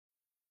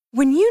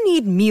When you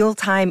need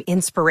mealtime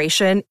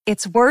inspiration,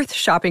 it's worth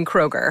shopping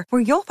Kroger,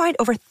 where you'll find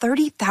over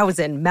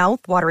 30,000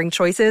 mouth-watering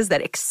choices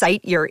that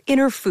excite your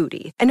inner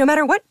foodie. And no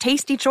matter what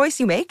tasty choice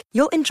you make,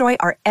 you'll enjoy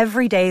our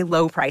everyday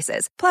low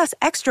prices, plus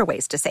extra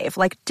ways to save,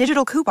 like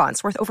digital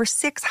coupons worth over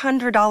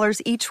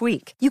 $600 each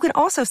week. You can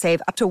also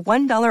save up to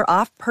 $1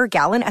 off per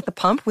gallon at the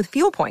pump with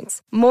fuel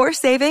points. More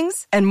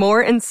savings and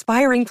more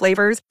inspiring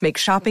flavors make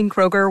shopping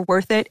Kroger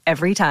worth it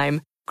every time.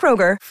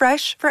 Kroger,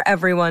 fresh for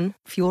everyone.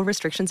 Fuel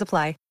restrictions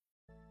apply.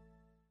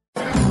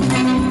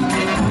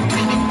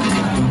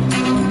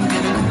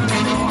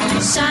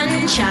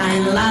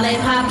 Sunshine,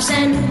 lollipops,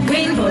 and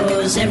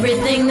rainbows.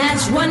 Everything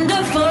that's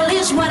wonderful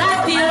is what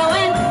I feel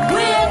when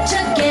we're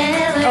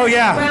together. Oh,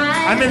 yeah.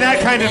 I'm in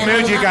that kind of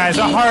mood, you guys.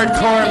 A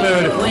hardcore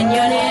mood. When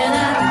you're near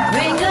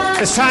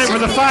the it's time for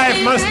the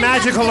 5 most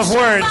magical of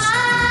words.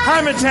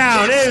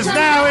 Harmontown is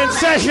now in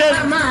session.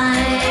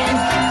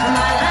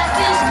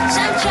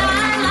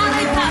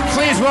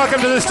 Please welcome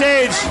to the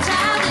stage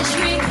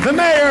the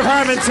mayor of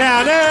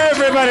Harmontown,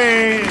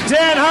 everybody,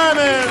 Dan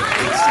Harmon.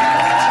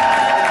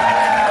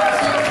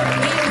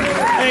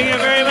 Thank you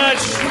very much.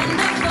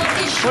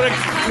 What a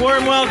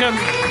warm welcome.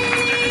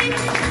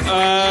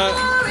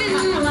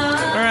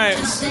 All right,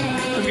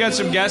 we've got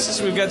some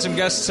guests. We've got some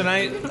guests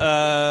tonight.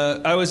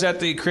 I was at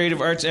the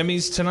Creative Arts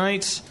Emmys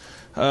tonight.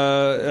 Did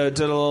a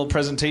little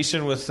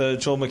presentation with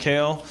Joel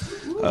McHale.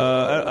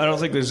 I don't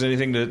think there's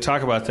anything to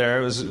talk about there.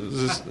 It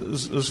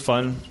was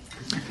fun.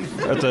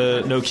 At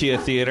the Nokia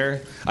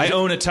Theater. I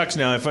own a tux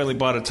now. I finally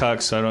bought a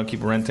tux, so I don't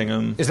keep renting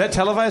them. Is that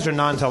televised or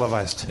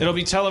non-televised? It'll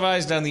be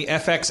televised on the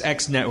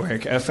FXX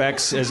network.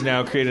 FX has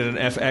now created an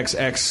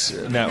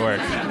FXX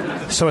network.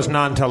 So it's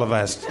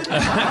non-televised.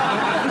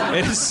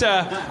 It's,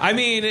 I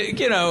mean,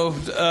 you know,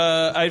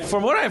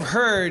 from what I've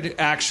heard,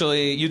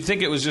 actually, you'd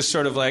think it was just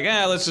sort of like,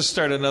 let's just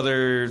start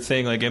another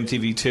thing like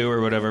MTV2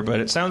 or whatever,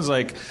 but it sounds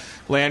like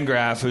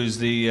Landgraf, who's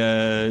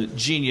the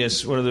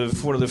genius, one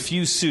of the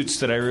few suits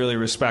that I really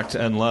respect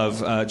and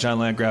love, John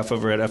Landgraf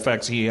over at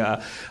FX.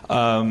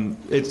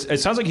 It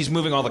sounds like he's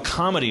moving all the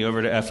comedy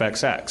over to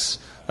FXX.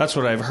 That's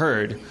what I've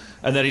heard,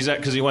 and that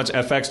because he wants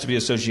FX to be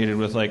associated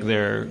with like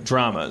their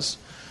dramas.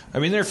 I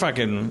mean,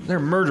 they're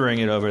murdering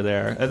it over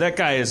there. That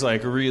guy is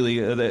like really,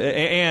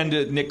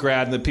 and Nick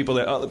Grad and the people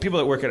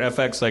that work at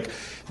FX, like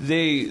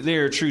they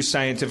are a true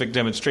scientific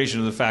demonstration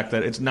of the fact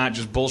that it's not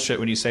just bullshit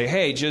when you say,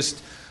 hey,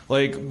 just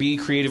like be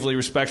creatively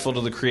respectful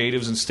to the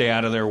creatives and stay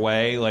out of their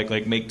way,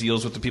 like make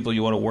deals with the people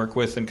you want to work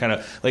with, and kind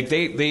of like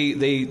they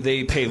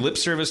pay lip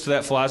service to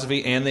that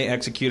philosophy and they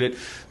execute it.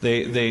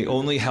 They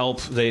only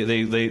help.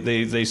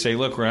 They say,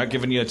 look, we're not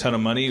giving you a ton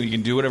of money. You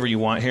can do whatever you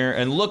want here,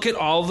 and look at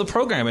all of the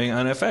programming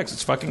on FX.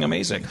 It's fucking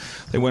amazing.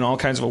 They win all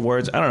kinds of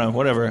awards. I don't know,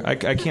 whatever. I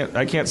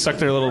can't suck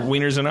their little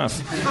wieners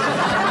enough.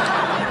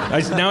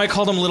 Now I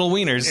call them little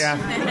wieners. Yeah.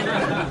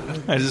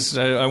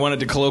 I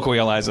wanted to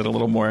colloquialize it a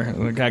little more.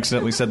 I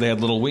accidentally said they had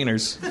little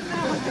wieners,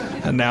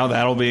 and now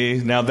that'll be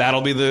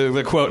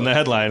the quote in the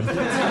headline.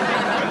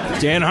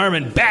 Dan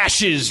Harmon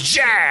bashes,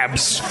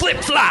 jabs,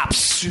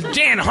 flip-flops.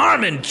 Dan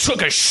Harmon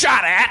took a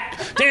shot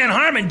at. Dan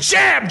Harmon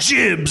jab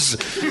jibs.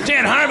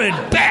 Dan Harmon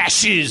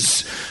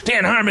bashes.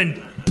 Dan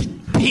Harmon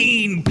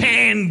peen,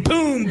 pan,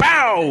 boom,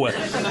 bow.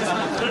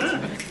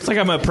 It's like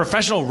I'm a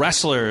professional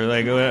wrestler.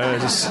 Like,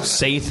 just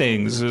say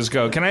things. Just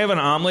go, can I have an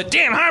omelet?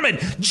 Dan Harmon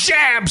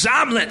jabs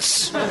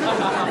omelets.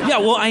 Yeah,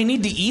 well, I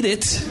need to eat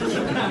it.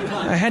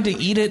 I had to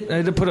eat it. I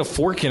had to put a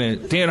fork in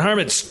it. Dan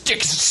Harmon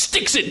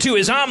sticks it to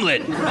his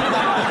omelet.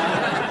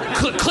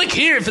 Click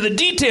here for the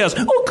details.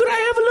 Oh, could I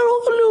have a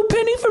little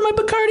penny for my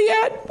Bacardi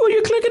ad while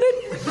you're clicking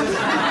it?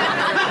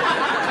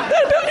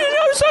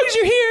 As long as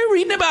you're here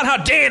reading about how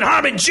Dan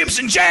Harmon jibs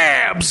and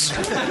jabs.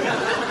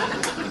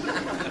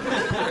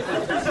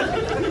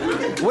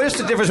 What is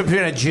the difference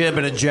between a jib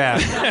and a jab?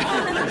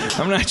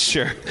 I'm not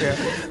sure.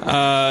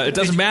 Yeah. It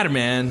doesn't matter,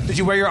 man. Did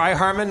you wear your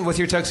iHarmon with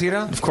your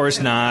tuxedo? Of course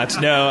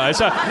not. No, I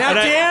saw. Now,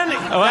 Dan,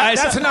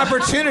 that's an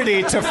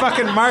opportunity to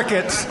fucking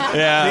market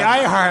the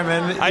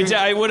iHarmon.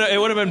 It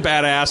would have been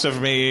badass of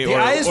me,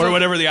 or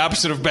whatever the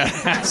opposite of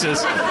badass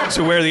is,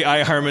 to wear the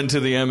iHarmon to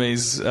the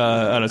Emmys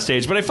on a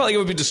stage. But I felt like it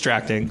would be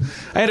distracting.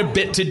 I had a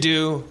bit to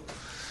do.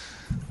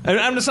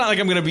 I'm just not like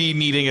I'm going to be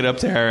needing it up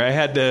there.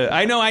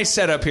 I know I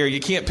set up here. You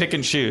can't pick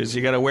and choose.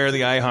 You got to wear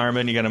the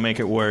iHarmon. You got to make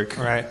it work.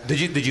 Right.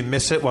 Did you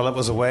miss it while it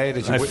was away?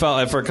 I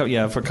felt for a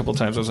couple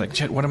times I was like,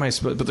 what am I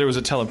supposed? But there was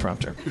a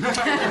teleprompter.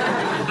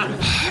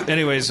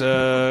 Anyways,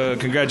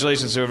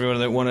 congratulations to everyone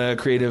that won a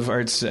Creative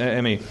Arts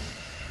Emmy.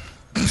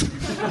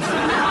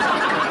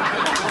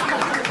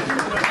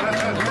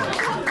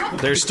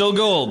 They're still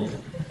gold.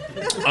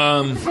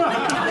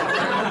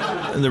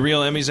 And the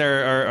real Emmys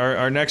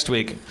are next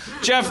week.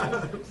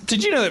 Jeff,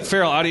 did you know that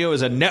Feral Audio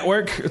is a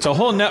network? It's a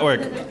whole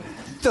network.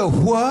 The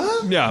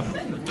what? Yeah.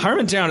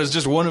 Harmontown is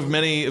just one of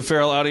many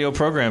Feral Audio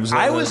programs.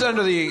 I was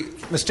under the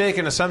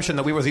mistaken assumption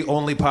that we were the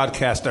only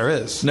podcast there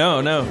is. No.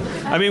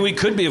 I mean, we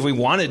could be if we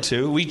wanted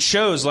to. We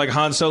chose, like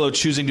Han Solo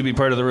choosing to be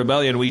part of the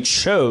rebellion, we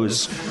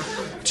chose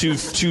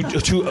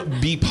to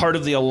be part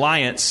of the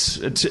alliance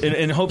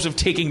in hopes of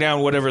taking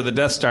down whatever the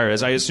Death Star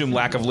is. I assume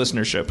lack of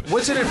listenership.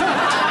 What's in it?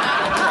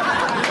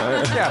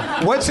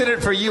 What's in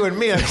it for you and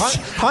me?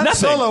 Han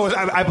Solo,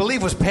 I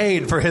believe, was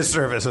paid for his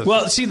services.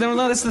 Well, see, no,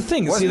 that's the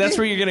thing. See, that's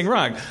where you're getting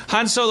wrong.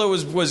 Han Solo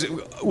was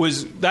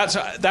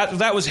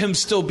that was him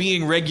still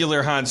being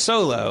regular Han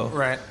Solo.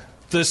 Right.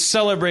 The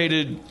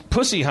celebrated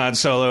pussy Han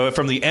Solo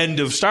from the end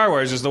of Star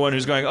Wars is the one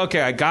who's going,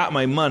 okay, I got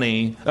my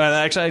money.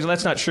 Actually,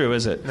 that's not true,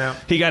 is it? No.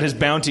 He got his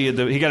bounty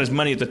he got his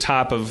money at the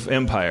top of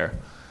Empire.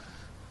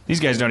 These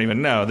guys don't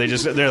even know.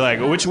 They're like,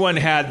 which one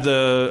had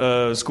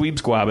the Squeeb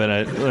Squab in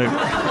it? Like,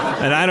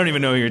 and I don't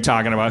even know who you're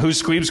talking about.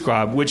 Who's Squeeb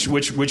Squab? Which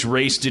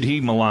race did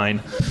he malign?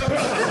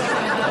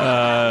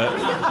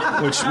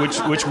 Which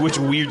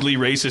weirdly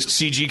racist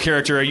CG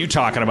character are you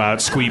talking about,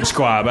 Squeeb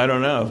Squab? I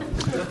don't know.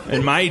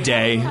 In my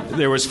day,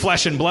 there was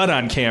flesh and blood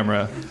on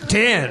camera.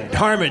 Dan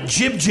Harmon,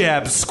 Jib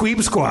Jab,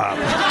 Squeeb Squab.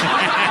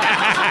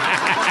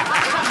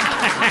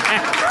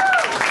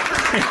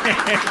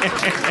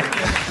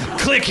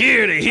 Click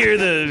here to hear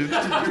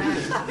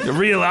the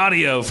real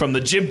audio from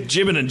the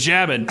jibbing and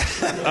jabbing.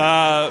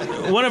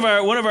 One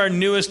of our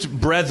newest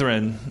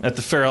brethren at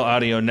the Feral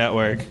Audio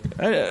Network.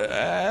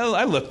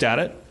 I looked at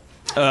it.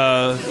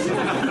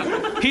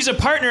 He's a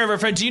partner of our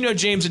friend. Do you know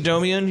James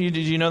Adomian? Did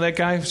you know that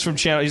guy? He's from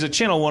Channel. He's a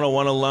Channel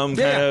 101 alum,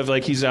 kind of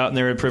like he's out in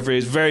there at Periphery.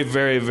 He's very,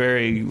 very,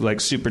 very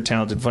like super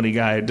talented, funny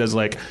guy. Does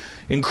like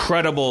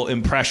incredible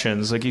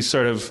impressions. Like he's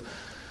sort of.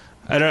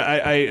 You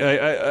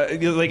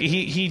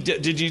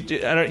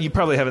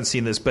probably haven't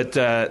seen this, but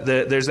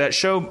there's that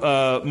show.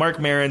 Mark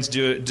Maron's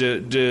took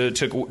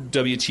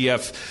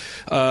WTF.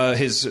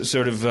 His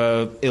sort of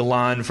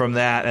elan from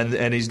that,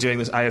 and he's doing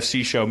this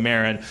IFC show,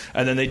 Maron,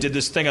 and then they did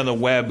this thing on the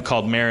web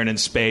called Maron in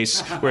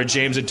Space, where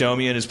James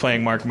Adomian is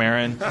playing Mark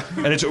Maron,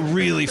 and it's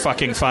really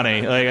fucking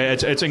funny. Like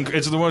it's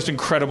the most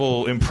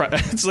incredible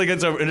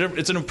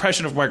it's an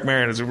impression of Mark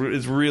Maron. It's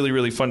really,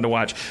 really fun to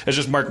watch. It's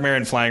just Mark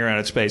Maron flying around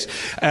in space.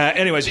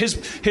 Anyways,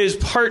 his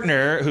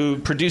partner who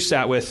produced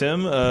that with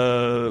him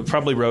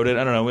probably wrote it.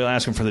 I don't know. We'll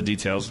ask him for the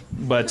details,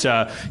 but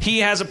he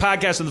has a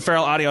podcast on the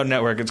Feral Audio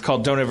Network. It's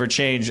called Don't Ever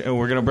Change. And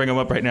we're going to bring him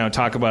up right now and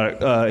talk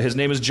about it. His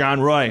name is John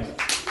Roy.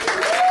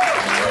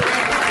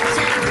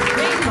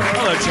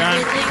 Hello, John.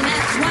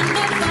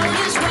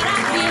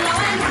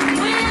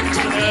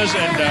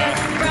 And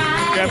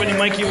grab any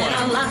mic you want.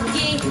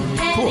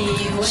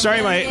 Cool.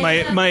 Sorry,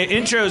 my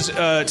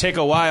intros take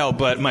a while,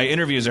 but my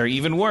interviews are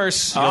even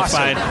worse. Awesome.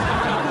 You'll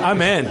find. I'm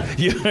in.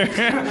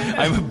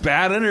 I'm a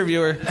bad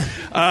interviewer.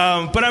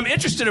 But I'm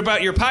interested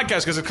about your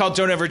podcast because it's called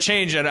Don't Ever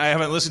Change, and I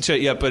haven't listened to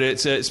it yet, but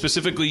it's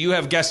specifically you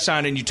have guests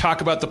on and you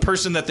talk about the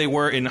person that they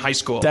were in high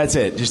school. That's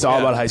it. Just all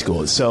about high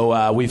school.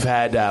 So we've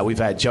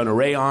had Jonah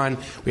Ray on.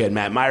 We had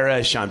Matt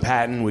Myra, Sean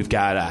Patton. We've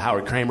got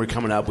Howard Kramer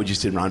coming up. We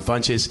just did Ron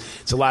Funches.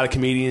 It's a lot of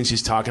comedians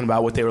just talking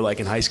about what they were like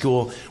in high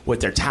school, what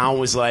their town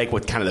was like,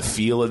 what kind of the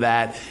feel of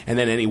that, and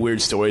then any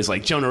weird stories.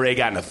 Like Jonah Ray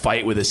got in a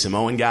fight with a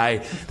Samoan guy.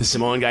 The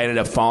Samoan guy ended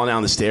up falling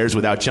down the stairs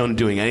without Jonah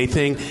doing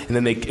anything, and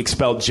then they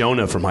expelled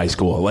Jonah from high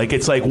school. Like,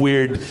 it's like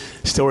weird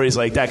stories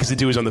like that because the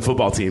dude was on the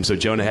football team, so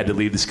Jonah had to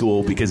leave the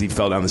school because he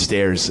fell down the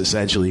stairs,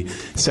 essentially.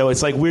 So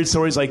it's like weird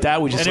stories like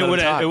that. We just it would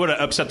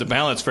have upset the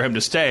balance for him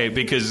to stay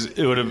because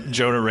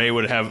Jonah Ray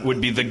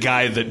would be the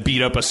guy that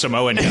beat up a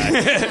Samoan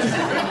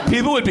guy.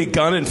 People would be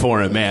gunning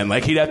for him, man.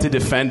 Like, he'd have to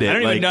defend it. I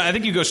don't even know. I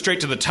think you go straight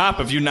to the top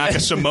if you knock a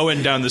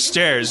Samoan down the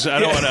stairs. I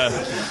don't want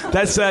to.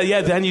 That's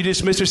then you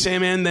just Mr.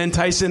 Sandman, then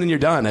Tyson, and you're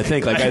done. I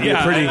think.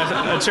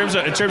 In terms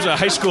of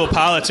high school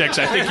politics,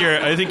 I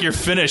think you're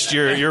finished.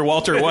 You're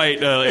Walter White,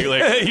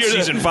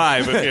 season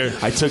 5.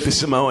 I took the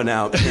Samoan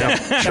out.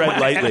 Tread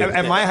lightly.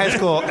 At my high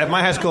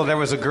school, there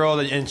was a girl,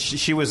 and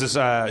she was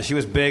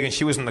big, and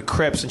she was in the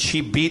Crips, and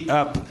she beat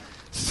up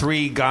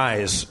 3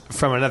 guys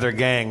from another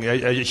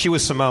gang. She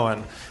was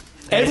Samoan.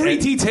 Every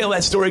detail of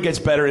that story gets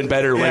better and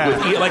better,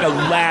 like a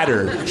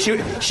ladder.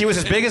 She was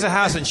as big as a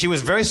house, and she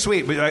was very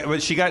sweet. But there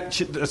was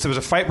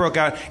a fight broke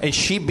out, and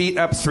she beat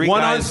up 3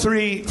 1 guys. 1 on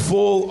 3,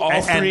 full,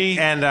 all 3.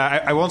 And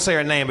I won't say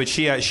her name, but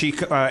she in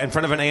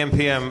front of an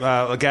AM/PM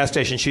gas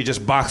station, she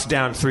just boxed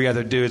down 3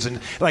 other dudes, and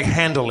like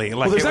handily.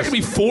 Like, well, there's not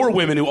going to be 4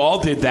 women who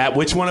all did that.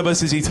 Which one of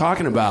us is he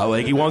talking about?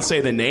 Like, he won't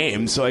say the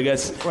name, so I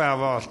guess.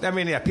 Well, I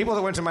mean, people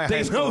that went to my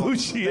high school, they know who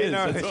she is.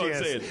 Know That's who all she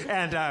I'm is. saying.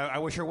 And I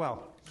wish her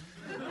well.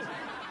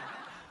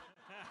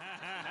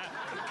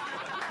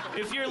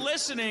 If you're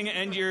listening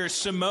and you're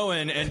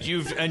Samoan and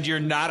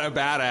you're not a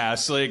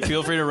badass, like,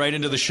 feel free to write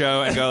into the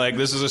show and go like,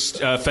 this is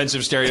a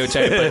offensive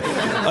stereotype.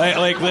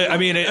 But I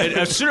mean,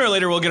 sooner or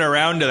later we'll get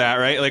around to that,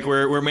 right? Like,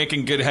 we're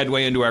making good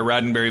headway into our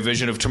Roddenberry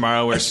vision of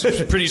tomorrow, where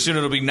pretty soon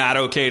it'll be not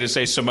okay to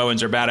say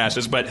Samoans are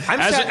badasses. But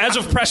as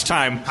of press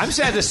time, I'm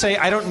sad to say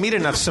I don't meet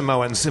enough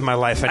Samoans in my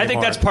life anymore. I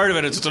think that's part of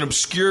it. It's an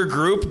obscure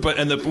group, but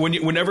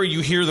whenever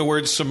you hear the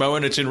word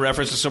Samoan, it's in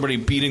reference to somebody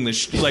beating the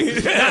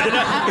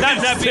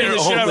not beating the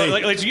shit out of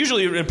it. Like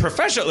usually in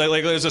professional,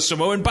 like there's a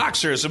Samoan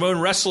boxer, a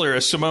Samoan wrestler,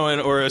 a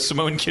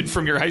Samoan kid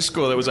from your high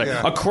school that was like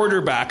a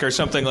quarterback or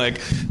something.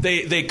 Like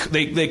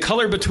they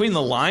color between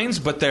the lines,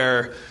 but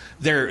they're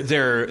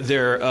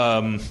they're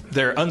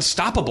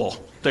unstoppable.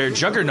 They're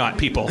juggernaut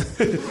people.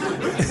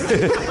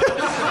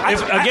 I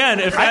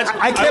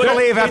can't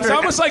believe after... It's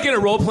almost like in a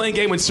role-playing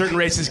game when certain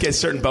races get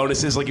certain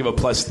bonuses, like you have a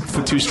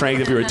 +2 strength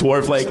if you're a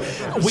dwarf. Like,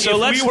 if we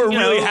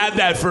had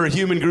that for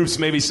human groups,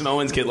 maybe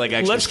Samoans get like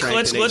extra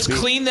strength. Let's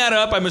clean that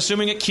up. I'm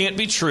assuming it can't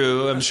be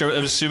true. I'm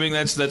assuming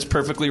that's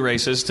perfectly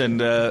racist. And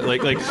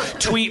like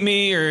tweet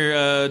me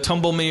or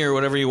tumble me or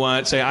whatever you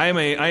want. Say I am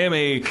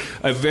a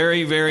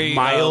very, very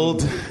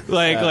mild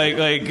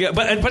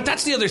but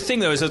that's the other thing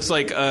though, is it's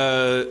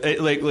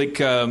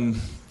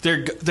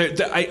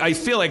I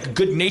feel like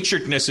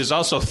good-naturedness is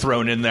also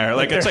thrown in there.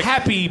 Like it's like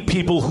happy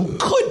people who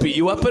could beat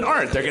you up but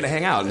aren't. They're going to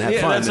hang out and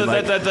have fun.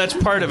 That's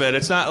part of it.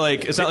 It's not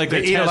like they're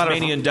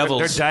Tasmanian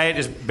devils. Their diet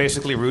is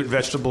basically root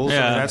vegetables.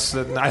 Yeah. And that's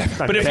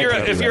but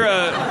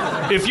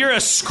if you're a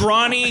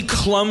scrawny,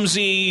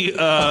 clumsy,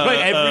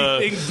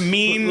 everything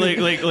mean,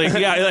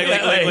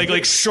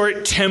 like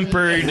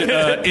short-tempered,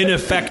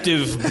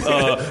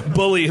 ineffective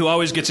bully who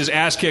always gets his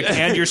ass kicked,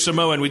 and you're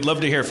Samoan, we'd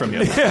love to hear from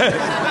you.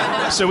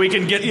 So we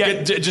can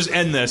just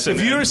end this.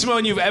 If you're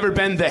Samoan, you've ever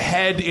been the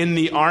head in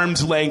the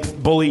arm's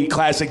length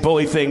classic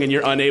bully thing, and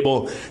you're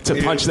unable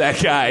to punch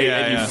that guy,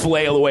 and you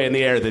flail away in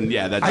the air, then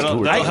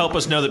that'll help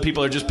us know that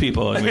people are just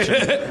people. And we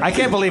should... I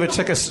can't believe it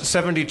took us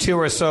 72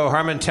 or so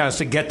Harmontowns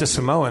to get to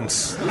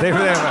Samoans.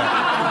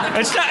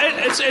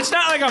 It's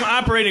not like I'm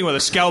operating with a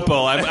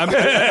scalpel.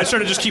 I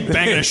sort of just keep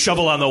banging a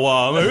shovel on the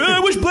wall. I'm like, I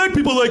wish black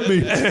people liked me.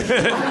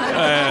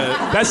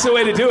 That's the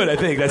way to do it, I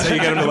think. That's how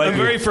you get them to like I'm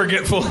very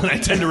forgetful, and I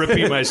tend to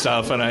repeat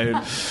myself. And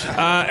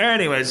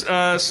anyways,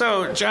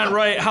 so John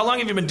Roy, how long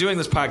have you been doing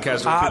this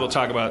podcast where people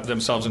talk about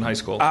themselves in high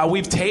school?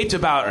 We've taped,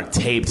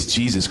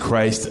 Jesus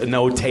Christ.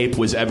 No tape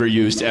was ever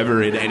used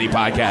ever in any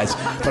podcast,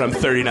 but I'm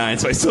 39,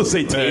 so I still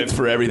say taped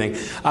for everything.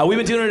 We've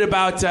been doing it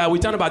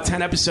we've done about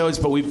 10 episodes,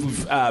 but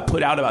we've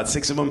put out about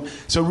 6 of them.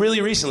 So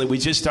really recently, we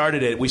just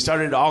started it. We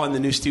started it all in the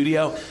new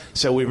studio,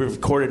 so we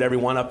recorded every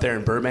one up there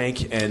in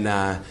Burbank,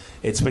 and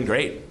it's been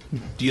great.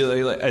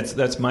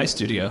 That's my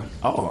studio.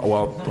 Oh,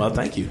 well,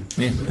 thank you.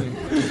 Yeah.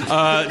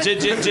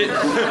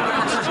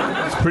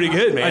 It's pretty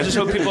good, man. I just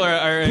hope people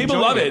are people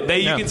love it.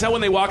 You can tell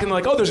when they walk in, they're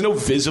like, oh, there's no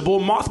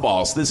visible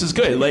mothballs. This is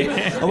good. Like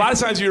a lot of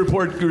times you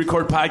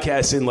record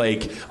podcasts in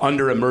like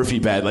under a Murphy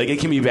bed. Like it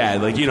can be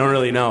bad. Like you don't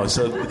really know.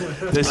 So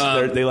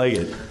they like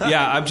it.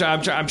 Yeah,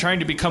 I'm trying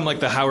to become like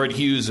the Howard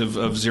Hughes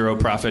of zero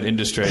profit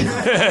industry.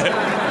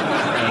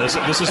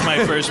 This is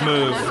my first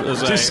move.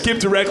 Just skip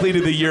directly to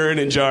the urine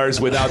in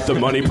jars without the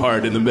money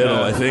part in the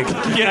middle, I think.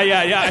 Yeah.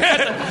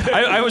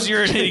 I was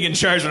urinating in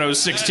jars when I was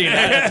 16.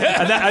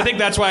 I think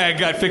that's why I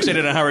got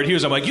fixated on Howard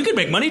Hughes. I'm like, you can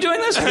make money doing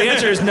this? And the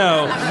answer is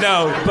no.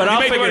 But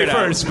I'll figure it out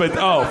first. But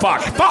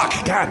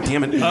fuck, God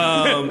damn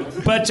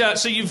it.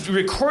 So you've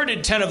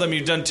recorded 10 of them.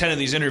 You've done 10 of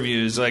these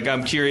interviews. Like,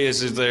 I'm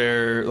curious,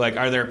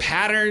 are there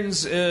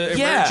patterns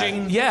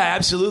emerging? Yeah,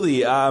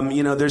 absolutely.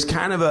 There's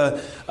kind of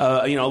a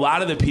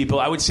lot of the people.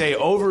 I would say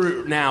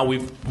over now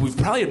we've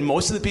probably had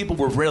most of the people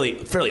were really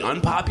fairly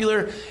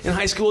unpopular in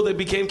high school that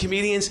became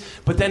comedians,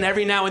 but then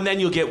every now and then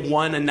you'll get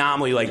one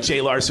anomaly, like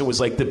Jay Larson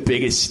was like the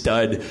biggest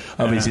stud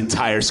of his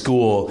entire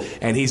school,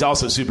 and he's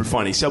also super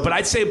funny. So, but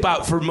I'd say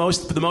for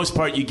the most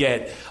part, you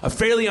get a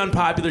fairly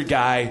unpopular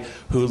guy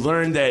who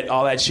learned that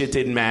all that shit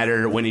didn't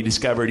matter when he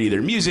discovered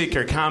either music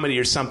or comedy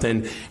or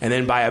something, and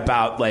then by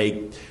about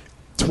like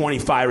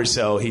 25 or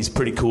so, he's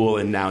pretty cool,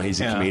 and now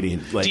he's a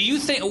comedian. Like, do you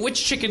think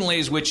which chicken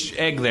lays which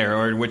egg there,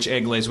 or which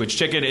egg lays which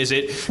chicken? Is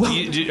it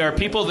are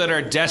people that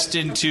are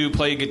destined to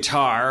play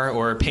guitar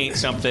or paint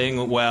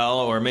something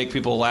well or make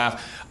people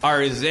laugh?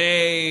 Are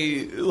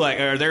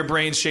their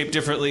brains shaped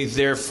differently,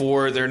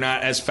 therefore they're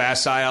not as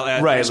facile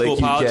at school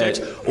politics?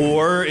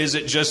 Or is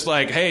it just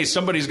like, hey,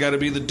 somebody's got to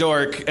be the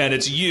dork, and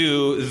it's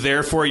you,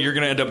 therefore you're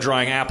going to end up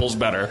drawing apples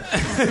better?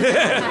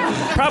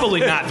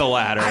 Probably not the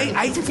latter.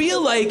 I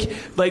feel like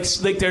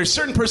there's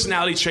certain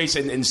personality traits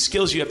and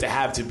skills you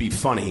have to be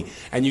funny,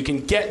 and you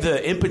can get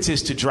the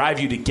impetus to drive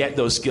you to get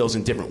those skills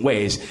in different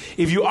ways.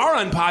 If you are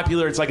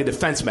unpopular, it's like a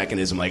defense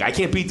mechanism. Like, I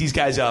can't beat these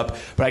guys up,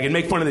 but I can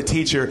make fun of the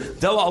teacher.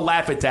 They'll all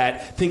laugh at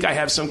that, think I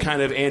have some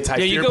kind of anti-fear powers.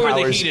 Yeah, you go where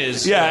the heat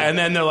is. Yeah, and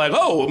then they're like,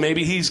 oh,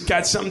 maybe he's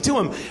got something to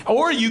him.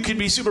 Or you could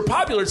be super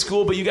popular at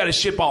school, but you got a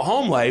shitball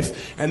home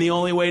life, and the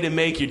only way to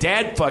make your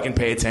dad fucking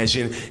pay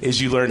attention is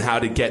you learn how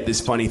to get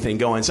this funny thing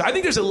going. So I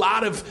think there's a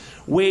lot of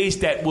ways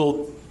that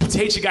will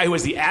takes a guy who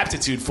has the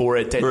aptitude for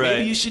it that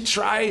maybe you should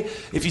try.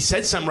 If you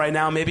said something right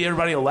now, maybe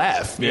everybody will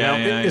laugh. You know?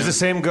 Is the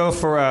same go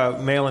for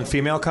male and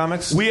female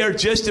comics? We are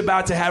just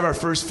about to have our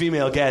first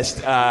female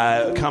guest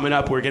coming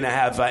up. We're going to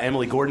have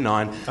Emily Gordon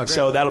on.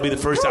 So that'll be the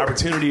first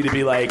opportunity to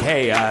be like,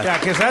 hey,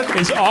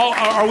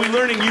 are we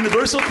learning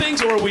universal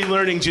things, or are we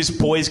learning just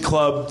boys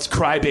club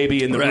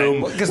crybaby in the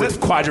room with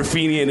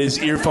Quadrophenia in his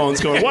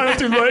earphones going, why don't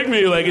you like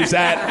me? Like, is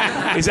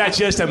that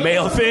just a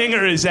male thing,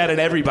 or is that an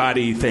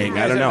everybody thing?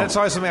 I don't know. That's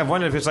always something I've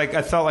wondered. If it's like,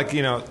 I felt like,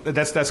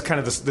 that's kind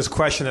of this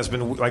question that's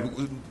been like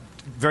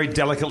very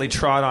delicately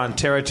trod on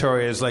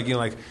territory, is like,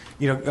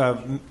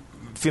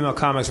 female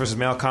comics versus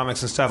male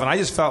comics and stuff. And I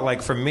just felt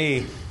like, for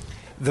me,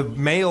 the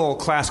male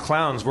class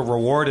clowns were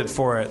rewarded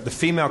for it. The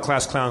female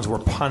class clowns were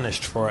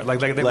punished for it.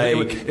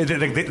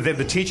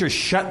 The teachers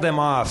shut them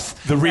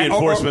off. The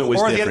reinforcement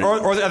was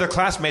different. Or the other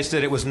classmates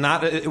did. It was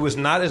not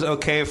as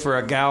okay for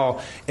a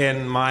gal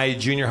in my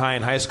junior high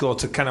and high school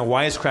to kind of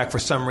wisecrack for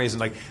some reason.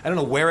 Like, I don't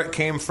know where it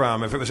came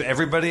from, if it was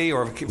everybody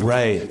or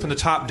from the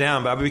top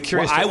down. But I'd be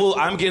curious. Well,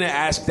 I'm going to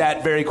ask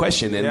that very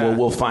question, and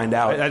we'll find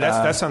out.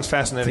 That sounds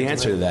fascinating. The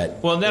answer to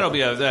that. Well, and that'll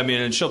be.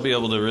 And she'll be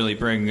able to really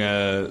bring.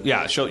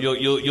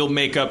 You'll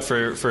make up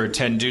for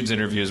 10 dudes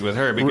interviews with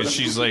her because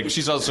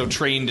she's also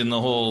trained in the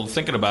whole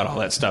thinking about all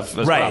that stuff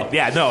as well.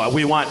 Yeah, no,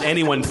 we want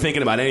anyone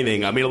thinking about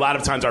anything. I mean, a lot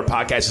of times our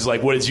podcast is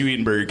like, what did you eat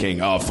in Burger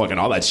King? Oh, fucking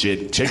all that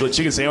shit.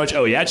 Chicken sandwich?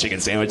 Oh yeah, chicken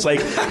sandwich. Like,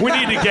 we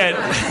need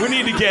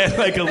to get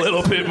like a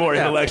little bit more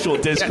intellectual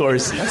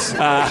discourse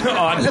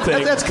on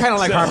things. That's kind of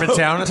like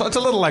Harmontown. It's a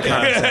little like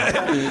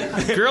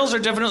Harmontown. Girls are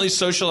definitely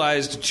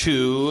socialized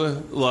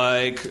to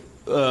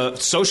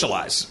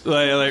socialize,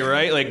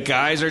 right? Like,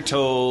 guys are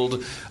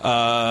told,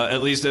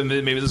 at least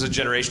maybe this is a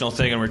generational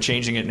thing, and we're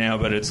changing it now.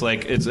 But it's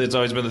like it's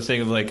always been the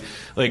thing of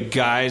like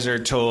guys are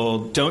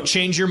told, don't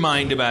change your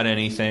mind about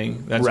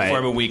anything. That's a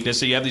form of weakness.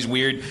 So you have these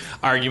weird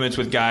arguments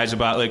with guys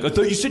about like, I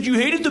thought you said you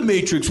hated the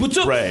Matrix. What's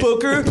up,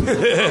 fucker?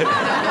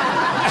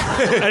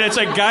 And it's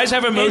like guys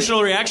have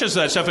emotional reactions to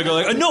that stuff. They go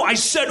like, no, I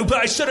said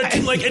I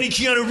didn't like any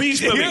Keanu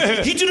Reeves movie.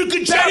 He did a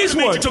good job in the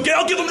Matrix. Okay,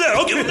 I'll give him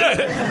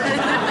that.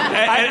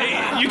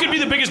 And you can be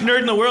the biggest nerd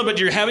in the world, but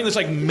you're having this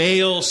like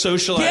male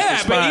socialized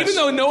response. But even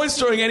though no one's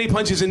throwing any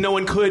punches and no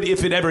one could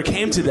if it ever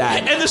came to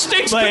that, and the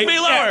stakes could be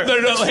lower.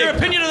 That's your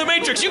opinion of the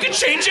Matrix. You can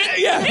change it.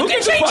 Yeah, you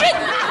can change it.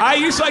 I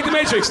used to like the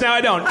Matrix. Now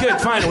I don't. Good,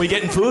 fine. Are we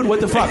getting food?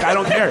 What the fuck? I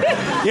don't care.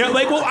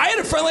 I had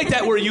a friend like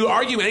that where you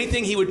argue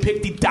anything, he would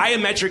pick the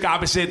diametric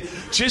opposite,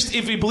 just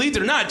if he believed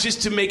it or not,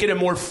 just to make it a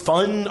more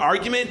fun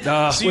argument.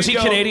 Was he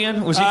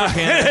Canadian? Was he from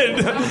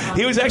Canada?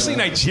 He was actually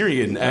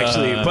Nigerian,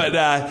 actually, but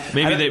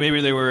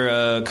maybe they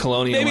were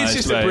colonialized. Maybe it's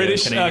just a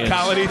British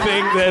colony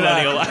thing that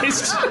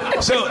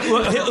colonialized.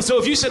 So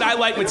if you said I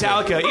like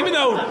Metallica, even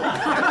though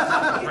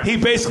he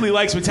basically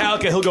likes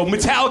Metallica, he'll go,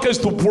 Metallica's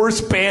the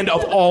worst band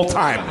of all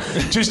time,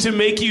 just to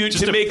make you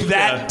take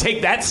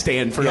that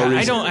stand for no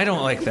reason. I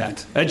don't like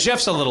that.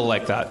 Jeff's a little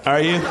like that. Are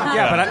you?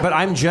 Yeah, but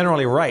I'm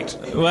generally right.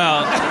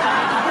 Well,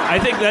 I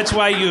think that's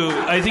why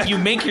you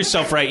make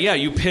yourself right. Yeah,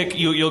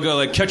 you'll go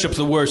like, ketchup's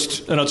the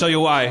worst, and I'll tell you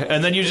why.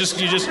 And then you just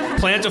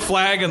plant a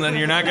flag, and then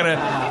you're not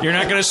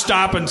gonna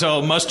stop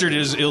until mustard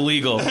is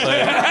illegal.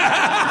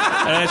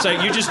 And it's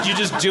like you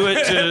just do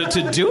it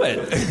to do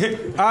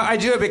it. I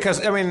do it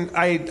because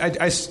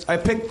I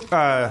pick.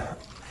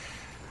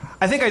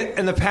 I think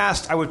in the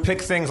past I would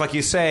pick things like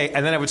you say,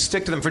 and then I would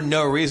stick to them for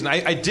no reason.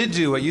 I did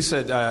do what you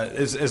said.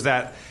 Is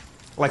that.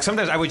 Like,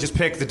 sometimes I would just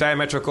pick the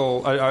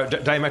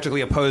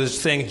diametrically opposed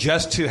thing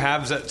just to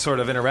have that sort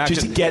of interaction.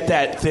 Just to get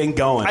that thing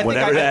going,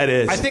 whatever that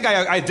is. I think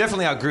I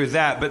definitely outgrew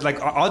that, but, like,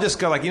 I'll just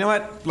go, like, you know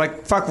what?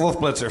 Like, fuck Wolf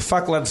Blitzer,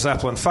 fuck Led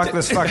Zeppelin, fuck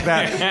this, fuck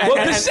that.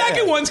 Well, the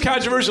second one's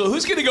controversial.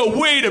 Who's going to go,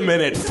 wait a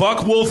minute,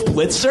 fuck Wolf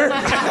Blitzer?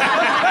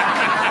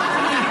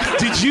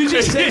 Did you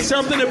just say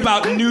something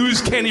about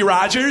News Kenny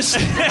Rogers?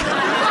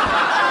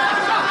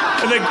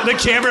 And the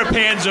camera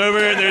pans over,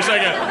 and there's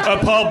like a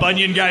Paul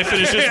Bunyan guy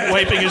finishes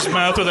wiping his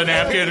mouth with a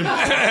napkin.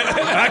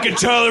 I can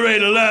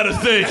tolerate a lot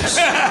of things.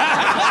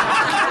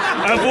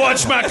 I've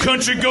watched my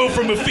country go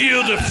from a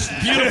field of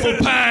beautiful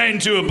pine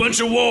to a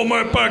bunch of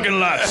Walmart parking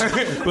lots,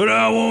 but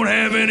I won't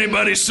have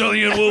anybody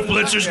sullying Wolf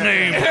Blitzer's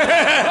name.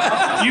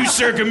 You,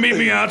 sir, can meet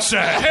me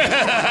outside.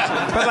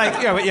 But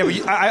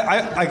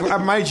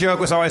my joke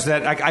was always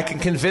that I can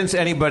convince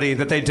anybody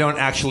that they don't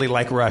actually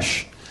like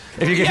Rush.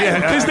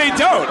 Because they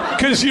don't.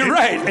 Because you're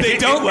right. They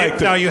don't like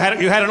them. No, you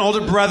had an older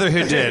brother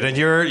who did, and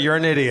you're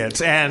an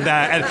idiot. And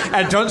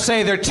don't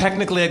say they're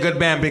technically a good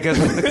band because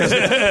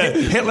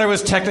Hitler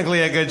was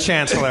technically a good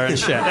chancellor and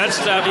shit. That's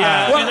stuff.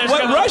 Yeah. What I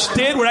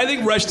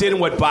think Rush did,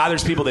 and what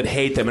bothers people that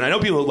hate them, and I know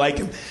people that like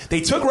them,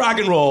 they took rock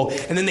and roll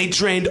and then they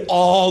drained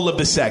all of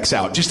the sex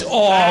out, just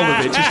all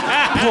of it, just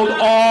pulled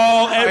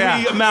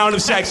every amount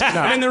of sex, and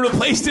then they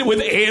replaced it with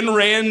Ayn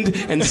Rand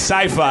and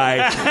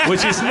sci-fi,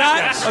 which is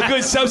not a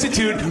good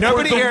substitute.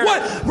 What?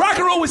 Rock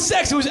and roll was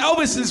sex. It was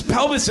Elvis's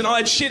pelvis and all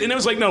that shit. And it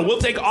was like, no, we'll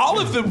take all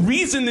of the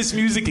reason this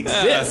music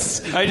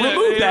exists.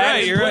 Remove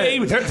that. You're right.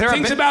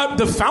 Things about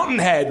the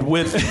Fountainhead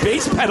with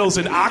bass pedals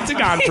and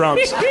octagon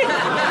drums.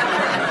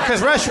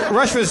 Because Rush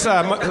was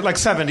like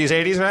 70s,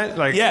 80s, right?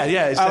 Like,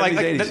 yeah,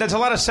 70s, 80s. There's a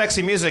lot of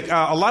sexy music.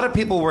 A lot of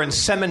people were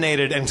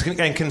inseminated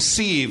and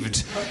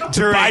conceived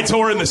during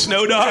Vitor and the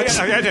Snow Dogs.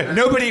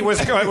 Nobody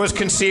was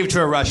conceived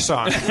to a Rush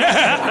song.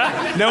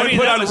 Nobody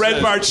put on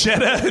Red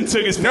Barchetta and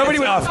took his pants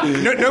off.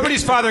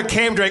 Nobody's father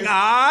came during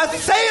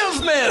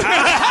salesman.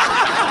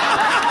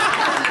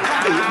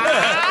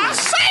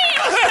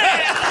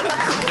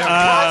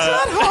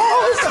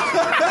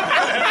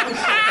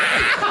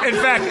 In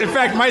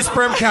fact, my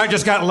sperm count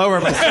just got lower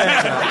by saying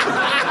that.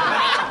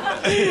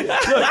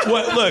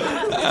 Look,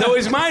 Though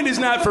his mind is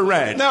not for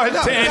rent No,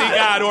 to any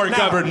god or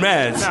governed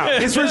meds. No.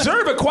 His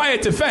reserve a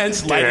quiet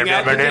defense, lighting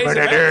out the case of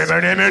meds.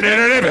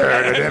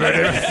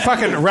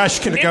 Fucking Rush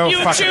can go.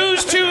 If you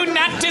choose to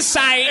not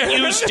decide,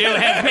 you still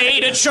have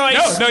made a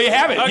choice. No, you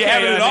haven't. Okay, you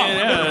haven't at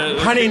all.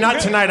 Honey, not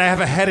tonight. I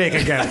have a headache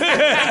again.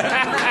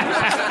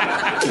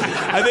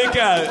 I think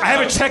I have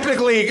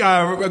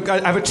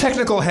a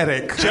technical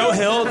headache. Joe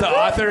Hill, the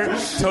author,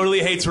 totally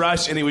hates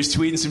Rush, and he was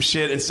tweeting some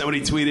shit, and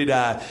somebody tweeted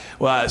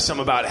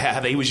something about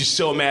how he was just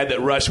so mad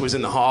that Rush was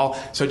in the Hall.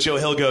 So Joe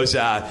Hill goes,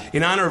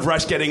 in honor of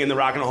Rush getting in the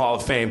Rock and Roll Hall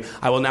of Fame,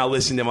 I will now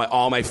listen to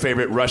all my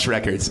favorite Rush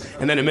records.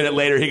 And then a minute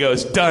later, he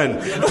goes, done.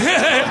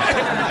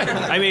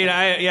 I mean,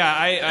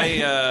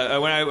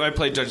 when I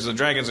played Dungeons and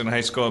Dragons in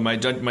high school,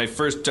 my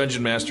first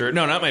dungeon master,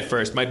 no, not my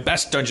first, my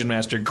best dungeon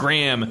master,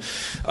 Graham,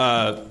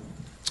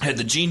 had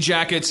the jean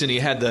jackets, and he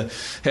had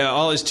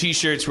all his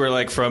T-shirts were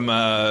like from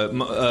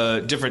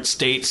different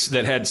states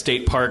that had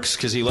state parks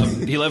because he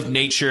loved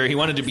nature. He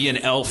wanted to be an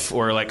elf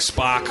or like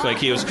Spock. Like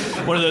he was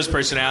one of those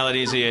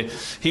personalities.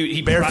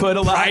 He barefoot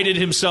a lot? prided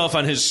himself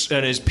on his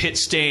pit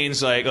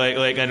stains,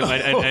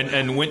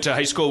 and went to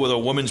high school with a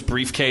woman's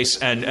briefcase,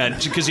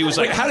 and because he was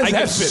like, how does I that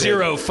give fit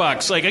zero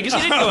fucks. Like I guess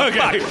he didn't give a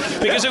fuck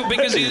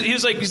because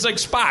he's like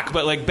Spock,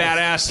 but like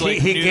badass. Like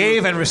He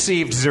gave and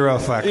received zero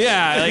fucks.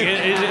 yeah, like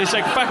it's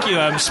like fuck you.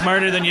 I'm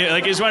smarter than you.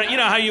 Like it's what, you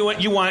know how you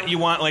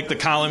want like the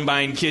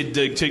Columbine kid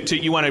to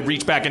you want to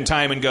reach back in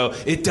time and go,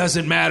 it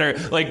doesn't matter.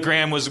 Like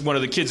Graham was one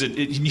of the kids that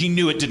he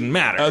knew it didn't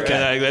matter.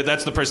 Okay,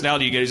 that's the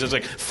personality you get. He's just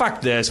like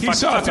fuck this. He fuck,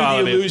 saw fuck through all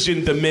the of it.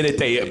 illusion the minute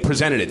they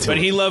presented it to But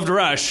him. he loved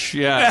Rush,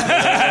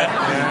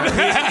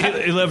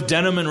 yeah. He loved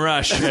Denim and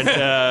Rush, and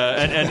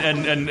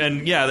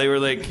yeah, they were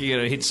like, you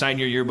know, he'd sign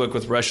your yearbook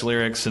with Rush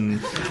lyrics, and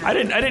I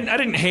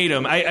didn't hate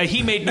him.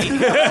 He made me,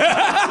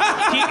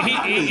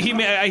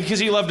 because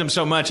he loved him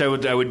so much. I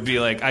would be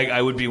like,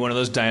 I would be one of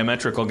those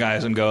diametrical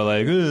guys and go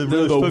like, they're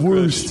the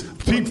worst.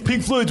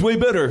 Pink Floyd's way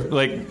better.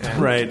 Like,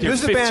 right? You're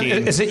Who's the band?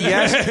 15. Is it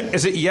Yes?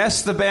 Is it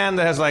Yes? The band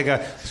that has like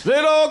a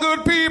 "Let all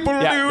good people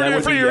Yeah, that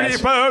would be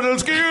Yes.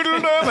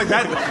 like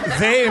that.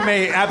 They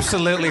may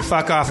absolutely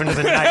fuck off into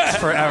the night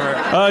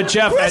forever.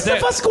 Jeff,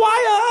 Christopher Squire!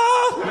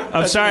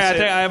 I'm sorry. I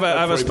think I have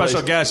a That's special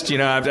what he guest. You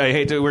know, I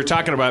hate to. We're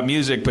talking about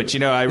music, but you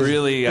know, I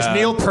really Is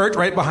Neil Peart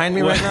right behind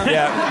me right now?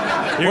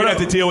 Yeah, you're going to have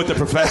to deal with the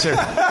professor.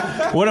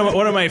 One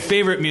of my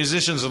favorite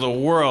musicians of the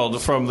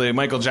world from the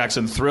Michael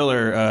Jackson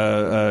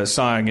Thriller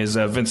song is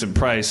Vincent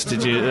Price.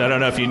 Did you? I don't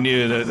know if you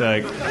knew that.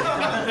 Like,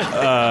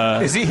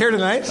 Is he here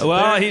tonight? well,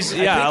 I he's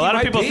think a lot he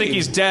of people might think be.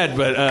 he's dead,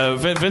 but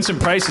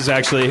Vincent Price is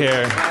actually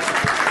here.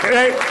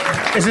 Hey,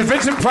 is it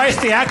Vincent Price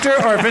the actor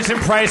or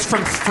Vincent Price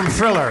from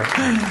Thriller?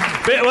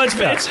 Well, it's Vincent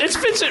Price.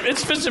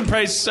 It's Vincent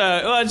Price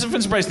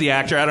the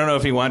actor. I don't know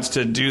if he wants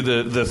to do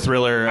the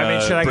Thriller I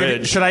mean,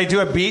 bridge. should I do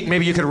a beat?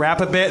 Maybe you could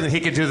rap a bit, and he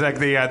could do like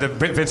the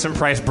Vincent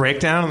Price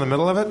breakdown in the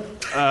middle of it.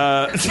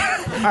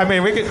 I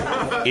mean, we could.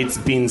 It's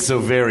been so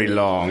very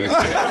long.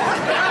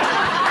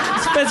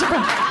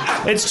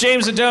 It's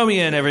James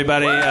Adomian,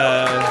 everybody.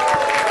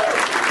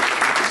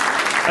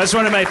 That's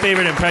one of my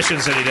favorite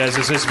impressions that he does.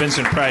 Is this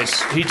Vincent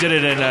Price? He did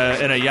it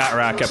in a Yacht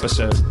Rock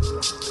episode.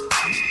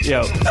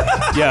 Yo.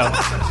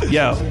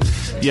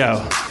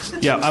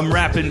 I'm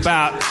rapping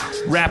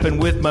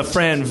with my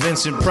friend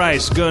Vincent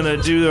Price.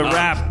 Gonna do the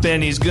rap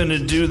and he's gonna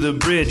do the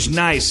bridge.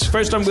 Nice.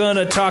 First I'm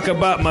gonna talk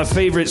about my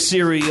favorite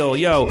cereal.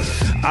 Yo,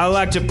 I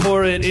like to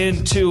pour it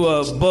into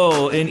a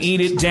bowl and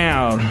eat it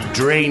down.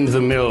 Drain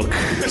the milk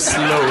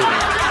slowly.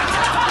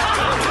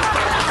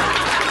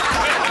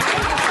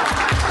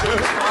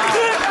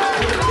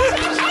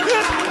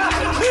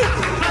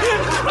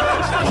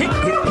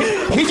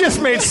 He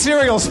just made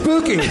cereal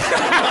spooky.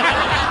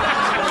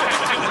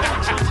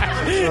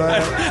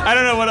 I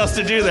don't know what else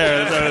to do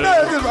there.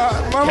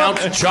 Count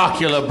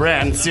Chocula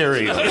brand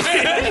cereal.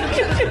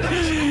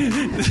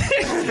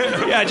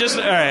 Yeah, just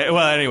all right.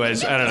 Well,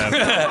 anyways, I don't know.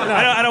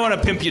 I don't want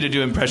to pimp you to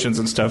do impressions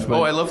and stuff. But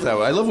Oh, I love that.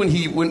 I love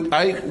when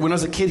I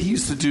was a kid, he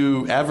used to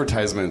do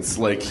advertisements.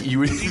 Like you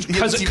would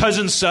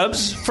cousin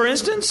subs, for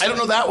instance. I don't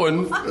know that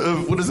one.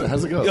 What is it?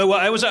 How's it go? Well,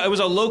 I was a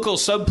local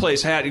sub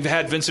place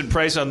had Vincent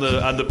Price on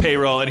the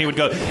payroll, and he would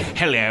go,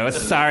 "Hello,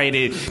 sorry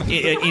to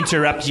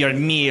interrupt your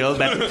meal,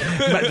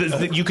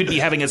 but you could be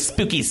having a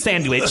spooky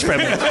sandwich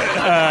from." And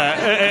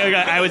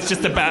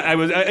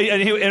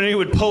he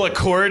would pull a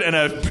cord, and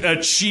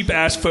a cheap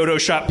ass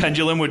Photoshop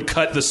pendulum would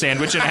cut the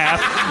sandwich in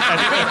half. And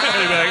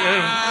he'd be like,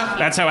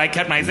 "That's how I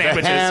cut my The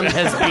sandwiches." ham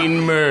has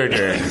been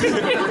murdered.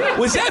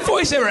 Was that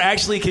voice ever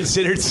actually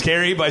considered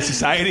scary by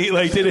society?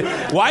 Like,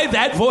 why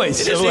that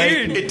voice? It is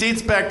weird. It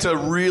dates back to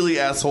really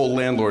asshole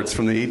landlords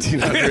from the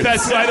 1800s.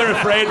 That's why they're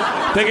afraid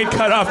they could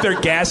cut off their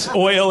gas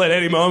oil at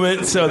any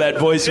moment. So that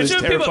voice was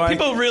terrifying.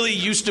 People really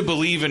used to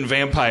believe in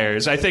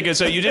vampires. I think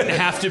so. You didn't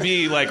have to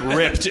be like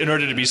ripped in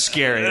order to be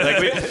scary. Like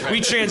we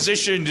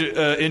transitioned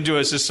into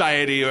a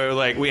society where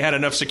like we had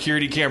enough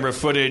security camera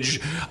footage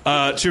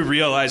to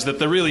realize that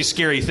the really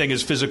scary thing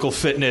is physical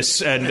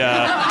fitness and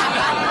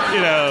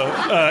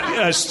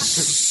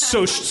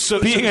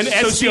Being an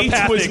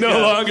aesthete was no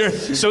longer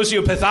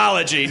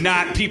sociopathology,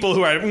 not people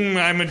who are.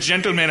 I'm a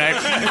gentleman.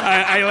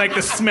 I like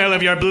the smell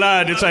of your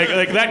blood. It's like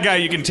that guy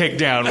you can take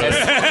down.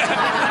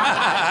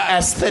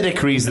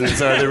 Aesthetic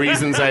reasons are the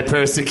reasons I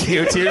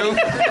persecute you.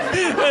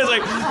 It's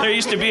like there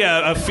used to be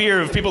a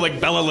fear of people like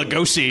Bela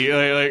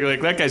Lugosi.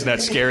 Like that guy's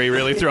not scary,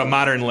 really, through a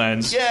modern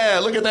lens. Yeah,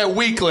 look at that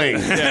weakling.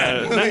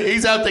 Yeah.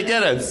 He's out to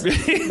get us.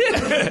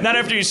 Not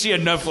after you see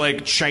enough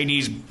like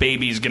Chinese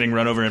babies getting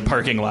run over in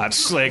parking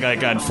lots, like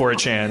on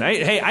 4chan.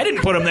 I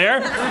didn't put them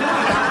there.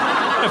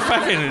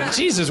 Fucking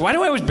Jesus! Why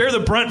do I always bear the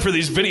brunt for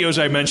these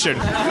videos I mentioned?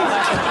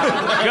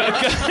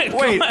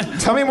 Wait,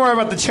 tell me more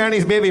about the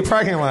Chinese baby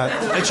parking lot.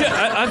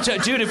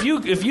 Dude,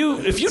 if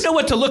you know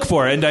what to look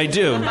for, and I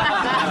do.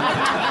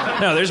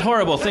 No, there's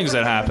horrible things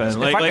that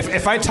happen.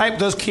 If I type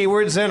those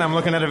keywords in, I'm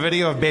looking at a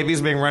video of babies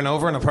being run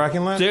over in a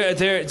parking lot.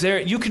 There,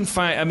 you can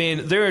find. I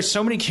mean, there are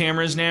so many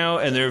cameras now,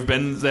 and there's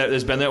been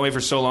that way for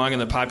so long, and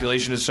the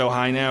population is so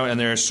high now, and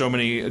there are so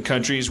many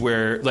countries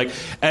where like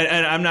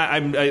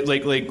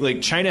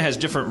China has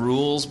different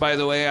rules. By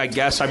the way, I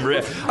guess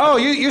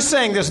you're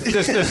saying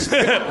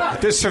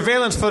there's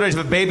surveillance footage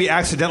of a baby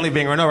accidentally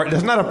being run over.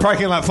 There's not a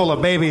parking lot full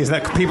of babies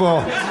that people,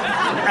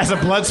 as a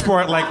blood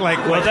sport, like.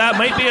 Well, that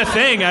might be a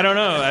thing. I don't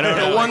know.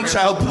 The one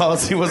child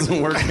policy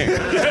wasn't working.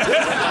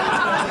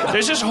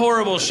 There's just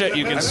horrible shit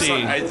you can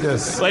see.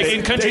 Like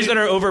in countries that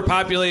are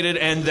overpopulated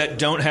and that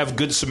don't have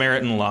good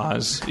Samaritan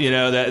laws, you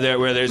know, that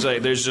where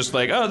there's just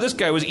like, oh, this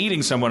guy was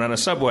eating someone on a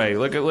subway.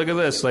 Look at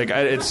this. Like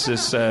it's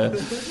just.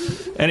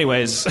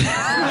 Anyways.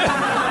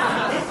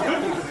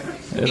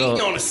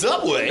 Eating on a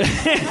subway?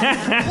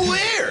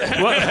 Where?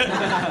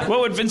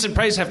 What would Vincent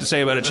Price have to say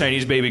about a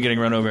Chinese baby getting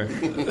run over?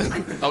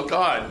 Oh,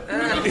 God.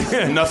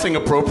 Nothing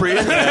appropriate?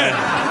 All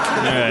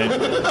right.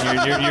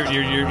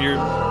 You're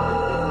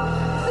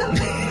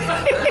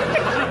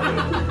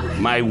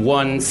My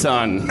one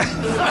son.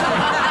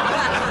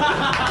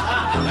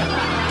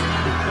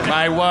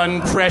 My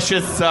one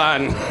precious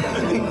son.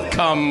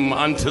 Come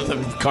unto the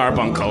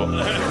carbuncle.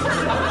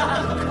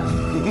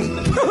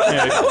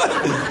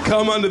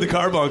 Come onto the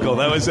carbuncle.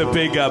 That was a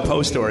big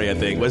Poe story, I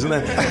think, wasn't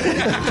it?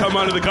 Come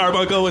onto the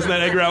carbuncle. Wasn't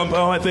that Edgar Allan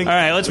Poe, I think? All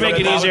right, let's make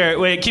it easier.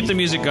 Wait, keep the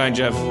music going,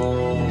 Jeff.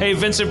 Hey,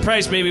 Vincent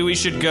Price, maybe we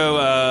should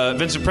go.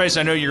 Vincent Price,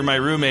 I know you're my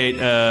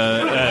roommate.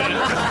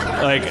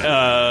 I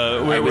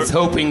was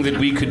hoping that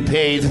we could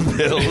pay the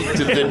bill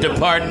to the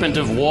Department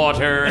of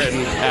Water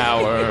and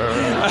Power.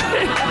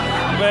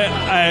 But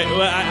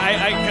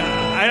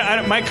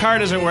my car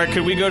doesn't work.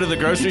 Could we go to the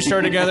grocery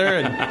store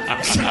together?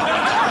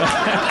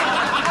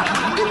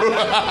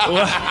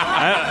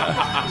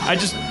 And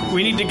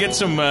we need to get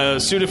some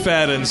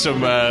Sudafed and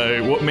some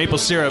maple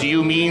syrup. Do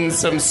you mean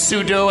some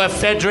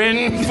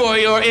pseudoephedrine for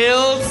your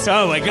ills?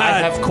 Oh, my God. I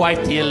have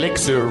quite the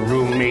elixir,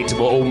 roommate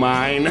o'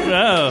 mine.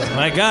 Oh,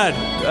 my God.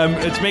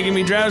 It's making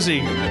me drowsy.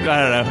 I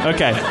don't know.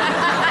 Okay.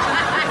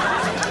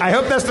 I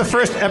hope that's the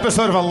first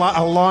episode of a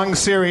long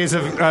series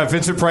of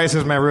Vincent Price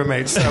as my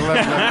roommates. I love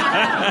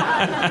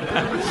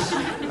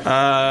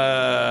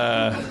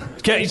that.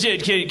 Can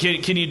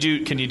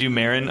you do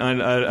Maron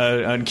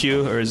on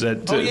cue, or is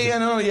that?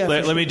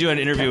 Let me do an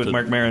interview with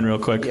Mark Maron real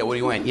quick. Yeah, what do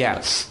you want?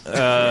 Yeah. So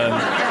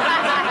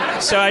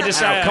I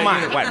decided. Come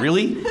on. What?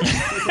 Really?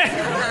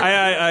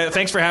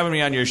 Thanks for having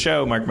me on your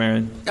show, Mark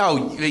Maron.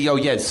 Oh,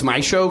 yeah, it's my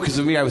show because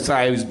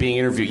I was being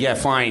interviewed. Yeah,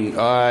 fine.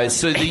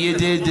 So you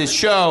did the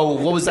show.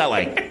 What was that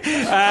like?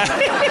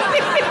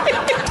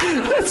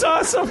 That's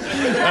awesome.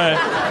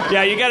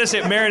 Yeah, you got to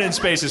say, Maron in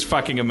Space is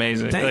fucking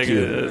amazing. Thank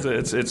you.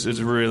 It's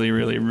really,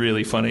 really,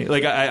 really funny.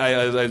 Like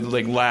I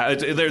like laugh.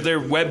 They're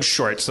web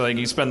shorts. So like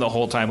you spend the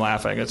whole time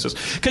laughing. It's just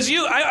because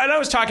I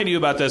was talking to you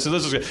about this. And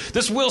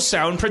this will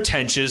sound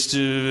pretentious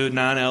to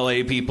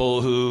non-LA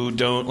people who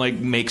don't like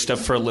make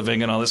stuff for a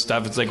living and all this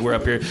stuff. It's like we're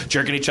up here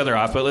jerking each other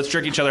off, but let's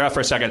jerk each other off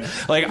for a second.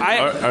 Like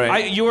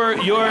your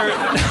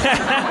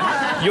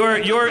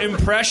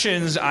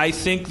impressions. I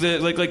think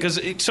that like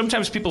because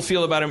sometimes people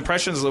feel about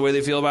impressions the way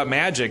they feel about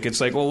magic. It's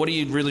like, well, what are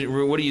you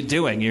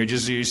doing?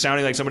 You're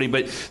sounding like somebody.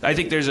 But I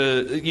think there's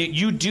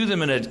you do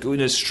them in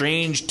a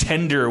strange,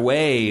 tender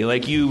way.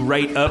 Like you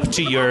right up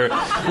to your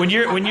when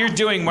you're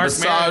doing Mark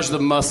Massage Maron, the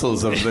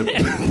muscles of the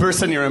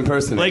person you're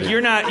impersonating. Like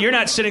you're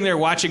not sitting there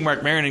watching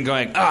Mark Maron and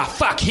going,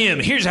 fuck him.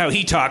 Here's how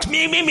he talks.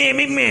 Me.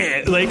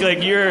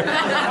 Like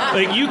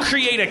you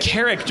create a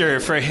character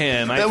for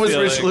him. That was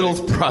Rich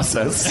Little's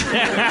process.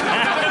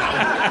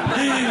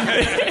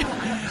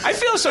 I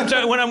feel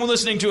sometimes when I'm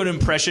listening to an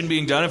impression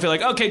being done, I feel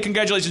like, okay,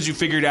 congratulations, you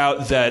figured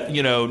out that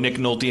Nick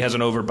Nolte has an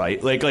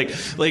overbite. But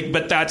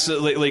that's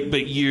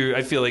but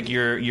I feel like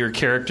your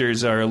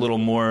characters are a little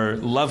more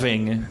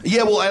loving.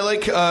 Yeah, well, I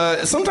like.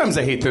 Sometimes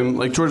I hate them.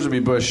 Like George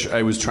W. Bush,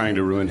 I was trying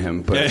to ruin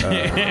him, but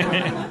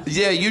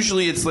yeah,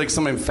 usually it's like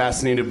something I'm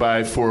fascinated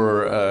by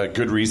for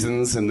good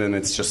reasons, and then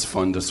it's just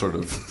fun to sort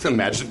of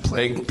imagine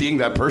being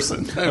that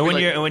person. And when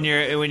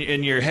you're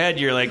in your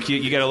head, you're like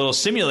you got a little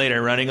simulator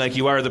running, like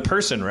you are the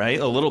person, right?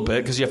 A little little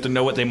bit because you have to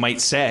know what they might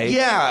say.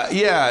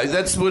 Yeah.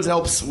 That's what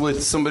helps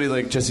with somebody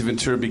like Jesse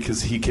Ventura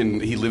because he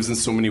lives in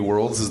so many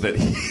worlds. Is that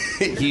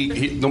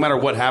he no matter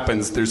what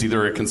happens, there's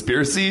either a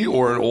conspiracy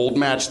or an old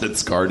match that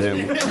scarred him.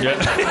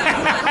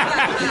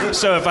 Yeah.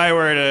 So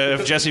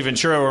if Jesse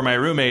Ventura were my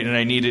roommate and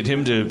I needed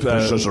him to,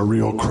 this is a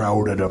real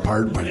crowded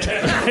apartment.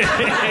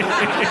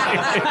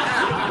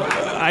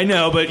 I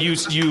know, but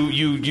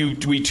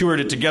we toured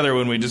it together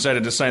when we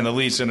decided to sign the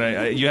lease, and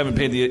you haven't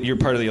paid your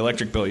part of the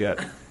electric bill yet.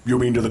 You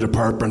mean to the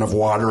Department of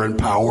Water and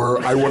Power?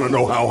 I want to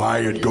know how high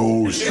it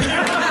goes.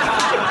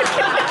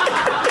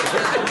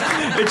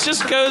 It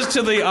just goes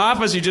to the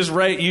office. You just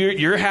write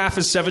your half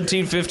is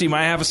 $17.50,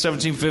 my half is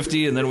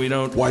 $17.50, and then we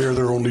don't. Why are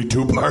there only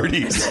two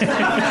parties?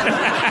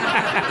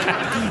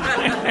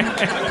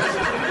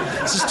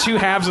 It's just two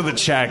halves of the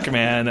check,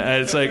 man.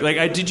 It's like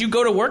did you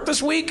go to work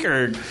this week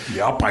or?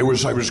 Yep, I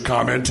was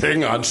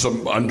commenting on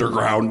some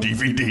underground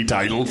DVD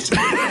titles.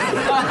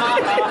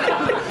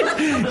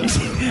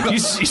 You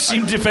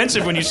seem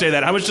defensive when you say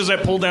that. How much does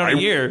that pull down a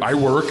year? I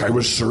work. I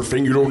was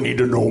surfing. You don't need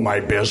to know my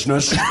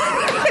business.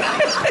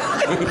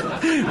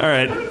 All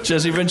right,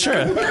 Jesse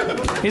Ventura.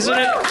 He's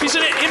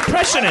an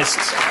impressionist.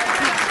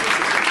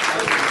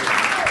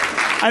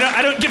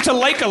 I don't get to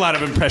like a lot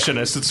of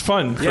impressionists. It's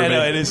fun for me.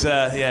 No, it is.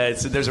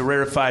 There's a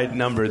rarefied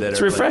number that. It's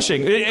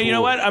refreshing. Cool. You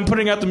know what? I'm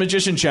putting out the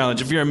magician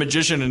challenge. If you're a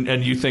magician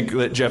and you think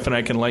that Jeff and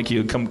I can like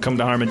you, come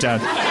to Harmontown.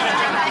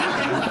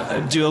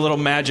 Do a little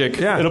magic.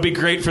 Yeah. It'll be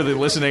great for the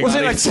listening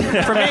audience.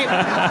 For me,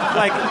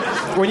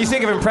 when you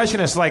think of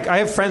impressionists, I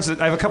have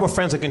a couple of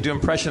friends that can do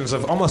impressions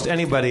of almost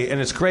anybody,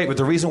 and it's great. But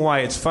the reason why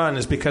it's fun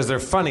is because they're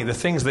funny. The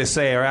things they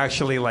say are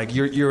actually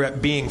you're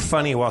being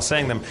funny while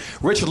saying them.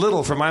 Rich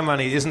Little, for my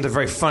money, isn't a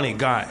very funny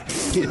guy.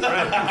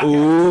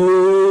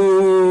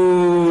 Ooh.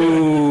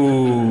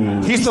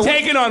 He's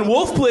taking on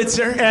Wolf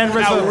Blitzer and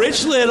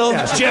Rich Little.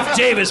 Yes. Jeff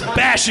Davis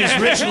bashes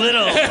Rich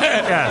Little.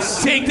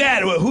 Yes. Take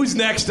that. Who's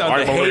next on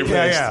the hate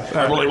list?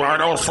 I believe I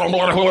know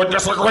someone who would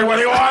disagree with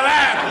you on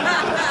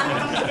that.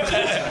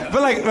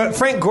 But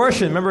Frank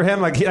Gorshin, remember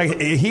him?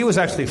 He was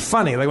actually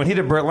funny. When he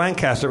did Burt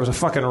Lancaster, it was a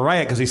fucking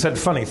riot because he said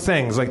funny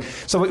things.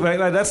 That's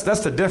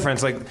the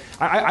difference.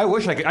 I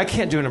wish I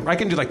can't do I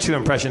can do 2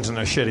 impressions and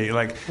they're shitty.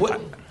 What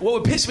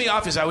would piss me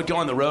off is I would go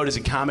on the road as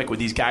a comic with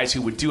these guys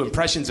who would do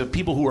impressions of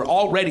people who were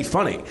already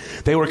funny.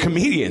 They were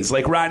comedians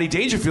like Rodney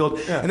Dangerfield,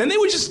 and then they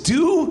would just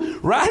do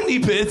Rodney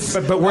bits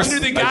but under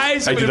the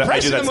guys who would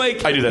impression them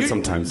like. I do that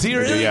sometimes. Do you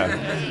really? Yeah.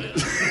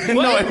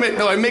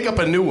 I make up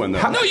a new one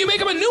though. No, you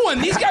make up a new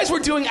one. These guys were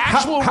doing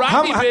actual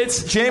Rodney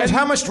bits. James,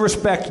 how much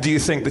respect do you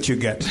think that you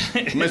get?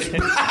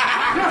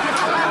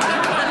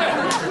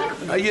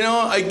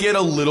 I get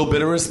a little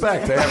bit of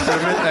respect. I have to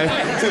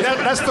admit.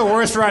 That's the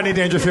worst Rodney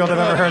Dangerfield I've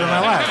ever heard in my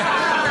life.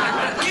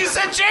 You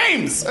said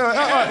James. Do you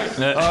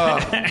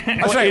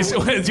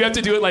have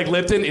to do it like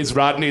Lipton? Is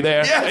Rodney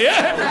there?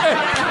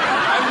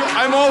 Yeah.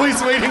 I'm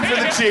always waiting for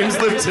the James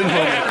Lipton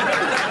moment.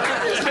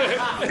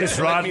 Is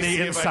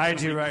Rodney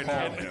inside you right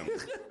now?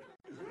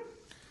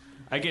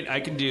 I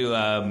can do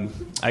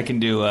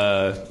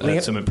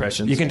some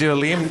impressions. You can do a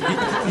Liam.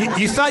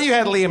 You thought you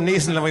had Liam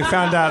Neeson, and we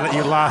found out that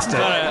you lost it.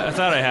 I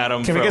thought I had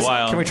him for a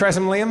while. Can we try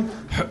some Liam?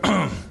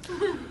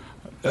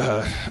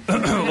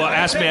 Well,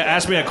 ask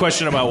me a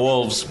question about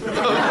wolves.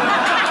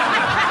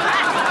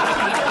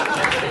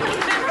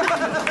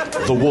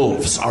 The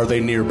wolves, are they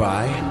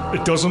nearby?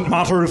 It doesn't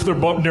matter if they're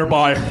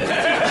nearby.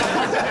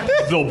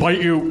 They'll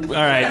bite you. All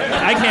right,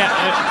 I can't.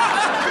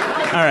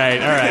 All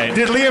right.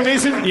 Did Liam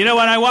Neeson? You know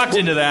what? I walked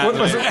into that.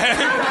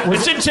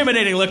 It's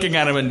intimidating looking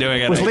at him and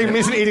doing it. Was Liam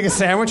Neeson eating a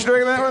sandwich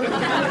during that one?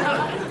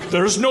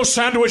 There's no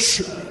sandwich.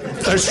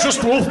 There's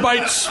just wolf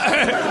bites. All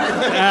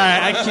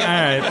right.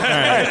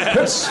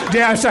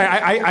 Yeah, I'm sorry.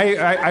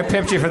 I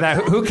pimped you for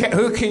that. Who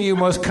can you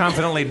most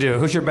confidently do?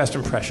 Who's your best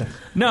impression?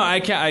 No, I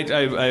can't.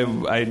 I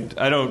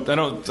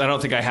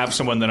don't think I have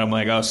someone that I'm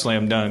like, oh,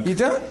 slam dunk. You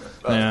don't?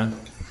 Yeah.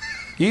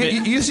 You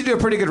used to do a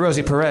pretty good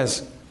Rosie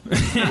Perez.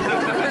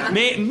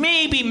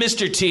 Maybe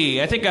Mr.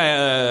 T. I think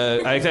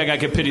I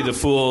could pity the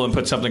fool and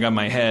put something on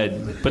my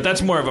head, but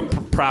that's more of a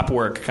prop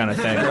work kind of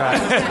thing.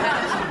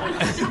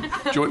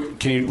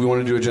 We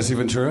want to do a Jesse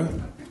Ventura?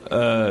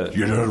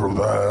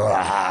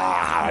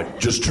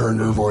 Just turn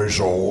your voice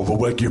over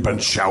like you've been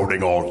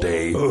shouting all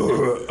day. All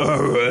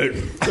right.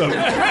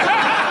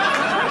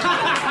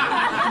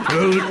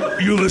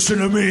 You listen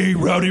to me,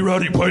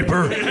 Rowdy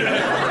Piper.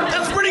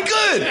 That's pretty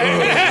good.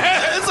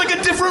 It's like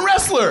a different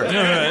wrestler.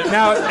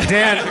 Now,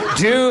 Dan,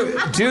 do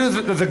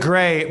the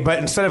Gray, but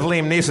instead of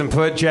Liam Neeson,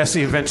 put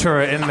Jesse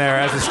Ventura in there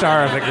as the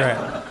star of the Gray.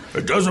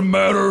 It doesn't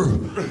matter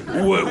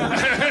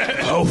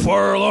how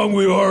far along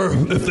we are.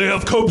 If they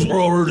have cubs,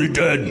 we're already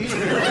dead.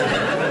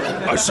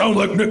 I sound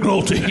like Nick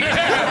Nolte.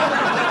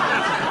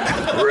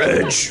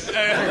 Reg.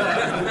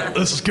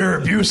 This is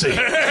Gary Busey.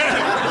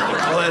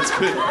 Well, that's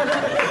good.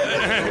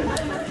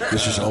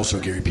 This is also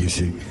Gary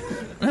Busey.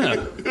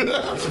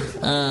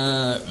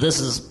 This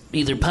is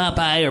either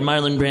Popeye or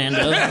Marlon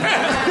Brando.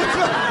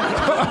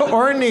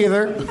 Or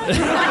neither.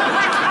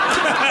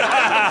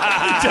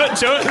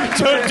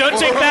 Don't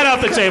take that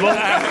off the table.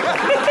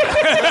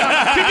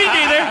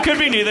 Could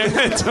be neither.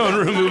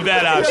 Don't remove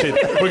that option.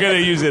 We're going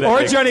to use it.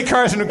 Or Johnny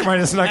Carson might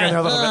have snuck in there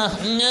a little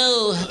bit.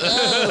 No.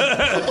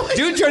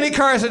 Do Johnny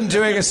Carson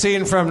doing a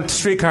scene from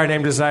Streetcar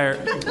Named Desire.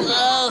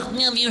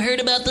 Have you heard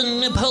about the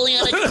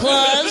Napoleonic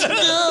clause?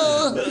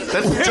 No.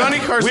 Johnny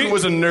Carson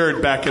was a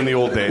nerd back in the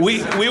old days.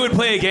 We would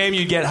play a game.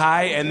 You'd get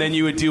high, and then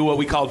you would do what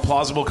we called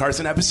plausible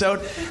Carson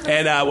episode.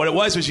 And what it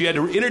was you had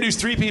to introduce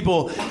 3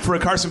 people for a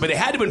Carson, but it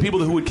had to have been people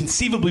who would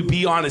conceivably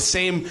be on the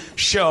same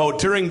show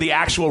during the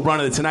actual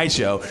run of the Tonight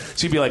Show.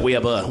 So you'd be like, we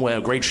have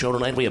a great show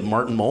tonight. We have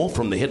Martin Mull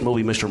from the hit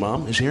movie Mr.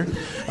 Mom is here.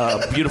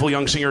 Beautiful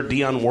young singer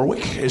Dionne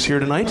Warwick is here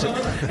tonight.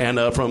 And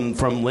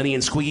from Lenny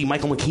and Squeaky,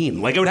 Michael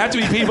McKean. Like, it would have to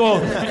be people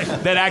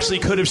that actually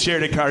could have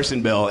shared a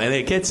Carson bill. And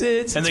it gets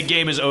it. And the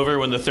game is over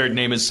when the third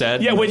name is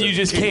said. Yeah, when you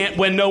just can't,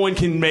 when no one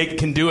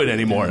can do it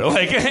anymore.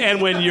 Like,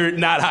 and when you're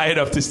not high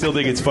enough to still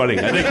think it's funny.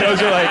 I think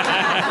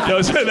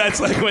that's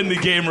like when the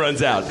game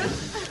runs out.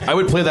 I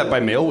would play that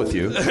by mail with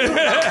you. Does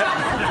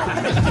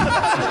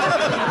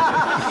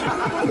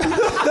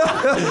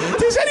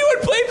anyone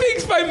play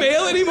things by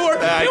mail anymore?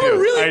 I do.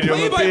 Really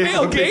play by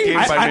mail game.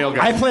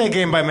 I play a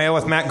game by mail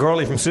with Matt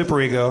Gorley from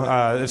Super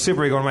Ego.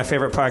 Super Ego, one of my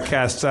favorite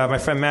podcasts. My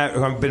friend Matt,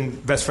 who I've been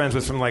best friends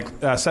with from like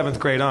 7th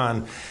grade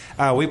on,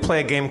 we play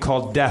a game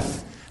called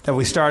Death that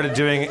we started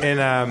doing in...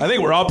 I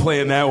think we're all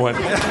playing that one.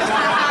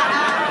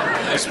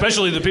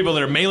 Especially the people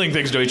that are mailing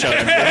things to each other.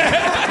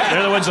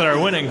 They're the ones that are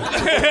winning.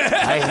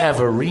 I have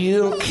a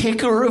real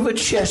kicker of a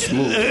chess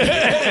move. Make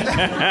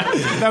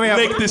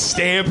the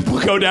stamp,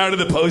 go down to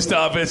the post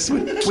office,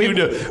 shoot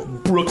to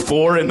Brook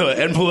 4 in the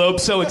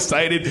envelope, so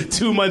excited.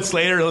 2 months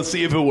later, let's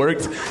see if it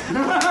worked.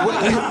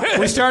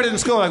 We started in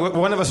school, like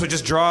one of us would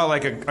just draw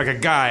like a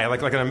guy,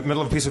 like in the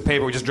middle of a piece of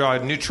paper, we just draw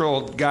a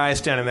neutral guy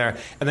standing there,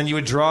 and then you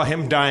would draw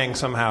him dying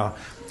somehow.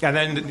 And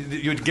then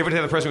you would give it to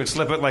the other person who would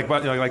slip it like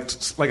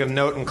a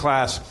note in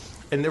class.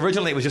 And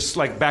originally it was just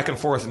like back and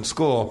forth in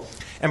school.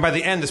 And by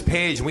the end, this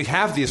page, and we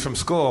have these from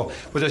school,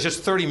 but there's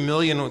just 30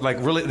 million, like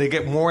really, they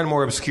get more and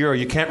more obscure.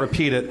 You can't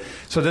repeat it.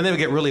 So then they would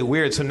get really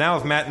weird. So now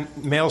if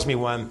Matt mails me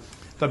one,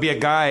 there'll be a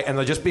guy, and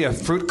there'll just be a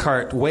fruit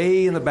cart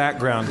way in the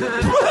background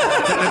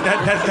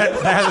that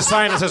has a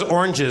sign that says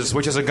oranges,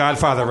 which is a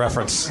Godfather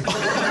reference.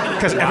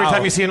 Because every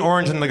time you see an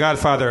orange in The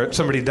Godfather,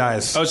 somebody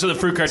dies. Oh, so the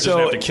fruit cart doesn't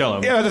have to kill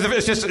him. Yeah,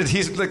 it's just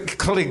he's like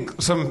clearly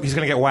he's going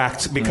to get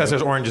whacked because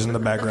there's oranges in the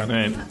background.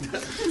 Right.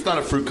 It's not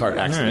a fruit cart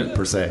accident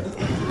per se.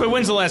 But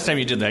when's the last time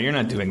you did that? You're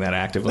not doing that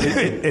actively.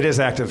 It is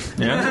active.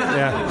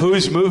 Yeah.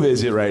 Whose move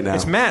is it right now?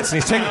 It's Matt's.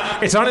 And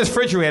it's on his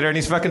refrigerator, and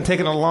he's fucking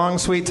taking a long,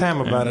 sweet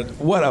time about it.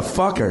 What a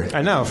fucker!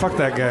 I know. Fuck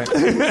that guy.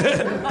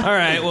 All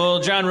right. Well,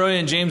 John Roy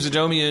and James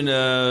Adomian,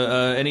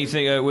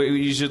 anything?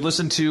 You should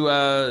listen to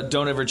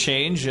 "Don't Ever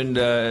Change." And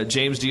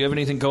James, do you have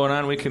anything going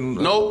on? We can.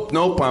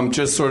 Nope. I'm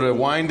just sort of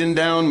winding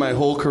down my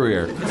whole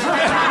career.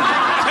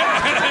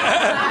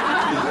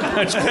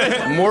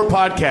 More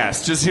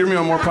podcasts. Just hear me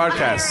on more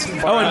podcasts.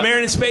 Oh, and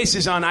Married in Space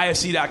is on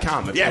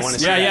IFC.com. If you want to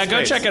see Yeah,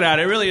 go check it out.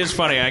 It really is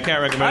funny. I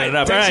can't recommend it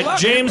enough. All right,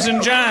 James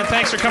and John,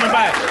 thanks for coming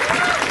by.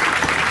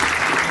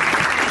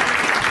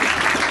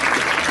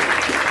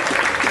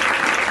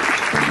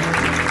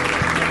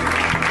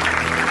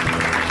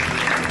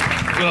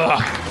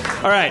 Ugh.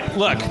 All right,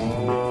 look.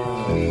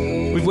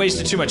 We've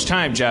wasted too much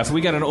time, Jeff.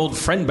 We got an old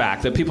friend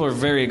back that people are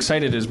very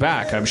excited is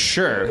back, I'm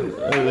sure.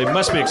 They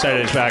must be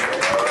excited is back.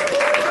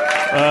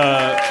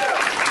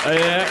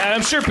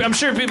 I'm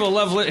sure people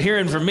love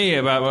hearing from me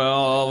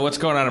about what's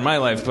going on in my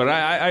life, but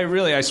I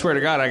really swear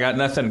to God, I got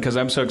nothing because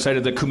I'm so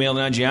excited that Kumail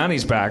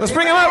Nanjiani's back. Let's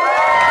bring him up.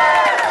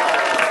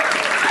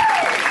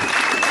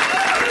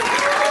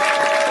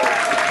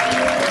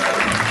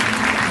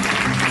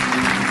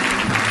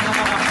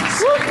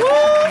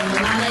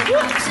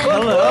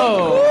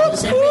 Hello.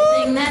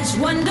 Everything that's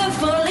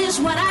wonderful is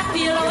what I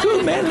feel.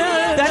 Dude, man,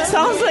 that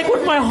sounds like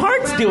what my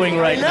heart's doing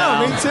right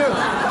now. Me too.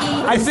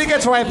 I think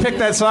that's why I picked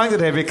that song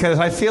today, because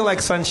I feel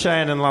like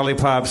sunshine and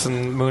lollipops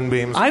and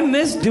moonbeams. I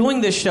miss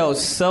doing this show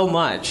so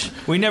much.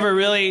 We never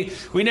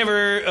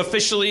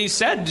officially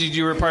said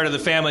you were part of the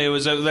family. It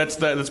was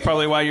that's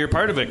probably why you're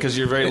part of it, because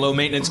you're a very low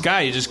maintenance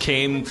guy. You just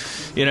came,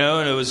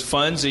 and it was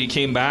fun, so you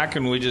came back,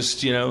 and we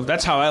just,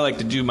 that's how I like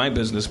to do my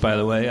business. By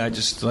the way, I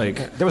just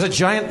like there was a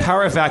giant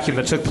power vacuum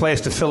that took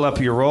place to fill up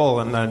your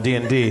role in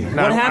D&D.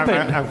 What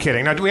happened? I'm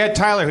kidding. No, we had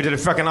Tyler who did a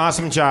fucking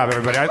awesome job.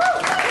 Everybody,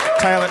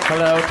 Tyler.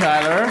 Hello,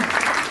 Tyler.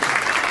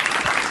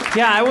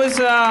 Yeah, I was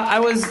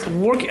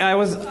working.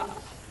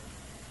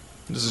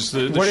 This is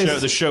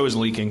the show is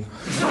leaking.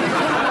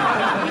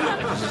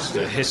 There's just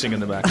hissing in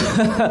the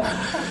background.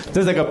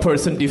 There's like a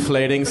person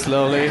deflating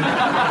slowly.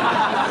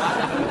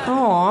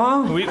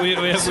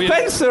 Aww.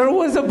 Spencer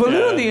was a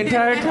balloon the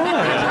entire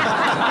time.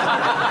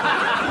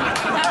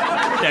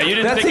 Yeah, you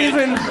didn't That's think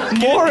even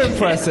more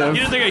impressive.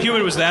 You didn't think a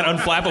human was that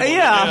unflappable?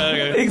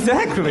 Yeah,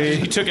 exactly.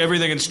 He took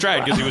everything in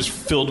stride because he was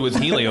filled with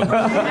helium.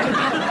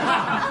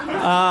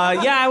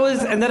 I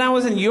was, and then I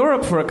was in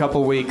Europe for a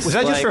couple weeks. Was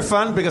that just for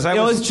fun? Because it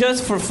was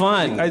just for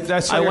fun.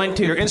 I went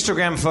to your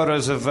Instagram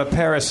photos of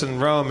Paris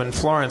and Rome and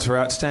Florence were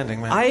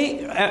outstanding, man.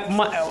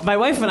 My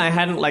wife and I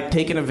hadn't like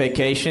taken a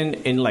vacation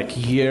in like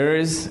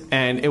years,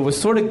 and it was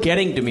sort of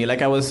getting to me.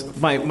 Like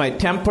my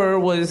temper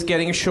was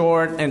getting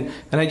short, and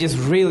I just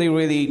really,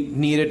 really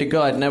needed to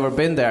go. I'd never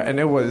been there, and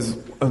it was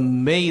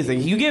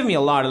amazing. You gave me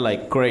a lot of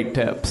like great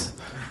tips.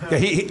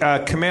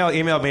 Yeah, Kumail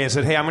emailed me and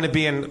said, "Hey, I'm going to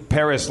be in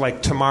Paris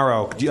like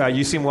tomorrow.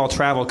 You seem well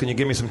traveled. Can you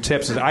give me some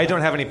tips?" I said, "I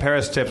don't have any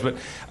Paris tips, but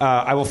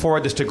I will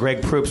forward this to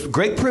Greg Proops."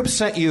 Greg Proops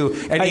sent you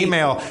an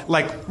email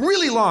like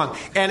really long,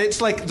 and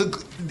it's like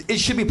it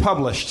should be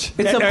published.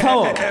 It's a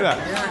poem.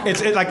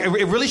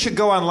 It really should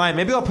go online.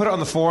 Maybe I'll put it on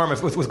the forum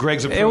with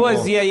Greg's approval. It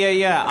was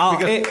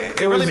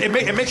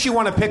It makes you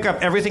want to pick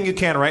up everything you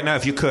can right now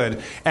if you could,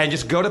 and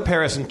just go to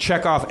Paris and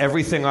check off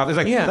everything off. It's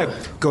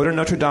like go to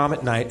Notre Dame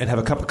at night and have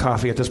a cup of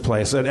coffee at this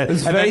place.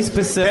 It's very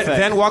specific.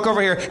 Then walk over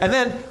here, and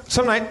then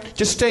some night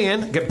just stay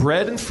in, get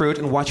bread and fruit,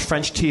 and watch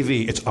French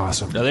TV. It's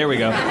awesome. Oh, there we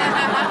go.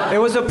 It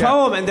was a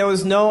poem, and there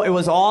was it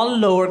was all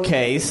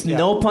lowercase,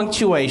 no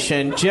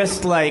punctuation,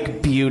 just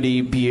like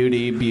beauty.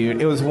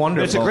 It was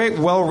wonderful. It's a great,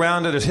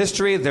 well-rounded. There's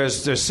history.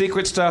 There's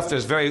secret stuff.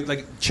 There's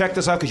check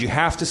this out because you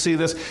have to see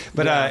this.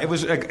 But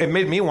it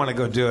made me want to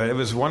go do it. It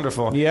was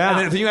wonderful. Yeah.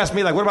 And then you ask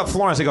me what about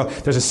Florence? I go,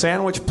 there's a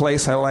sandwich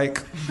place I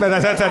like.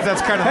 But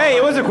that's kind of. Hey,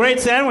 it was a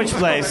great sandwich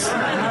place.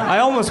 I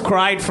almost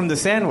cried from the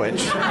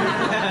sandwich.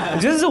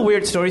 This is a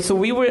weird story. So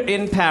we were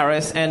in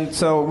Paris, and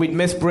so we'd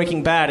missed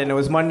Breaking Bad, and it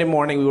was Monday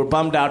morning. We were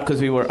bummed out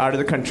because we were out of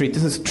the country.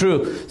 This is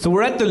true. So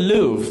we're at the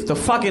Louvre, the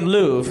fucking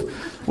Louvre,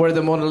 where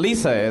the Mona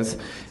Lisa is,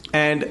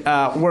 and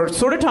we're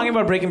sort of talking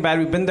about Breaking Bad.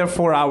 We've been there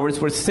 4 hours.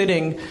 We're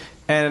sitting,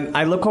 and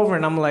I look over,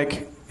 and I'm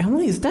like,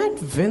 Emily, is that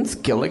Vince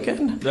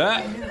Gilligan?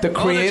 The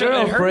creator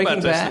of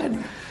Breaking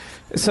Bad?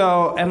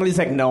 So Emily's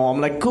like, no.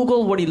 I'm like,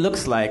 Google what he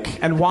looks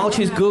like. And while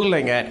she's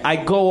Googling it, I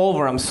go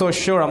over. I'm so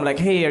sure. I'm like,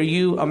 hey, are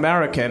you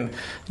American? And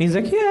he's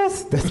like,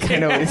 yes. That's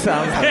kind of what he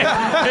sounds like.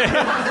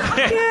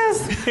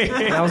 Yes.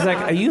 And I was like,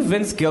 are you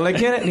Vince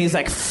Gilligan? And he's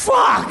like,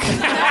 fuck.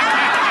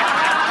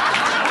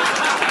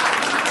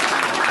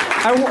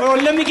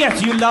 Let me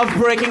guess, you love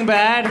Breaking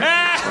Bad?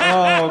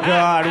 Oh,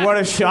 God, what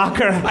a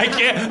shocker.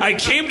 I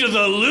came to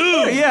the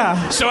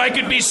Louvre so I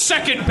could be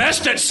second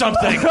best at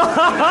something.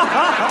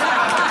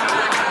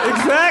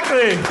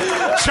 Exactly.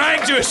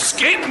 Trying to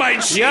escape my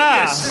genius.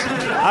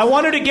 Yeah. I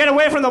wanted to get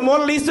away from the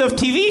Mona Lisa of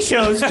TV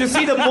shows to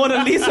see the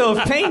Mona Lisa of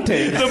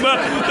paintings. The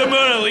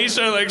Mona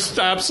Lisa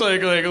stops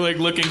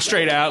looking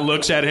straight out,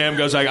 looks at him,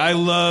 goes I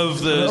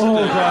love this. Oh,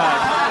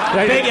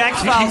 God. Big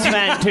X-Files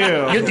fan,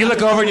 too. You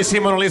look over and you see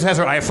Mona Lisa has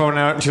her iPhone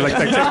out, and she's like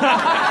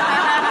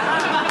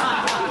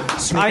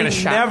I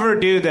never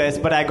do this,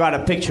 but I got a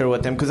picture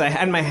with him because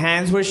my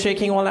hands were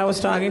shaking while I was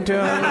talking to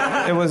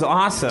him. It was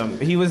awesome.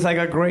 He was like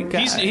a great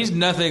guy. He's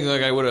nothing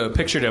like I would have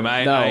pictured him.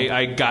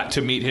 I got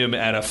to meet him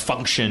at a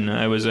function.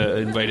 I was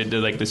invited to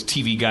this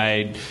TV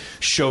Guide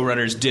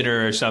showrunner's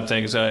dinner or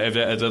something. So it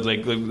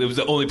was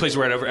the only place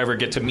where I'd ever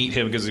get to meet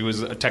him because he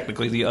was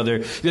technically the other.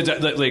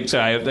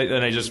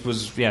 I just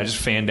was just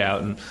fanned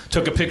out and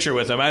took a picture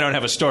with him. I don't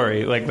have a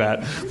story like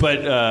that,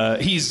 but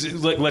he's.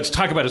 Let's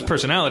talk about his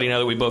personality now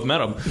that we both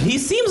met him. He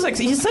seems like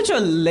he's such a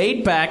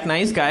laid-back,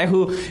 nice guy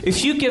who,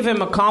 if you give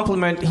him a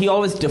compliment, he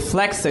always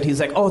deflects it. He's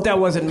like, oh, that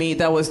wasn't me.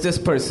 That was this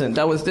person.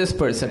 That was this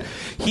person.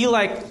 He,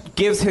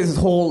 gives his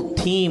whole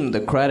team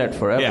the credit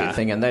for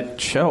everything, and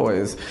that show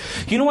is...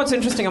 You know what's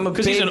interesting?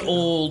 Because he's an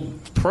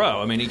old pro.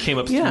 I mean, he came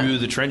up through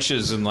the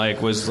trenches and,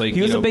 was like...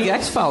 He was a big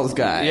X-Files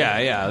guy.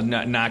 Yeah.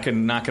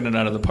 Knocking it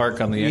out of the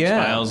park on the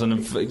X-Files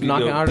and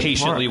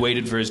patiently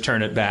waited for his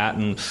turn at bat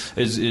and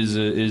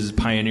is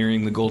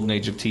pioneering the golden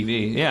age of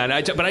TV. Yeah, and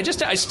I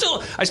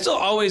still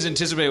always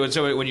anticipate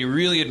when you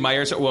really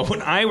admire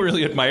when I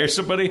really admire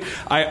somebody,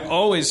 I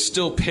always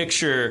still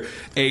picture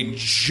a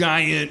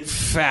giant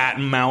fat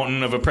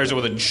mountain of a person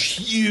with a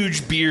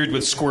huge beard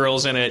with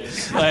squirrels in it.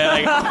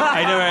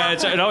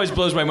 It always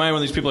blows my mind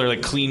when these people are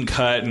clean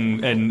cut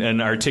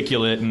and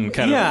articulate and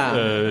kind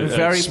of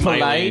very smiley.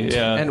 Polite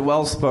and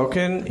well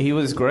spoken. He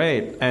was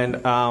great. And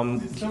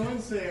did someone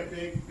say a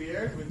big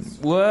beard with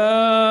Whoa,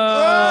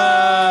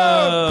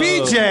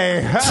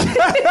 BJ.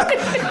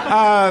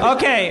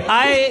 Okay,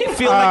 I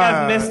feel like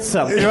I've missed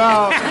something.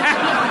 Well,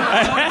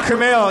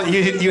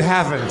 Kumail, you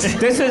haven't.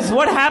 This is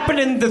what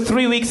happened in the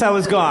 3 weeks I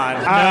was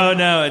gone.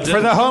 No.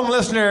 For the home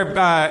listener,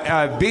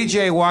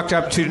 BJ walked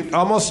up to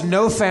almost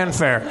no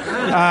fanfare.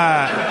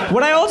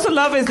 What I also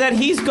love is that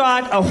he's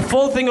got a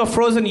full thing of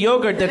frozen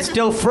yogurt that's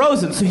still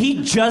frozen, so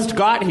he just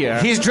got here.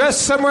 He's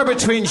dressed somewhere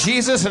between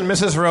Jesus and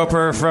Mrs.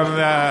 Roper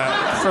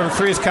from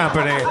Three's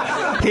Company.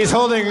 He's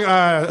holding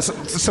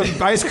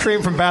some ice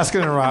cream from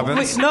Baskin and Robbins.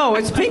 Wait, no,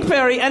 it's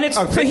Pinkberry, and it's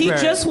so he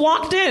just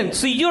walked in.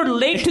 So you're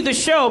late to the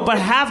show, but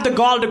have the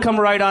gall to come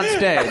right on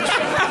stage.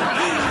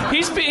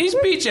 He's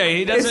BJ.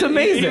 He doesn't. It's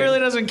amazing. He really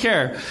doesn't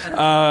care.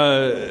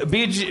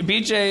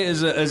 BJ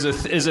is a. I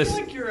feel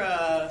like you're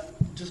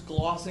just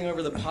glossing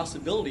over the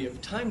possibility of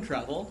time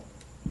travel.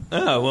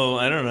 Oh, well,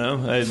 I don't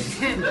know.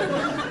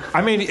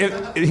 I mean,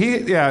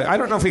 I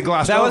don't know if he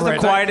glossed that over it. That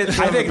was the quietest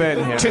I I've think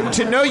been here.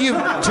 To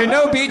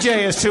know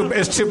BJ is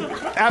to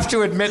have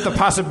to admit the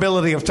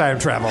possibility of time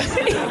travel.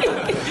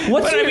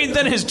 I mean,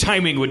 then his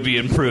timing would be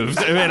improved.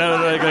 I mean,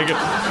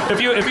 if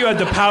you had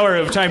the power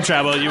of time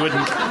travel, you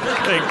wouldn't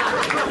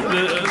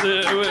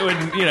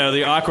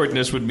the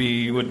awkwardness would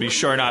be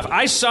shorn off.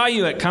 I saw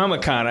you at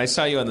Comic-Con. I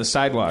saw you on the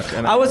sidewalk.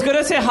 And I was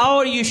gonna say, how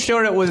are you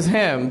sure it was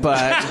him?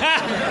 But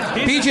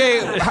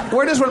BJ,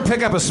 where does one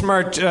pick up a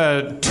smart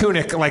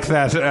tunic like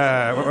that?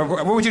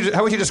 How would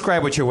you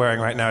describe what you're wearing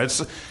right now?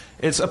 It's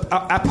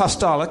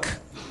apostolic.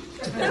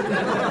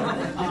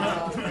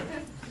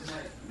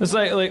 It's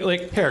like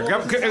here,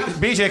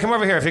 BJ, come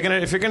over here. If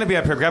you're gonna be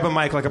up here, grab a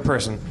mic like a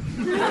person.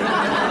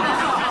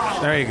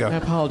 There you go. I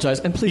apologize,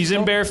 and please. He's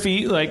in bare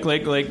feet, like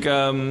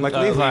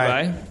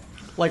Levi.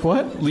 Like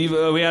what? We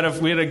had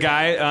a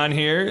guy on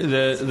here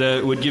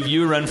that would give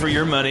you a run for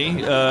your money.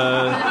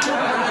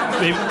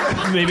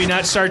 Maybe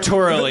not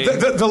sartorially.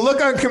 The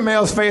look on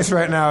Kumail's face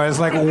right now is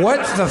like,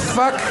 what the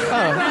fuck?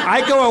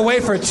 I go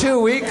away for 2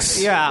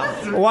 weeks?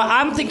 Yeah. Well,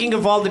 I'm thinking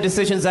of all the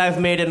decisions I've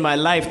made in my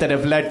life that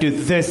have led to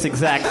this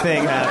exact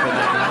thing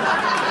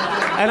happening.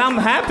 And I'm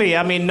happy.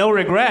 I mean, no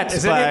regrets.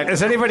 Is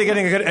anybody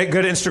getting a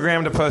good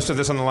Instagram to post of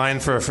this on the line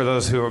for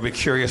those who will be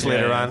curious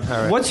later on? All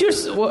right. What's your...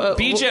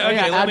 BJ,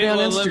 okay, add me on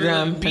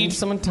Instagram. Can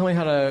someone tell me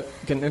how to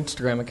get an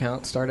Instagram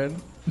account started?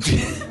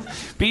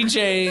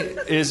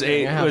 BJ is do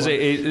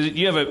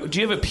you have a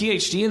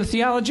PhD in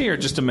theology or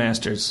just a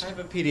master's? I have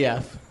a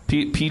PDF.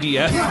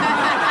 PDF?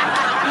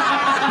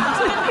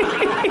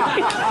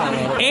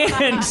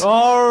 And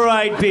all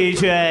right,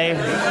 BJ.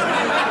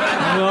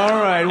 All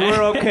right,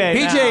 we're okay.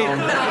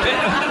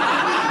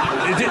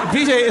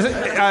 BJ,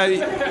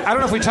 I don't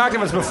know if we talked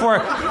about this before.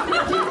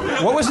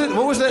 What was it?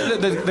 What was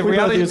the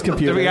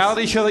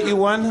reality show that you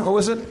won? What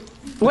was it?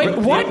 Wait,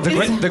 what?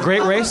 The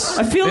Great Race?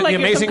 I feel like the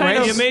Amazing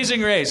Race. The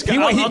Amazing Race.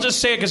 I'll just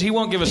say it because he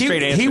won't give a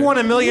straight answer. He won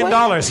 $1 million.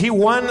 He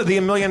won the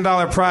 $1 million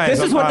prize.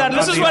 This is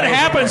what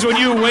happens when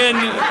you win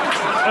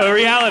a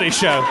reality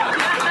show.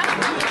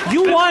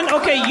 You won.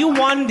 Okay, you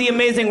won the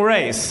Amazing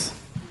Race.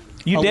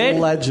 You did?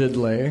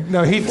 Allegedly.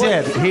 No, he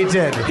did. He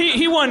did.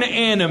 He won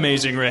an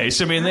Amazing Race.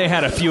 I mean, they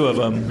had a few of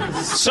them.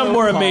 Some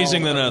more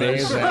amazing than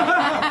others.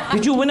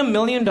 Did you win $1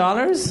 million?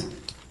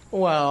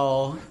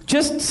 Well,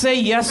 just say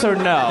yes or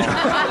no.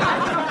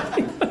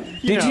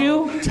 Did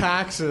you?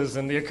 Taxes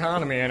and the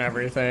economy and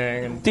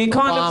everything. And the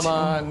economy.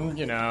 Obama and,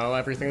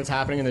 everything that's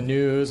happening in the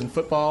news and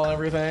football and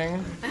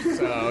everything.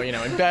 So,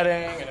 and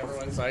betting and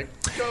everyone's like,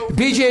 go.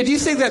 BJ, do you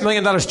think that $1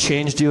 million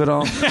changed you at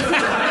all?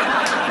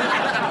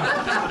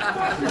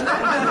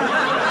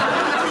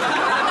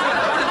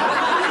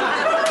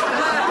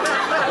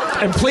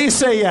 And please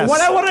say yes. What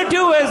I want to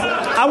do is,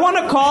 I want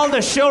to call the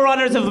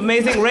showrunners of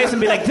Amazing Race and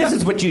be like, this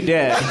is what you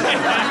did. No,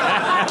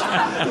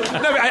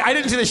 I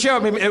didn't see the show. I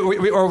mean,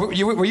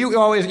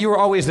 you were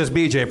always this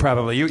BJ,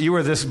 probably. You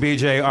were this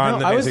BJ on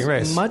the Amazing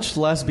Race. I was much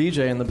less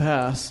BJ in the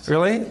past.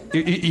 Really?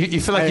 You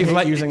feel like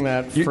you've using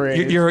that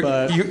phrase.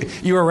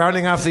 You were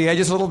rounding off the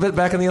edges a little bit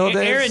back in the old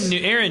days?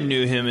 Aaron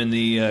knew him in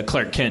the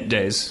Clark Kent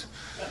days.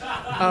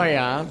 Oh,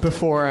 yeah.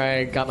 Before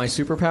I got my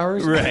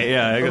superpowers? Right,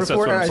 yeah. I guess that's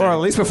what I'm saying. Or at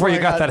least before you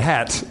got that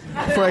hat.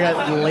 Before I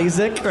got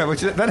LASIK. Right,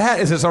 that hat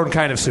is its own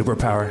kind of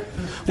superpower.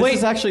 This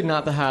is actually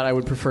not the hat I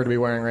would prefer to be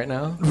wearing right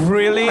now.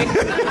 Really?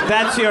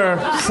 That's your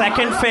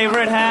second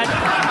favorite hat?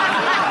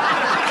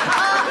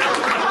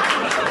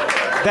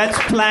 That's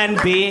plan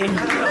B.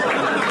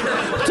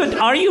 So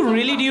do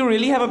you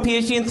really have a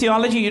PhD in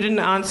theology? You didn't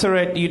answer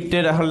it. You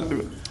did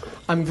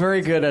I'm very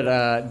good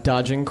at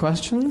dodging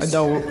questions.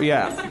 No,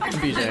 yeah. I'm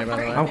BJ, by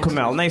the way. I'm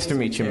Kumail. Nice to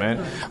meet you,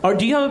 man. Or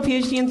do you have a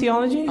PhD in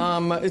theology?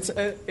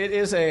 It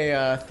is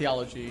a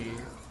theology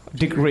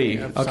degree.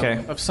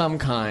 Of some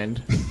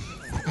kind.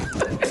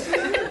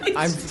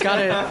 I've got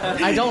it.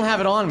 I don't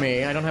have it on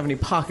me. I don't have any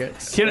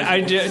pockets. How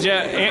did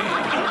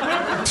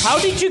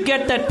you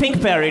get that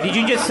Pinkberry? Did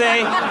you just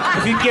say,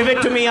 if you give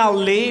it to me, I'll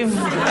leave?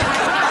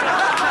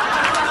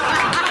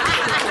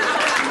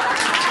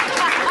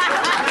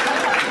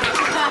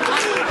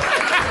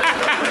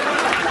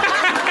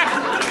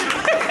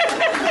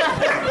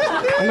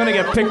 I'm going to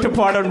get picked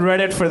apart on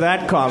Reddit for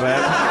that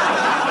comment.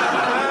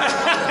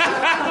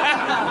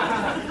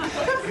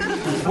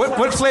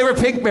 What flavor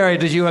Pinkberry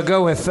did you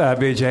go with,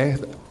 BJ?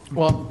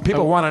 Well,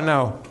 people want to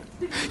know.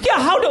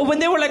 Yeah, when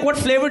they were like, what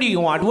flavor do you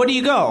want? Where do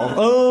you go?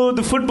 Oh,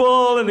 the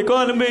football and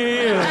economy.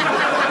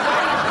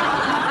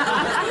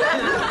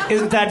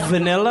 Is that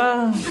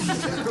vanilla?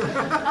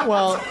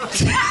 Well...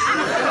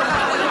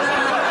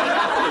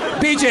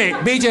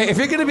 BJ, if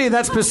you're going to be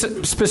that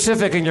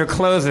specific in your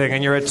clothing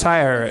and your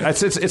attire,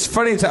 it's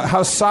funny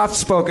how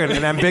soft-spoken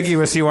and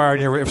ambiguous you are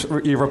in your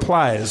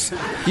replies.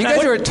 You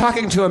guys are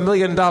talking to $1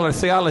 million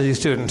theology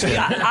student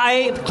here.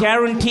 I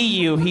guarantee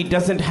you he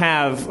doesn't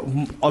have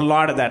a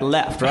lot of that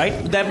left, right?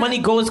 That money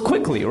goes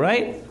quickly,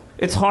 right?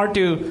 It's hard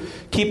to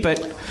keep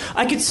it.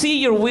 I could see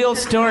your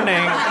wheels turning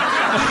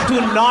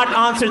to not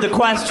answer the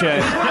question,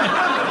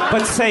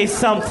 but say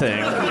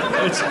something.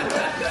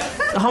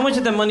 How much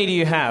of the money do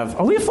you have?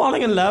 Are we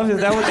falling in love? Is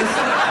that what this...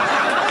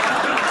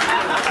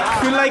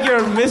 I feel like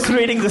you're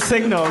misreading the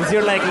signals.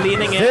 You're like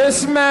leaning in.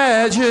 This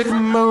magic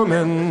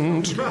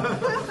moment. So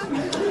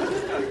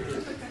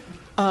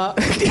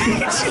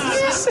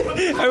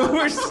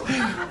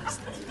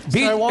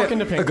I walk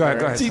into Pinkberry. Go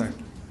ahead. Sorry.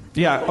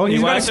 Yeah. Oh,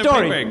 you got a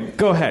story.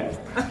 Go ahead.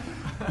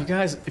 You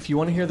guys, if you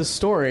want to hear the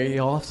story,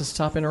 you'll have to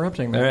stop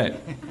interrupting me. All right,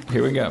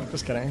 here we go.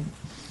 Just kidding.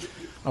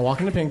 I walk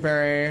into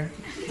Pinkberry.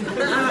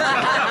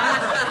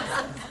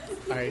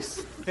 I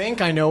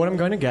think I know what I'm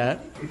going to get.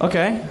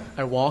 Okay.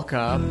 I walk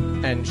up,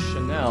 and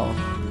Chanel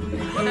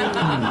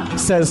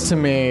says to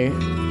me,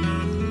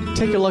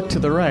 "Take a look to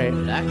the right.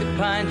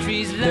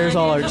 There's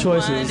all our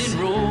choices."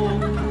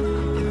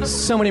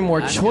 So many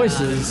more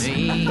choices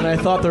than I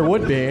thought there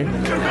would be.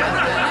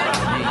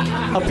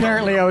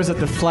 Apparently, I was at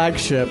the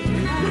flagship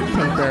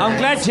Pinkberry. I'm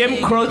glad Jim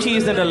Croce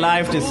isn't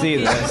alive to see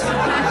this.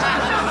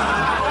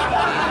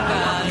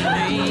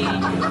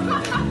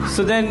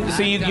 So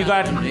you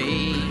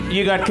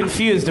got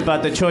confused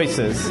about the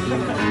choices. So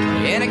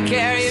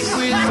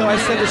I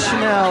said to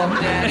Chanel,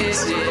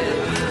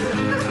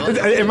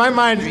 In my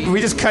mind, we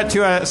just cut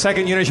to a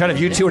second unit shot of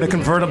you two in a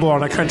convertible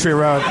on a country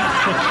road.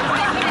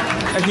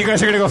 And you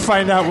guys are going to go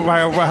find out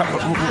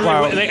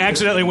why. They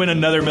accidentally win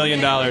another $1 million.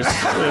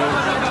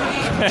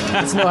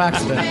 It's no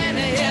accident.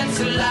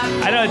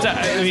 I know.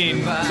 I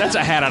mean, that's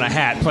a hat on a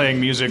hat playing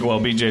music while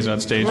BJ's on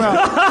stage. Well,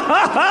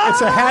 it's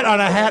a hat on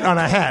a hat on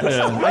a hat.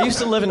 Yeah. I used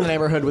to live in a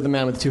neighborhood with a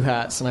man with two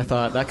hats, and I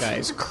thought, that guy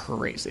is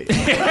crazy.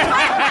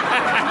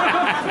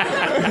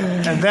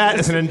 And that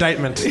is an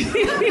indictment.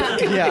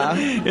 Yeah.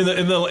 In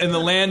the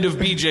land of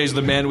BJ's,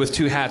 the man with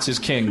two hats is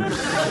king.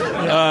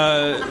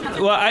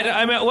 Well,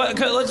 I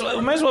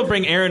mean, might as well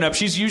bring Erin up.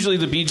 She's usually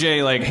the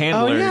BJ like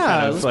handler,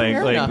 kind of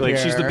like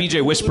she's the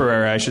BJ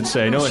whisperer, I should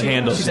say. No one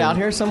handles. She's him. out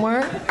here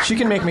somewhere. She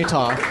can make me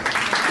talk.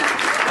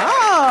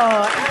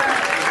 Oh.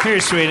 Here,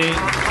 sweetie.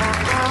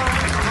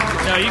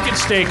 No, you can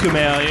stay,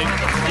 Kumail.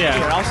 Yeah.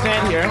 Here, I'll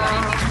stand here.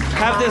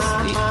 Have this.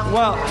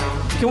 Well,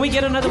 can we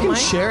get another You can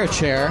mic? share a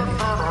chair.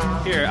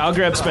 Here, I'll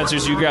grab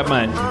Spencer's. You grab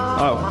mine.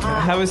 Oh,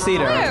 have a seat,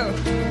 Aaron.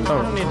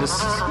 Oh,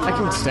 I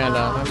can stand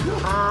up.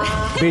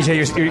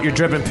 BJ, you're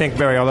dripping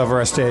Pinkberry all over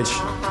our stage.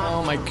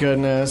 Oh my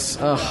goodness.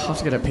 Ugh, I'll have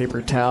to get a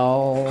paper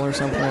towel or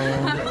something.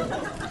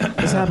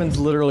 This happens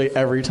literally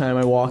every time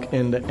I walk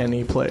into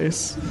any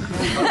place.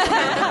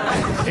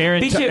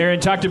 Aaron,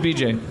 talk to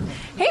BJ.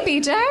 Hey,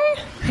 BJ.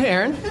 Hey,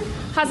 Aaron.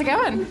 How's it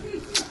going?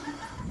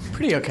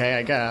 Pretty okay,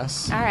 I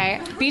guess. All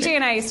right. BJ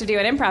and I used to do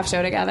an improv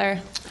show together.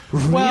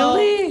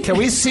 Really? Can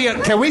we see a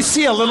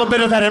little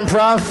bit of that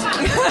improv?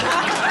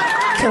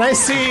 Can I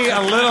see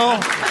a little?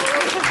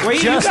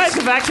 Wait, you guys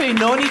have actually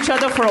known each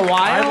other for a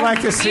while? I'd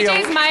like to see.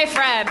 BJ's my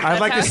friend. I'd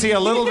like to see a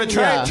little bit.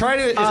 Try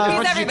to as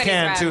much as you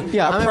can friend.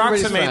 to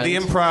approximate the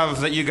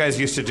improv that you guys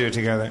used to do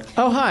together.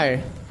 Oh,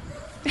 hi.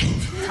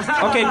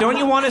 Okay, don't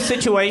you want a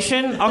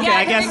situation? Okay, Yeah,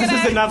 I guess this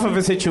is enough of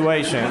a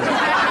situation.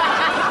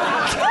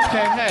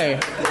 Hey.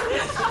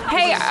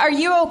 Hey, are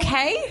you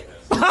okay?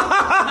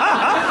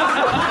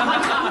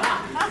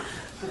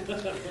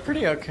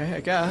 Pretty okay, I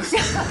guess.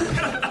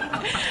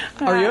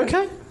 Are you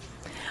okay?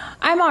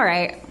 I'm all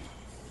right.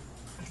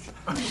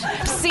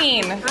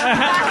 Scene.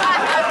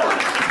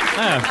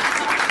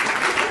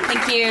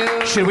 Thank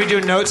you. Should we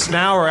do notes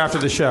now or after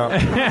the show?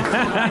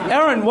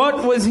 Aaron,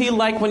 what was he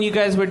like when you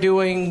guys were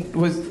doing?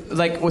 Was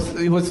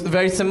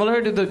very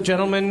similar to the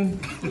gentleman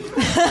before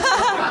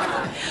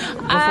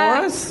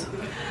us?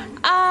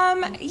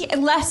 Yeah,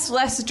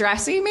 less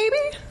dressy, maybe.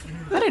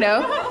 I don't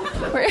know.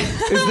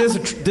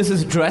 This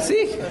is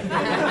dressy?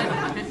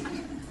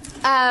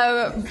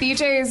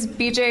 BJ's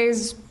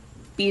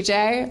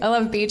BJ. I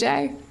love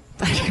BJ.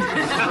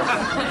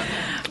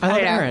 I love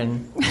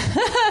Aaron.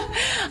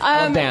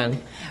 I love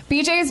Dan.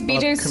 BJ's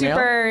Camille?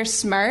 super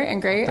smart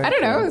and great. I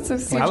don't know. It's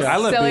so I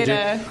love silly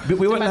BJ.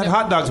 We went and had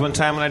hot dogs one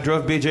time when I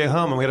drove BJ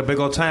home, and we had a big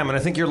old time. And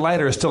I think your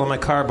lighter is still in my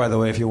car, by the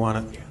way, if you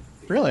want it.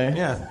 Really?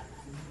 Yeah.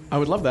 I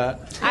would love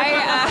that.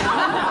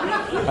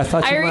 I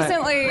thought you might.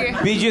 recently.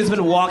 BJ's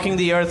been walking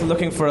the earth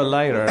looking for a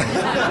lighter.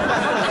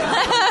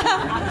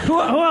 Who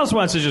else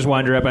wants to just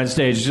wander up on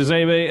stage? Does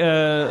anybody?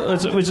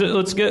 Let's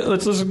get. I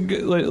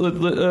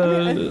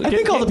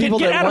think all the people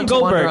get that Adam want to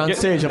Goldberg. wander on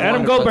stage have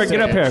Adam wandered on Goldberg,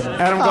 get up here. stage.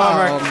 Adam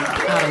Goldberg.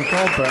 Adam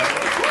Goldberg.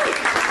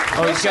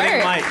 Oh, he's Sure.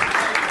 getting mic.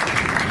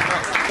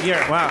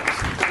 Here, wow.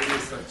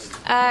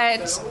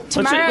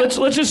 Tomorrow.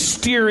 Let's just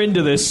steer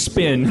into this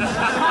spin.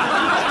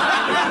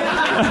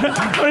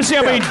 I want to see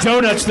how many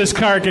donuts this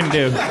car can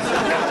do.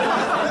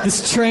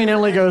 This train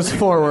only goes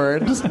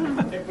forward.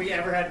 If we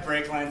ever had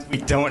break lines, we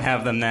don't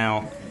have them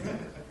now.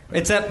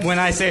 Except when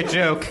I say a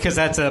joke, because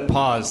that's a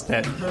pause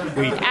that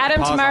we.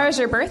 Adam, tomorrow's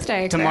your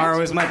birthday. Correct?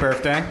 Tomorrow is my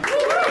birthday.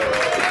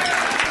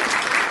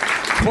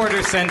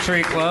 Quarter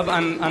Century Club.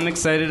 I'm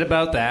excited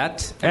about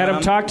that.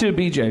 Adam, talk to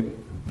BJ.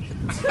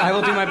 I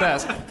will do my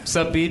best.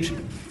 Sup, Beej?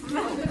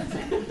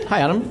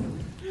 Hi, Adam.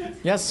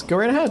 Yes, go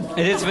right ahead.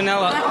 It is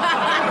Vanilla.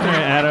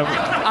 Hey, Adam.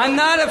 I'm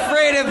not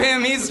afraid of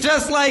him. He's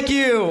just like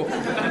you.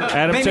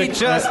 Adam, Maybe take-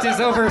 just is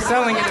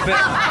overselling it a bit.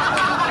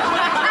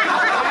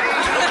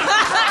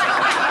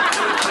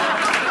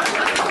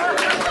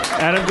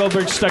 Adam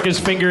Goldberg stuck his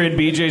finger in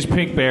BJ's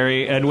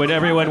Pinkberry, and when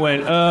everyone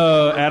went,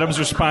 "Oh," Adam's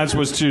response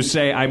was to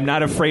say, "I'm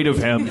not afraid of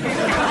him."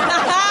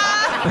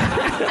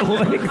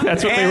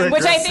 That's what they were.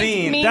 Which I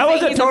think means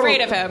that he's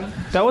afraid of him.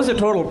 That was a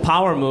total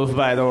power move,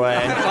 by the way.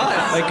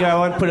 Like I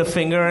would put a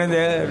finger in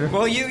there.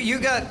 Well, you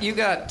got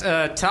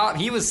top.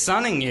 He was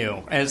sunning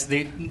you as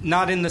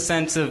not in the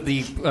sense of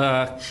the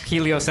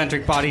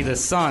heliocentric body, the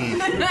sun.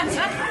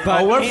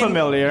 But we're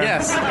familiar.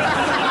 Yes.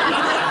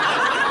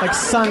 Like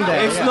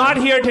Sunday. It's not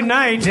here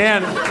tonight.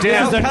 Dan,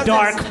 This is a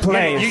dark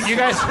place. You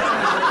guys,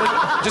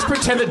 just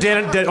pretend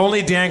that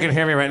only Dan can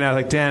hear me right now.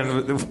 Like,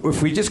 Dan,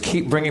 if we just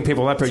keep bringing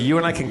people up here, you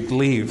and I can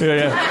leave.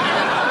 Yeah.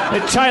 Hey,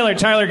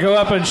 Tyler, go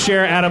up and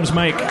share Adam's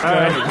mic.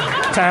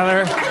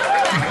 Tyler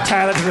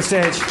to the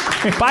stage.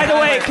 By the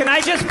way, can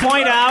I just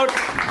point out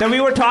that we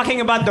were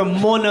talking about the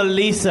Mona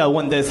Lisa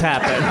when this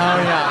happened?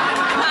 Oh, yeah.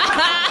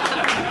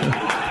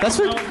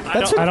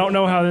 I don't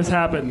know how this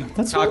happened.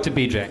 Talk to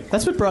BJ.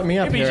 That's what brought me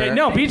up BJ. here.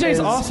 No, BJ's is-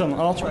 awesome.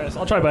 I'll try this.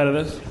 I'll try a bite of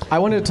this. I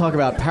wanted to talk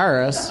about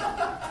Paris.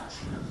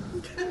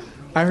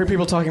 I heard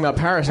people talking about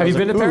Paris. Have you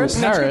been to Paris?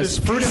 Paris.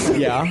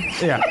 Yeah.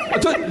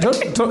 So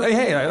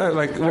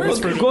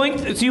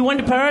you went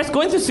to Paris?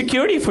 Going through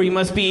security for you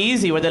must be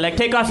easy, where they're like,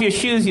 take off your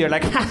shoes. You're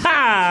like, ha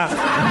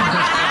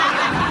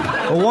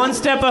ha. One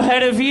step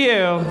ahead of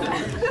you.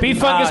 Beef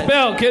Fungus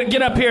Bill,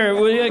 get up here.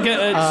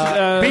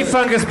 Beef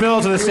Fungus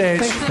Bill to the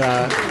stage.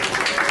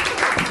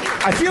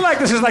 I feel like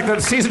this is like the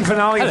season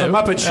finale of the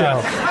Muppet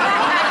Show.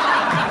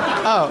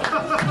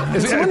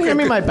 Is someone hand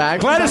me my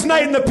bag? Gladys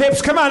Knight and the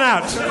Pips, come on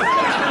out.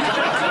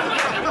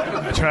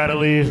 I try to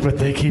leave, but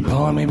they keep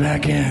pulling me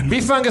back in.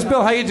 Beef Fungus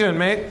Bill, how you doing,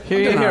 mate?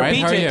 Here, right.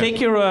 BJ, take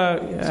your. I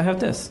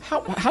have this.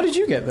 How did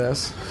you get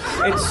this?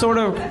 It's sort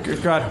of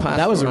got passed.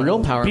 That was a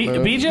real power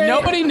move. BJ.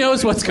 Nobody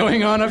knows what's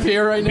going on up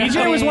here right now.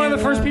 BJ was one of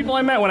the first people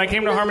I met when I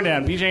came to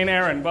Harmondan. BJ and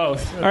Aaron,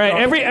 both. All right,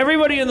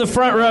 everybody in the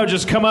front row,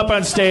 just come up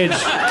on stage.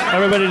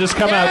 Everybody, just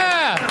come out.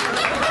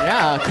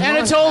 Yeah.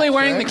 Anatoly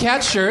wearing the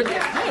cat shirt. All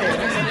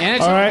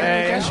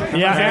right.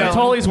 Yeah,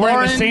 Anatoly's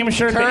wearing the same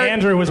shirt Kurt. that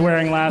Andrew was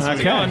wearing last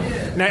week.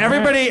 Now,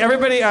 everybody, we're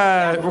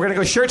going to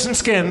go shirts and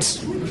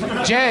skins.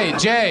 Jay.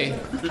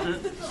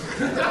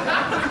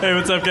 Hey,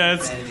 what's up,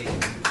 guys?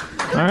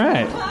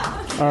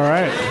 All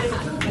right.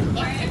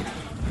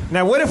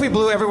 Now, what if we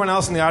blew everyone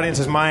else in the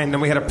audience's mind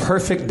and we had a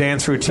perfect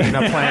dance routine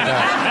up planned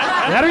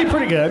out? That'd be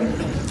pretty good.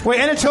 Wait,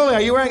 Anatoly,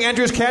 are you wearing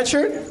Andrew's cat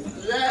shirt?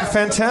 Yeah.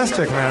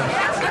 Fantastic, man.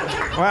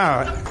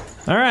 Wow.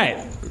 All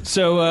right.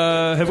 So,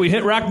 have we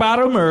hit rock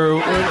bottom, or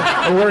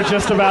we're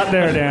just about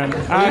there, Dan?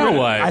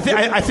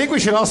 I think we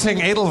should all sing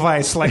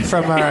Edelweiss, like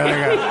from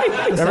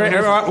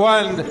everyone,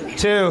 1,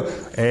 2,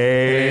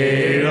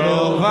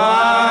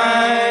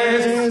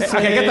 Edelweiss.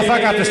 Okay, get the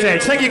fuck off the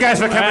stage. Thank you guys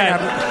for coming up.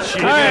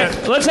 All right,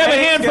 let's have a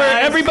hand for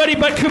everybody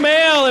but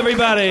Kumail,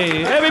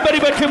 everybody. Everybody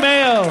but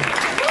Kumail.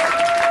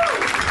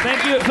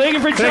 Thank you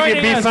for joining us. Thank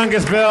you, Beef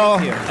Fungus Bill,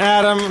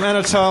 Adam,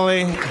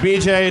 Anatoly,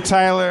 BJ,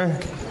 Tyler.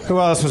 Who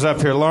else was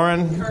up here?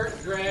 Lauren?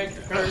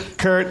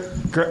 Kurt.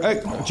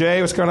 Jay,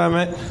 what's going on,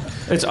 mate?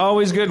 It's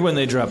always good when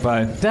they drop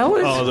by. That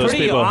was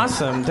pretty people.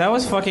 Awesome. That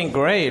was fucking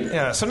great.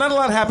 Yeah, so not a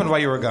lot happened while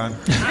you were gone.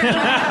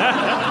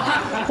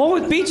 Well,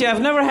 with BJ,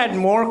 I've never had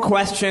more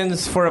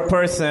questions for a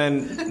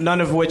person,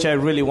 none of which I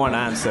really want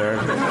answered.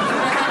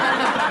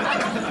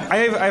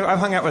 I've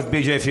hung out with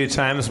BJ a few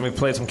times, and we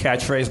played some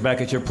catchphrase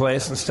back at your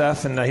place and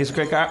stuff, and he's a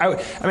great guy. I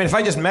mean, if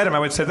I just met him, I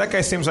would say, that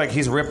guy seems like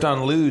he's ripped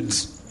on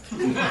lewds.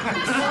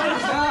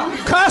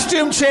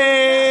 Costume change!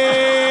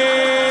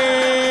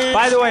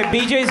 By the way,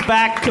 BJ's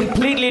back,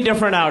 completely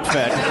different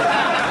outfit.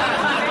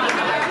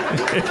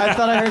 I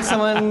thought I heard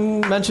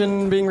someone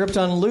mention being ripped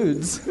on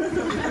lewds.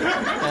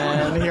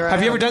 And here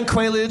Have you ever done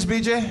Quaaludes,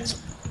 BJ?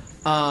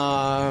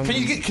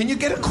 Can you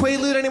get a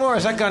Quaalude anymore? Or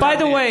is that gone? By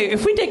the way,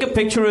 if we take a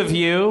picture of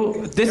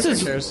you, this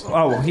is.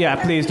 Oh yeah,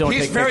 please don't.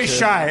 He's take very pictures.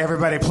 shy.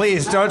 Everybody,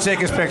 please don't take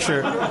his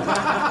picture.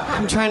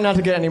 I'm trying not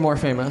to get any more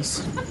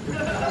famous.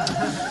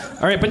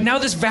 All right, but now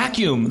this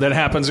vacuum that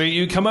happens,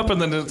 you come up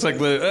and then it's like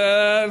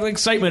the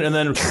excitement, and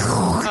then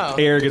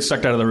air gets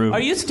sucked out of the room. Are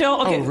you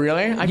still okay? Oh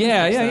really?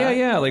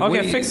 Yeah. Like,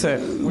 okay, fix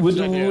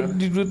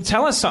it.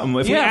 Tell us something.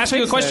 If we ask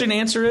you a question,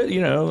 answer it.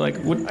 Like.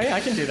 I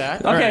can do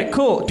that. Okay,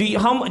 cool. Do you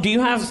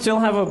still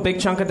have a big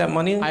chunk of that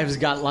money? I've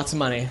got lots of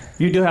money.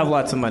 You do have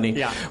lots of money.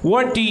 Yeah.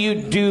 What do you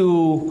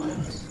do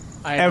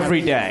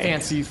every day?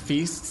 Fancy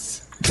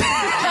feasts.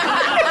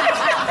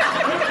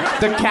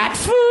 The cat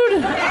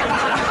food?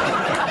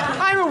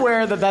 I'm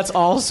aware that that's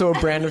also a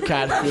brand of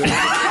cat food.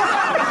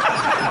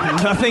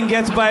 Nothing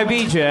gets by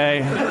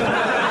BJ.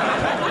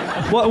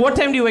 What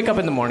time do you wake up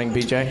in the morning,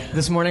 BJ?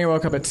 This morning I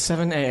woke up at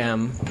 7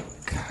 a.m.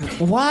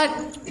 What?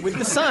 With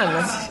the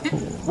sun.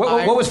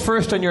 What was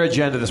first on your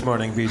agenda this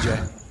morning, BJ?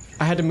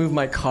 I had to move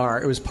my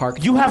car. It was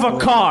parked. You have a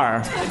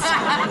car?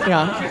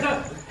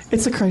 Yeah.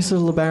 It's a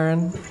Chrysler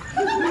LeBaron.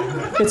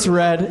 It's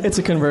red. It's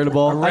a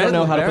convertible. I don't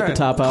know how to put the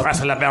top up.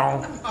 Chrysler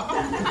LeBaron.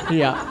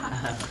 Yeah.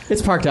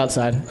 It's parked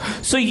outside.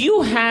 So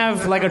you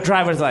have like a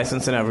driver's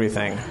license and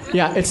everything?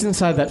 Yeah, it's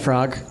inside that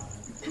frog.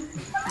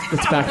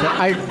 It's back there.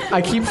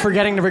 I keep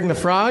forgetting to bring the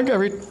frog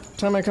every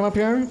time I come up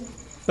here,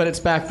 but it's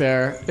back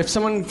there. If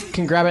someone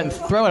can grab it and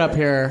throw it up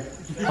here,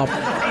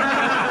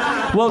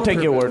 we'll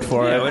take your word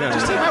for it.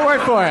 Just take my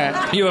word for it.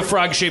 You have a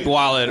frog-shaped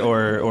wallet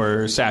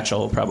or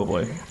satchel,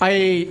 probably.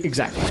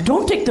 Exactly.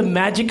 Don't take the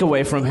magic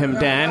away from him,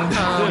 Dan.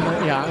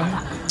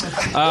 Yeah.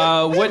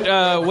 What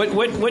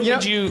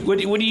do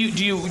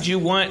you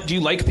want? Do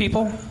you like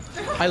people?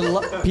 I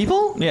love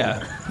people?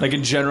 Yeah, like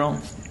in general.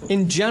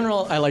 In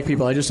general, I like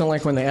people. I just don't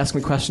like when they ask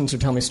me questions or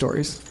tell me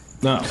stories.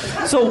 No.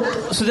 So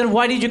then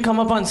why did you come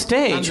up on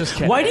stage? I'm just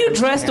kidding. Why do you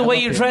dress the way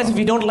you dress if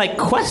you don't like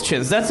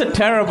questions? That's a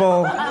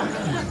terrible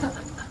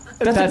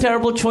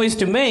choice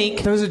to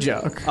make. That was a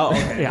joke. Oh,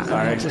 okay. Yeah.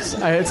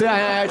 Sorry.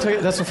 I tell you,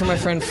 that's from my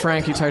friend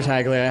Frankie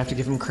Tartaglia. I have to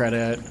give him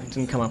credit. I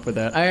didn't come up with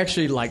that. I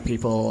actually like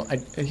people. I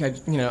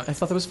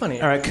thought that was funny.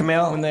 All right,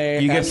 Camille. When they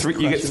you get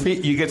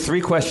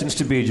 3 questions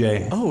to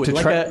BJ. Oh, to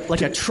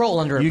like a troll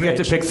under a You bridge.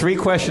 get to pick 3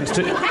 questions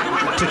to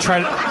try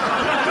to.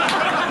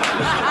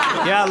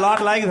 Yeah, a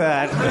lot like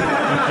that.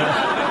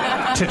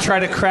 To try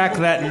to crack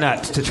that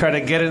nut, to try to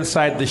get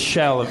inside the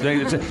shell,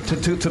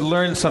 to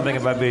learn something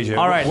about BJ.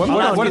 All right. What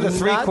are the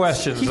 3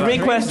 questions? 3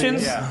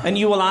 questions, and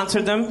you will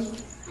answer them?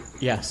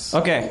 Yes.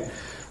 Okay.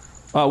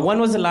 When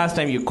was the last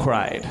time you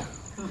cried?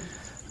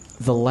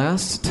 The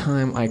last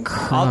time I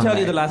cried. I'll tell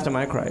you the last time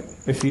I cried.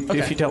 If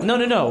you tell.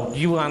 No.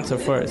 You answer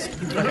first.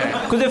 Okay.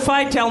 Because if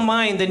I tell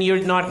mine, then you're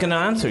not going to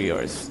answer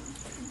yours.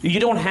 You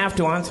don't have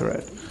to answer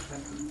it.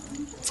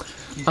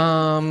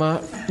 No,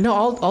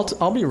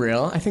 I'll be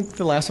real. I think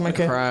the last time I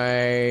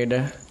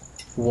cried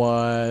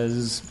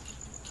was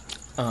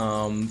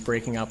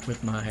breaking up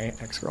with my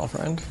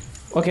ex-girlfriend.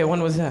 Okay,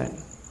 when was that?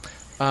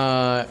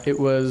 It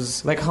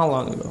was like how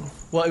long ago?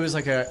 Well, it was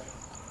like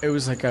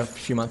a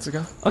few months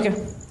ago. Okay,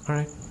 all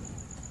right.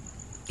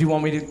 Do you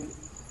want me to?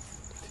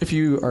 If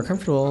you are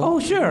comfortable. Oh,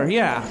 sure,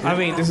 yeah. I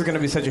mean, this is going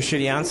to be such a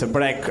shitty answer,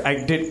 but I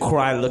did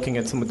cry looking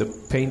at some of the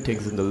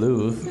paintings in the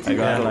Louvre. I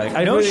got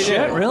I no really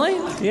shit, did. really?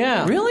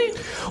 Yeah. Really?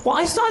 Well,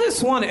 I saw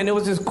this one, and it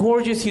was this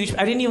gorgeous, huge.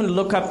 I didn't even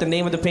look up the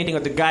name of the painting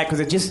of the guy because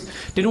I just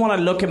didn't want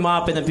to look him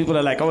up, and then people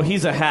are like, "Oh,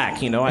 he's a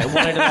hack," you know. I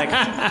wanted to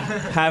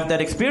have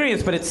that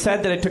experience, but it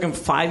said that it took him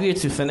 5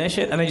 years to finish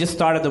it, and I just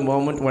started the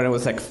moment when it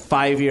was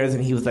 5 years,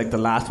 and he was the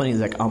last one.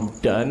 He's like, "I'm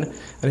done,"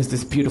 and it's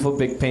this beautiful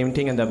big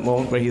painting, and that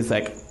moment where he's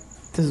like,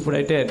 this is what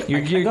I did.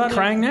 You're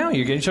crying now?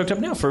 You're getting choked up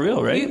now? For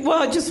real, right?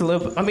 Well, just a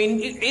little bit. I mean,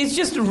 it's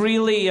just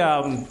really,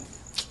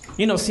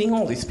 seeing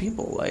all these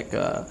people,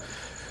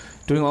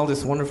 doing all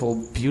this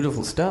wonderful,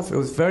 beautiful stuff. It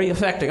was very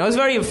affecting. I was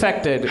very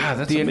affected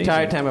the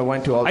entire time I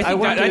went to all this.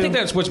 I think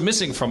that's what's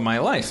missing from my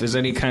life, is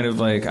any kind of,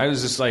 I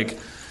was just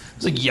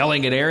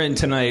yelling at Aaron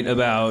tonight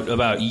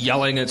about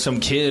yelling at some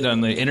kid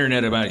on the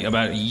internet,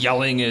 about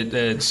yelling at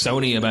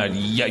Sony, about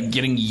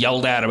getting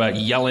yelled at, about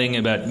yelling,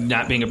 about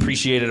not being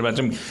appreciated, about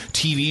some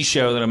TV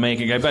show that I'm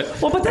making. But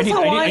that's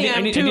how I am,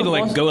 I need to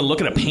go and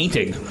look at a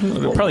painting.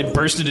 I'd probably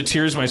burst into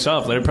tears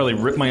myself. I'd probably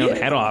rip my own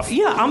head off.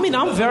 Yeah, I mean,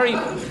 I'm very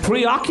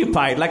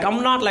preoccupied.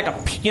 I'm not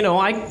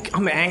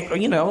I'm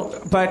angry,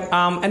 But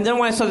and then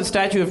when I saw the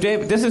statue of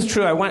David, this is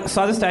true. I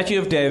saw the statue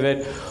of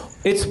David.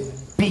 It's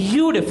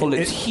beautiful.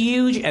 It's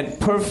huge and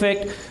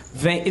perfect.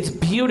 It's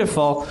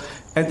beautiful.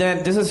 And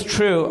then, this is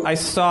true, I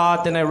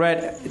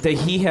read that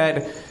he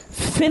had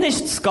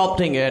finished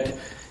sculpting it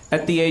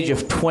at the age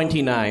of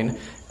 29.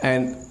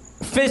 And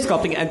finished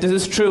sculpting it. And this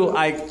is true,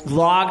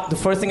 the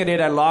first thing I did,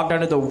 I logged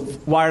onto the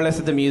wireless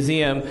at the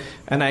museum,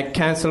 and I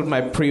canceled my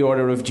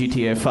pre-order of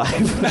GTA 5. For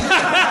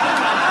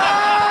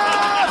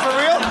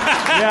real?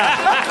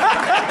 Yeah.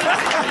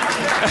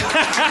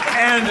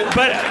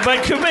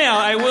 But Kumail,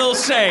 I will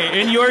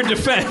say, in your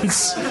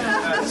defense,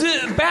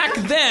 back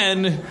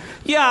then,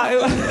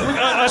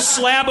 a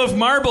slab of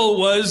marble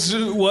was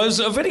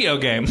a video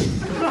game.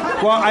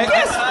 Well,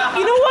 yes,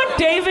 you know what?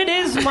 David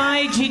is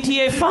my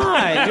GTA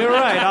 5. You're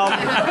right.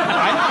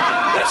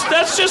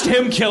 That's just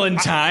him killing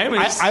time.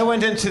 I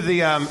went into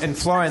the in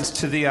Florence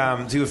to the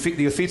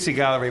Uffizi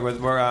Gallery where it's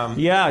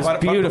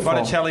beautiful.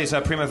 Botticelli's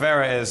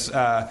Primavera is.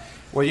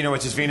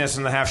 Which is Venus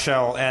in the half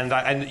shell,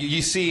 and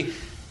you see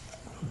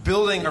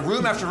building a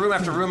room after room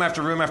after room after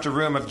room after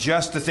room of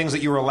just the things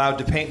that you were allowed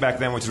to paint back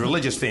then, which is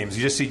religious themes.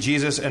 You just see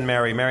Jesus and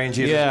Mary and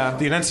Jesus,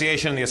 the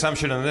Annunciation, the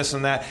Assumption, and this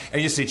and that,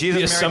 and you see Jesus.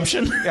 The and Mary.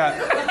 Assumption? Yeah.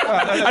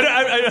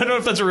 I don't know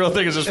if that's a real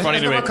thing. It's just funny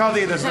to me.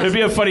 It'd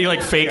be a funny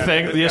fake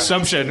thing. The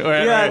Assumption.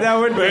 That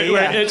would be.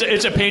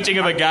 It's a painting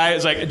of a guy.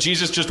 It's like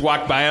Jesus just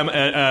walked by him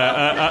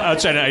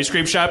outside an ice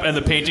cream shop, and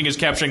the painting is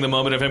capturing the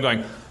moment of him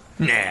going,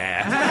 nah.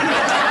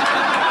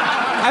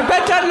 I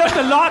bet that looked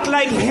a lot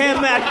like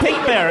him at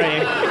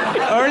Pinkberry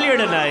earlier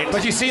tonight.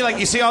 But you see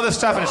all this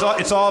stuff, and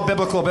it's all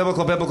biblical.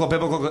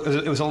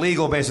 It was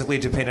illegal, basically,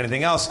 to paint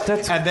anything else.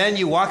 And then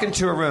you walk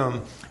into a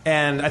room,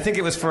 and I think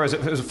it was for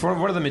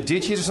one of the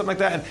Medicis or something like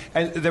that,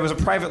 and there was a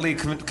privately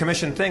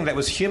commissioned thing that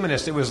was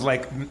humanist. It was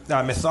like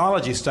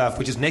mythology stuff,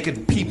 which is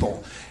naked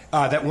people.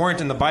 That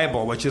weren't in the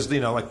Bible, which is,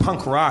 like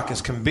punk rock as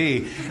can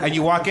be. And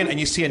you walk in and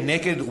you see a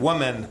naked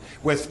woman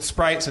with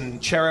sprites and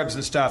cherubs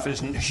and stuff, and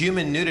it's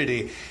human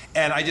nudity.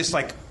 And I just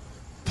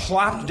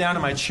plopped down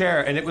in my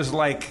chair, and it was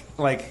like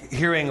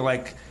hearing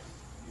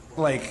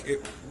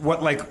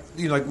what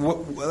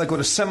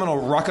a seminal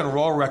rock and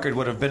roll record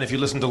would have been if you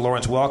listened to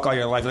Lawrence Welk all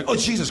your life. Like, oh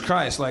Jesus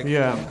Christ!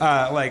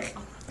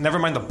 Never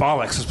mind the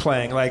Bollocks is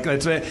playing.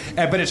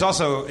 But it's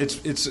also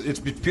it's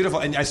beautiful.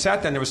 And I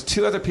sat there, and there was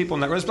two other people.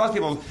 There was lots of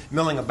people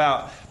milling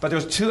about, but there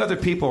was two other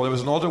people. There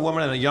was an older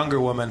woman and a younger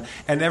woman,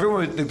 and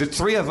everyone, the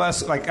three of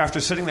us, like after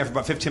sitting there for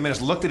about 15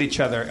 minutes, looked at each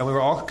other, and we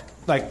were all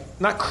like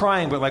not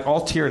crying, but like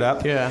all teared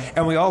up. Yeah.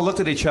 And we all looked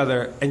at each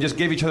other and just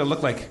gave each other a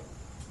look like,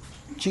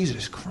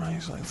 Jesus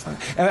Christ!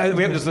 And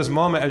we had just this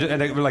moment,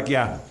 and they were like,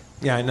 yeah.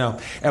 Yeah, I know.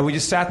 And we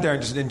just sat there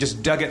and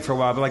just dug it for a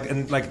while. But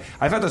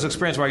I've had this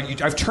experience where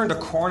I've turned a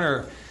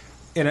corner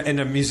in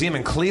a museum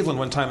in Cleveland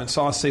one time and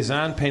saw a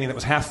Cézanne painting that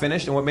was half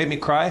finished. And what made me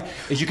cry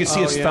is you could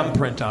see his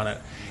thumbprint on it.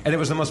 And it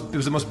was the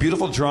most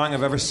beautiful drawing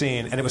I've ever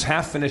seen. And it was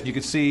half finished. You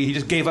could see he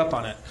just gave up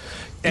on it.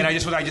 And I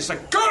just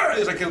like, grr! It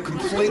was like it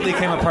completely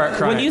came apart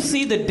crying. When you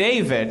see the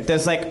David,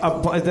 there's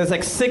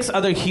like 6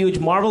 other huge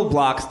marble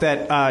blocks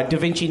that Da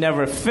Vinci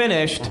never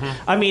finished.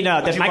 Mm-hmm. I mean,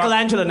 that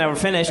Michelangelo never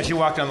finished. As you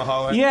walk down the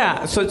hallway.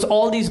 Yeah, so it's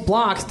all these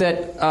blocks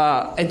that,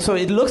 and so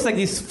it looks like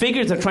these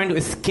figures are trying to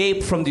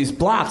escape from these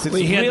blocks. It's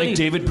Wait, he really... had like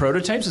David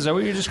prototypes? Is that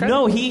what you're describing?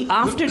 No,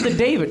 after the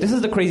David, this is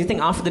the crazy thing,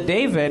 after the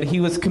David, he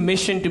was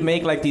commissioned to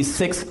make like these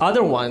 6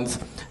 other ones.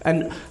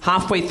 And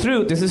halfway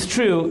through, this is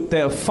true,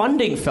 the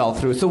funding fell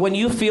through. So when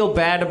you feel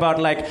bad about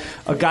like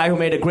a guy who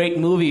made a great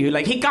movie, who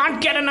like, he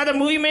can't get another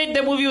movie made,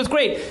 that movie was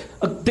great.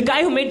 The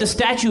guy who made the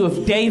statue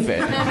of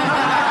David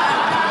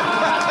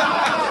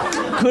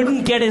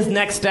couldn't get his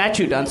next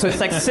statue done. So it's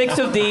like 6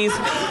 of these,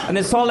 and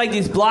it's all like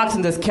these blocks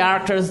and there's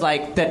characters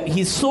like that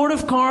he's sort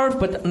of carved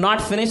but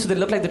not finished, so they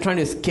look like they're trying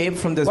to escape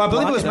from this. Well, I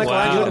believe it was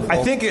Michelangelo. Wow.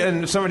 I think,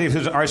 and somebody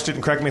who's an art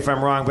student, correct me if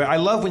I'm wrong, but I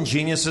love when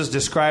geniuses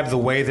describe the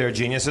way they're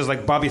geniuses.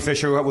 Like Bobby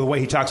Fischer, the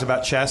way he talks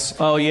about chess.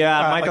 Oh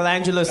yeah,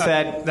 Michelangelo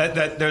said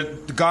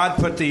that God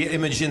put the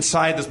image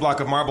inside this block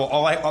of marble.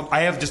 I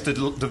have just the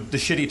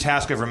shitty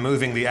task of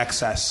removing the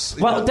excess.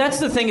 Well, that's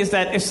the thing is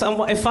that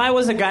if I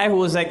was a guy who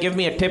was like, give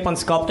me a tip on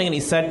sculpting, and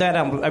he said that,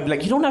 I'd be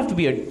like, you don't have to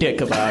be a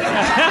dick about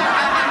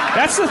it.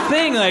 That's the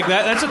thing. Like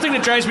that's the thing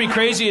that drives me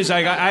crazy. Is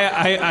like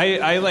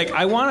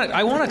I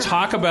want to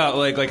talk about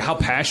like how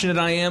passionate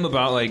I am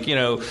about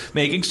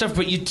making stuff.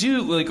 But you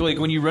do like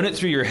when you run it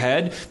through your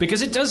head,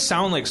 because it does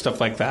sound like stuff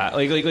like that.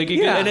 And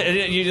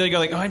you go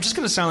like, oh, I'm just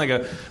gonna sound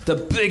like the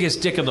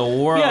biggest dick in the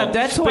world. Yeah,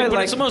 that's why.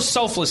 But it's the most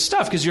selfless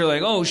stuff, because you're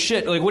like, oh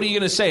shit. Like, what are you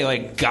gonna say?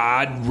 Like,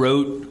 God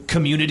wrote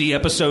Community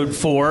episode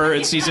 4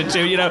 in season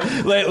 2.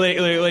 Like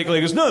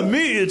it's not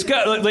me. It's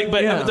God.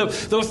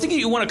 The thing that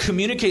you want to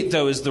communicate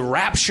though is the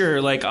rapture.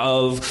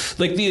 Of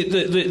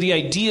the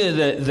idea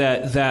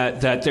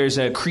that there's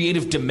a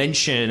creative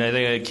dimension. I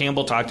think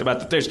Campbell talked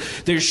about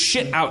that. There's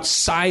shit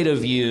outside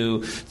of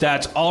you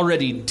that's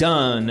already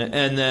done,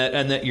 and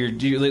that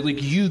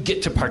you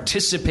get to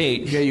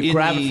participate. Yeah, you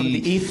grab it from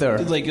the ether.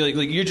 Like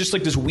you're just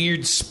like this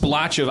weird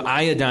splotch of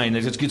iodine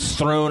that just gets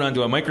thrown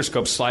onto a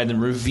microscope slide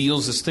and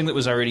reveals this thing that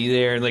was already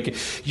there. And like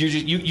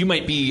you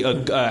might be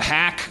a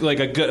hack, it's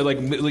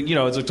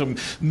like some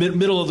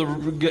middle of the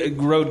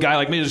road guy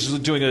like me,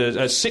 just doing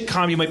a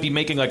sitcom. You might be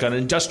making like an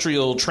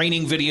industrial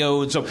training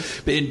video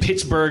in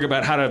Pittsburgh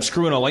about how to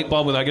screw in a light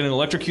bulb without getting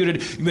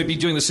electrocuted. You might be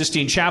doing the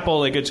Sistine Chapel.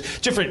 Like, it's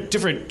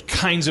different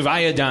kinds of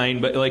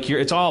iodine, but like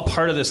it's all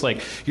part of this.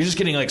 Like, you're just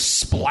getting like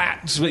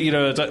splats,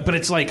 but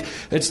it's like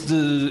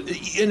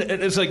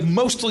it's like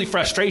mostly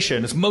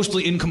frustration. It's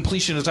mostly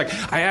incompletion. It's like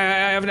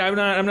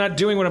I'm not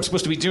doing what I'm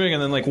supposed to be doing,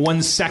 and then like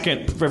 1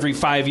 second for every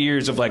 5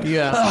 years of like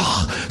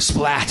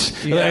splat.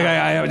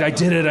 Yeah. Like, I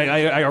did it.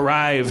 I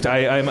arrived.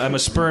 I'm a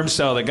sperm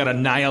cell that got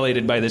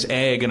annihilated by this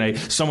egg, and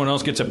someone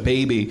else gets a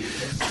baby.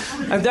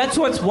 And that's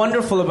what's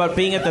wonderful about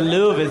being at the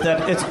Louvre, is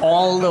that it's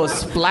all those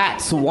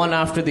splats one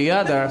after the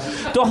other.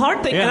 The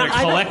hard thing, they're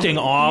collecting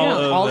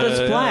all the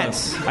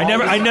splats.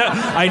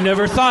 I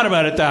never thought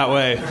about it that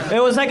way.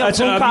 It was like a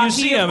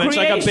museum. It's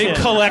like a big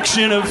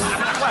collection of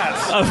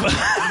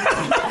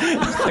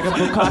like a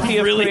bukkake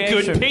of really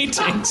creation. Good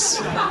paintings.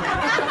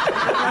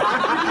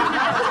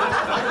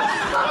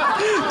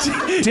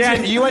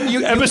 Dan,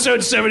 you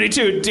episode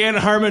 72. Dan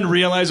Harmon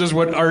realizes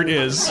what art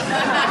is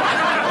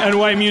and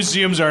why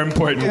museums are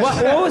important.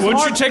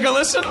 Won't you take a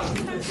listen?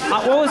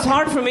 What was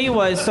hard for me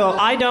was, so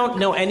I don't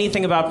know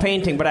anything about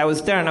painting, but I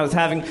was there and I was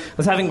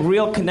having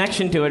real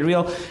connection to it,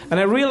 and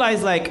I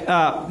realized like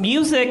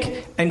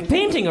music and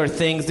painting are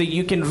things that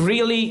you can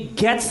really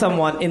get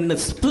someone in a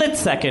split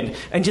second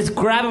and just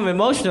grab them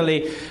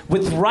emotionally.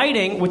 With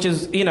writing, which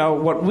is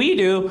what we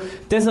do,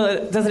 there's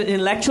an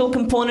intellectual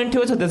component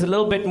to it, so there's a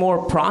little bit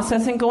more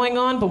processing going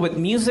on. But with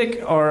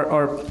music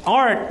or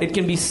art, it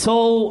can be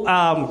so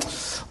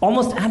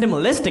almost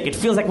animalistic. It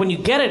feels like when you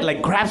get it,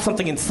 like grab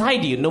something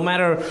inside you, no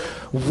matter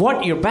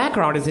what your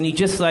background is, and you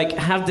just like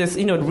have this,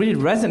 it really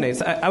resonates.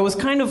 I was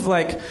kind of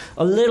like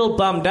a little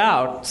bummed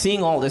out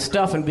seeing all this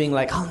stuff and being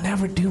like, I'll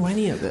never do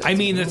any of this. I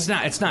mean, it's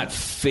not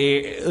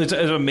fair. It's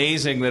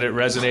amazing that it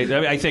resonates. I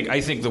mean,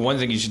 I think the one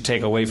thing you should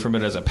take away from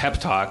it as a pep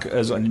talk,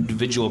 as an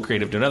individual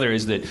creative to another,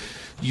 is that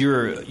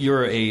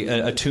you're a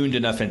attuned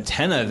enough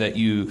antenna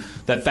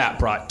that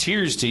brought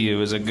tears to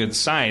you is a good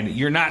sign.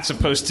 You're not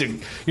supposed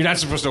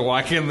to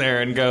walk in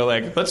there and go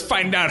like, let's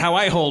find out how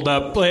I hold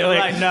up.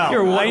 I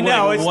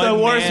know. It's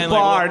the worst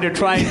bar to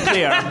try and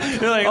clear.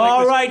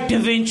 All right, Da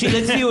Vinci,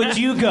 let's see what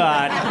you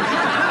got.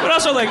 But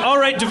also all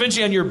right, Da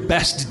Vinci on your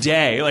best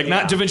day,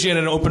 not Da Vinci at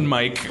an open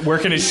mic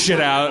working his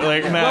shit out.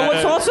 Well,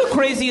 what's also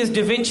crazy is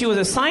Da Vinci was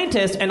a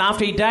scientist, and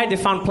after he died, they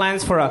found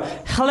plans for a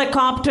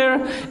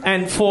helicopter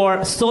and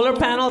for solar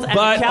panels.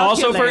 But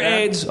also for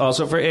AIDS.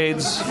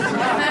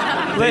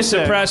 They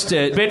suppressed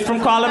it. Bit from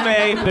column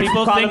A.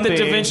 People think that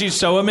Da Vinci's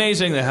so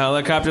amazing. The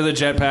helicopter, the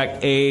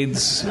jetpack,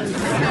 AIDS.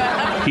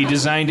 He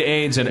designed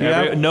AIDS,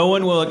 and no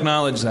one will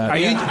acknowledge that.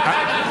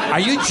 Are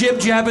you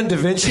jib-jabbing Da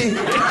Vinci?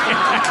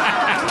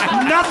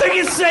 Nothing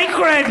is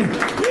sacred.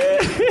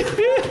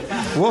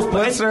 Wolf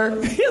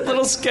Blitzer. He had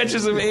little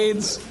sketches of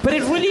AIDS. But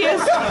it really is.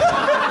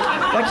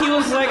 Like he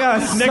was like a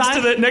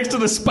next to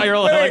the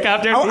spiral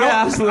helicopter.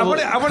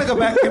 Absolutely. I want to go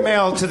back,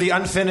 Kumail, to the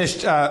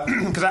unfinished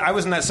because I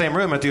was in that same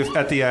room at the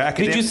Academia.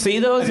 Did you see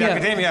those? Yeah.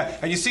 Academia,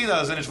 and you see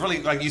those, and it's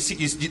really like you see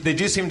they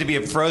do seem to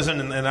be frozen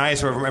in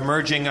ice or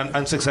emerging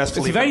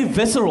unsuccessfully. It's very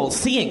visceral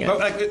seeing it.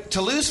 But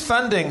to lose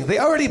funding, they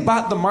already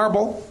bought the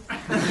marble.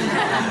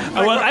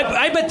 Well,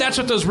 I bet that's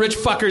what those rich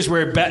fuckers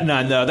were betting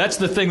on, though. That's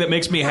the thing that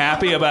makes me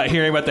happy about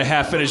hearing about the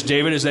half-finished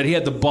David is that he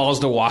had the balls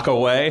to walk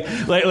away.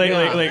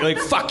 Like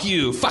fuck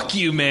you,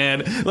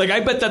 man. I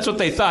bet that's what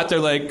they thought.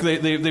 They're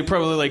they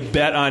probably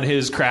bet on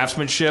his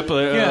craftsmanship.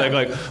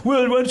 Well,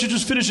 why don't you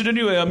just finish it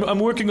anyway? I'm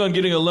working on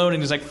getting a loan,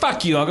 and he's like,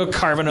 fuck you, I'll go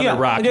carve another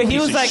rock. He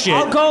was like, shit.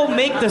 I'll go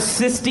make the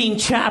Sistine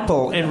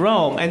Chapel in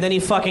Rome, and then he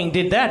fucking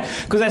did that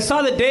because I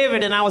saw the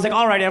David, and I was like,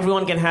 all right,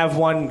 everyone can have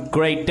one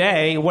great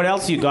day. What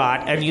else you got?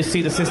 And you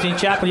see the Sistine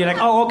Chapel, you're like,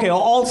 oh, okay,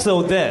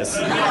 also this.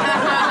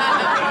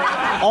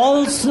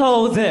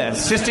 Also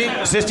this.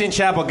 Sistine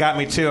Chapel got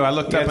me too. I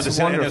looked up at the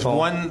center. There's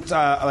one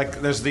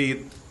there's the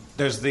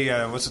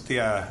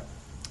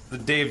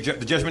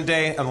the Judgment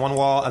Day on one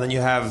wall, and then you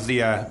have the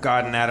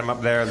God and Adam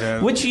up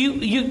there. Which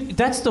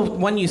that's the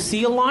one you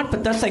see a lot,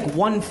 but that's like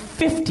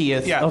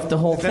 1/50th of the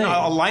whole thing. Then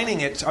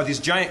aligning it are these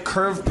giant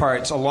curved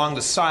parts along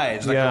the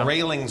sides, like the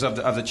railings of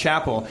the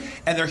chapel,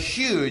 and they're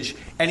huge.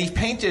 And he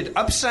painted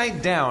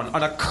upside down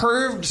on a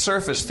curved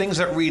surface things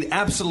that read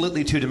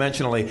absolutely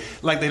two-dimensionally,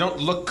 like they don't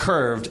look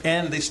curved,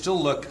 and they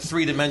still look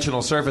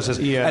three-dimensional surfaces.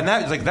 Yeah. And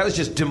that was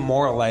just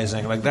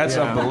demoralizing. That's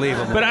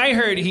unbelievable. But I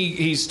heard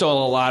he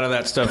stole a lot of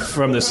that stuff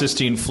from the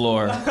Sistine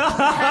floor. And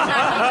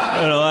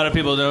a lot of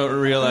people don't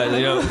realize.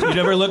 You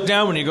never look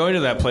down when you go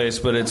into that place,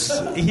 but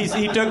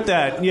he took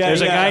that. Yeah.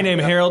 There's a guy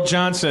named Harold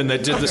Johnson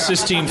that did the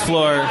Sistine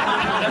floor,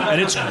 and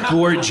it's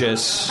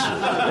gorgeous.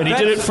 And he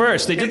did it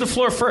first. They did the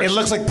floor first. It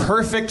looks like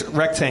perfect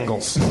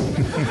rectangles.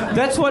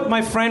 That's what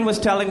my friend was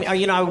telling me.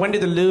 I went to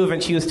the Louvre,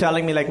 and she was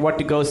telling me what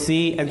to go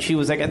see, and she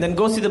was like, and then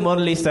go see the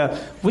Mona Lisa,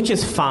 which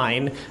is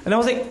fine. And I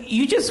was like,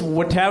 you just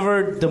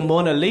whatever the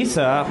Mona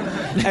Lisa,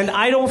 and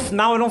I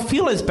don't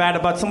feel as bad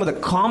about some of the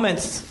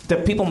comments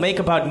that people make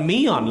about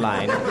me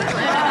online.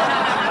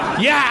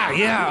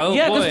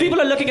 Because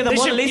people are looking at the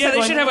Mona Lisa. Yeah,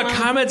 they should have a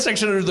comment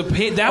section under the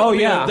page. That would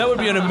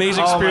be an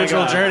amazing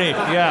spiritual journey.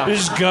 Yeah, you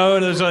just go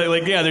and there's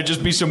there'd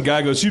just be some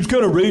guy goes, seems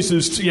kind of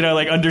racist,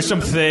 under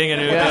something,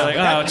 and it'd be like,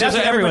 oh, just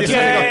everyone's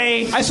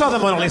gay. I saw the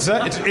Mona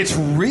Lisa. It's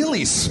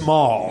really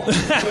small.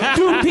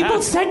 Dude,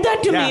 people said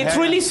that to me. It's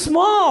really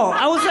small.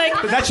 I was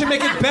like, that should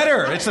make it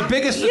better. It's the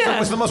biggest.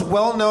 It's the most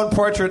well-known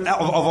portrait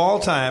of all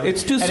time.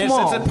 It's too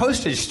small. It's a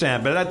postage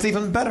stamp, but that's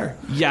even better.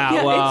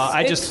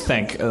 I just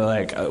think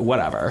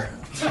whatever.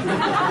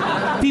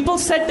 People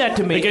said that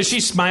to me. Because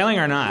she's smiling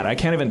or not, I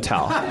can't even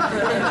tell.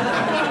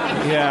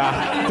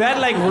 Yeah,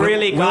 that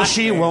really got Will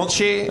she? Won't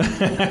she?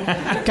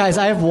 Guys,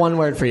 I have one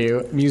word for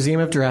you: Museum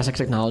of Jurassic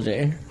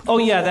Technology. Oh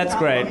yeah, that's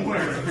great.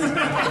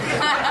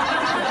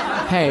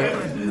 Hey,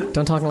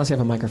 don't talk unless you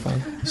have a microphone.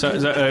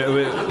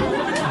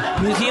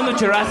 Museum of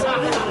Jurassic.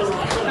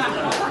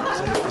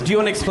 Do you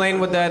want to explain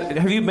what that?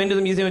 Have you been to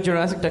the Museum of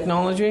Jurassic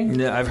Technology?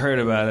 Yeah, I've heard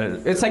about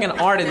it. It's like an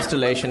art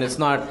installation. It's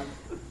not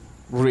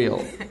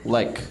real,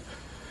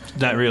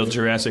 not real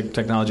Jurassic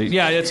technology.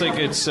 Yeah, it's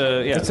it's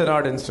an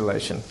art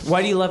installation.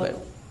 Why do you love it?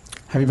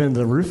 Have you been to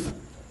the roof?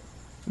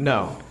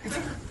 No.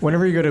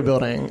 Whenever you go to a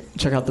building,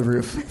 check out the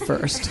roof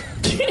first.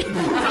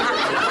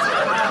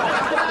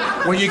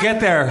 When you get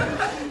there,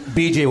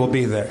 BJ will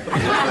be there,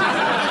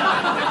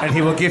 and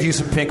he will give you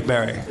some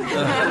pinkberry,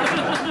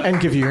 and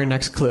give you your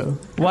next clue.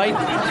 Why?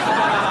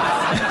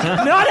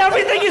 Not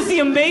everything is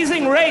The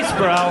Amazing Race,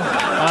 bro.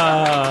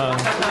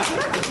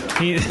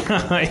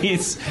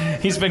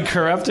 He's been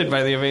corrupted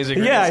by The Amazing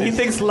Race. Yeah, he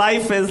thinks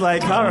life is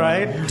all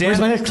right. Where's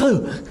my next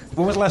clue?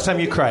 When was the last time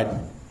you cried?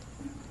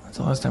 When's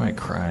the last time I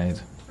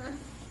cried?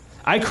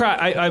 I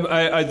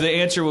cry. The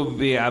answer will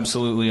be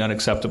absolutely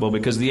unacceptable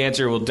because the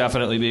answer will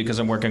definitely be because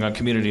I'm working on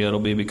Community. It'll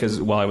be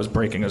because while I was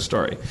breaking a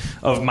story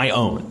of my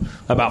own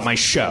about my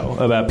show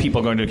about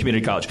people going to a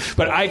community college.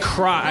 But I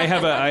cry.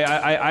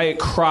 I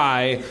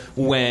cry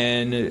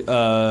when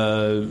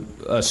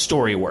a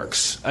story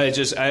works.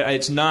 It's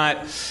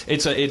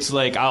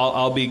like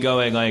I'll be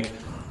going like.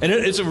 And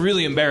it's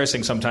really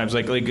embarrassing sometimes.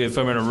 Like if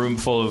I'm in a room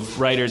full of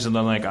writers and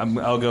then like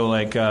I'll go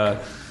like,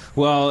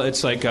 well,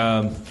 it's like.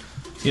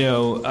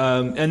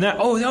 And that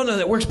no,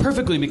 that works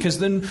perfectly because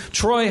then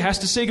Troy has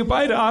to say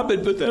goodbye to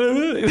Abed, but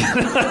then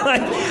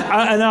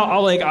and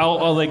I'll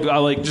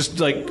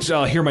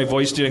hear my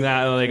voice doing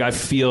that, and like I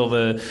feel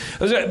but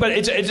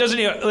it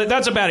doesn't.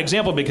 That's a bad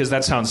example because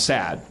that sounds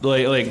sad.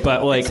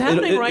 It's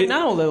happening right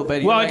now a little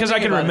bit. Well, because I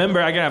can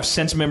remember, I can have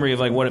sense memory of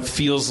like what it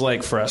feels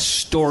like for a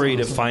story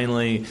to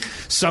finally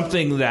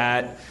something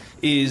that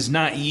is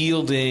not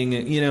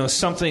yielding,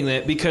 something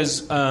that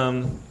because.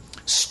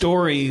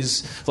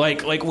 Stories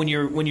like when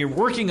you're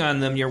working on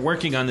them, you're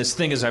working on this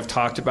thing as I've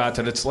talked about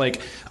that it's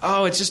like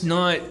it's just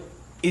not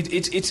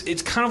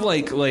it's kind of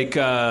like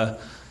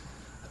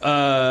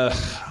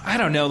I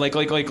don't know,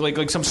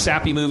 like some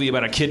sappy movie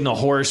about a kid and a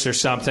horse or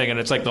something, and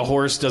it's like the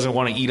horse doesn't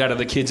want to eat out of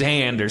the kid's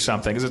hand or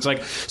something. It's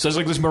like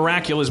this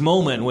miraculous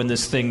moment when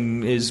this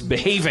thing is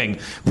behaving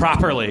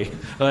properly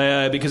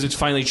because it's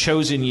finally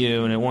chosen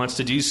you and it wants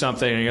to do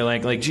something, and you're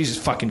like Jesus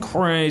fucking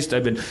Christ,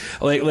 I've been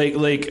like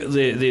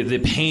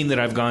the pain that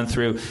I've gone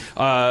through.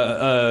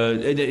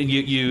 That's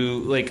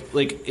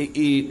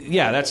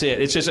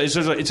it.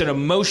 It's an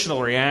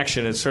emotional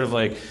reaction. It's sort of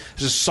like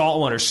just salt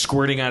water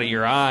squirting out of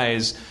your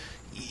eyes.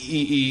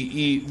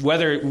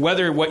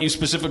 Whether what you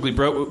specifically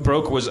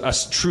broke was a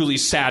truly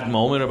sad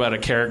moment about a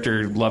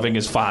character loving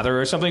his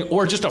father or something,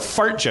 or just a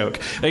fart joke.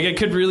 Like it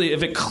could really,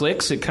 if it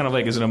clicks, it kind of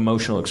like is an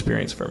emotional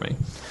experience for me.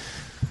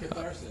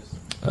 Catharsis.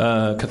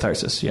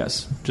 Catharsis,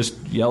 yes. Just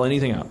yell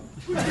anything out.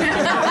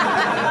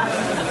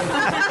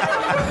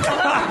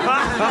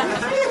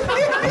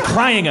 I'm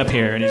crying up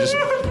here, and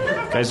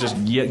guys just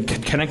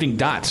connecting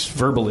dots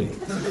verbally.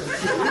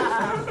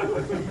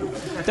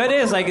 That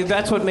is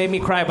that's what made me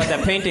cry about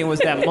that painting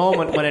was that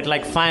moment when it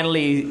like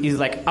finally is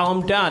like, oh,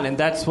 I'm done, and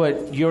that's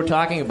what you're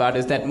talking about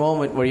is that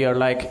moment where you're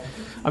like,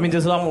 I mean,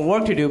 there's a lot more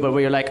work to do, but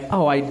where you're like,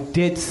 oh, I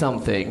did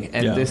something,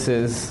 and this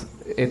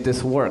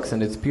works,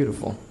 and it's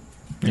beautiful.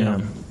 Yeah.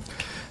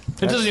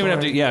 It doesn't even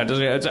have to. Yeah, it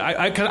doesn't.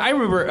 I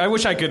remember. I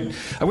wish I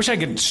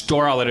could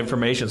store all that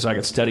information so I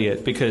could study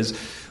it because,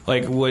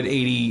 like, what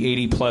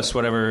 80 plus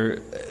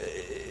whatever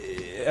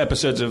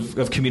episodes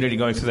of Community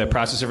going through that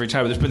process every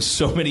time. There's been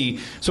so many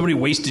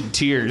wasted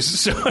tears,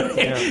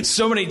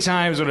 so many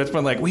times when it's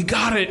been like, we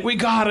got it,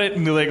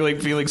 and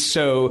like feeling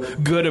so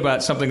good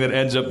about something that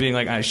ends up being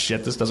like, ah,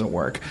 shit, this doesn't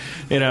work.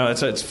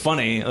 It's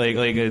funny.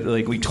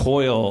 Like we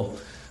toil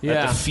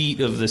at the feet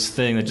of this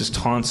thing that just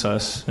taunts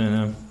us.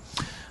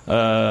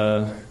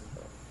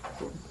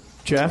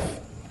 Jeff,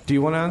 do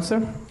you want to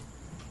answer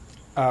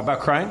about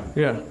crying?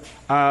 Yeah.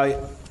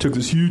 Took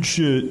this huge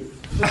shit.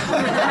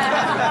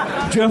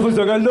 Jeff was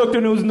like, I looked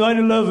and it was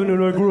 9/11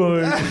 and I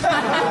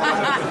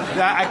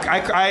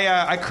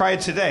cried. I cried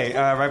today,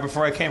 right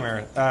before I came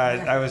here.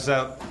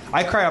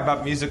 I cry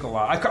about music a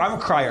lot. I'm a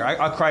crier.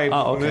 I'll cry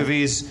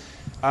movies.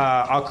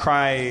 I'll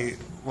cry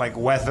like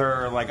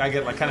weather. Like I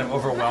get like kind of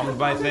overwhelmed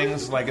by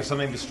things. Like if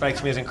something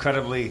strikes me as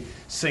incredibly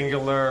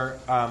singular,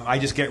 I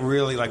just get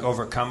really like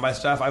overcome by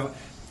stuff.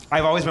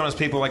 I've always been one of those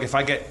people, like, if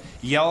I get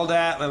yelled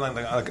at,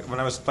 like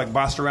when I was, like,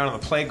 bossed around on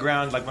the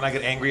playground, like, when I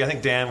get angry, I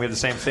think, Dan, we have the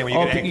same thing. When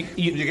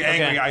you get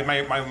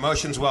angry, my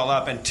emotions well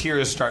up and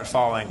tears start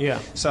falling. Yeah.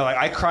 So, like,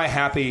 I cry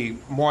happy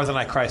more than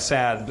I cry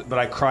sad, but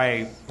I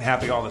cry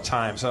happy all the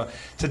time. So,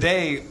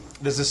 today,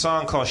 there's a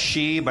song called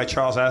She by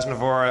Charles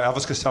Aznavour.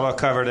 Elvis Costello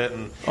covered it.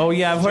 And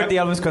I've heard the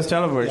Elvis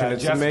Costello version. Yeah,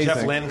 it's amazing.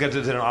 Jeff Lynne did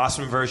an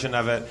awesome version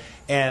of it.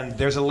 And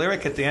there's a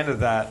lyric at the end of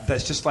that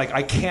that's just like,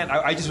 I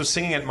just was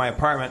singing it in my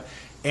apartment.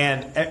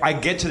 And I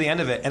get to the end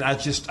of it, and I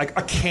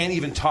can't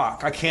even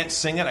talk. I can't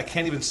sing it. I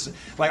can't even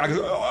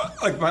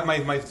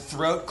my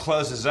throat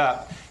closes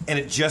up, and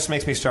it just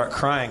makes me start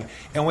crying.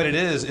 And what it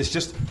is, it's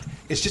just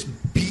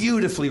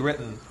beautifully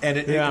written, and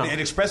it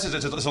expresses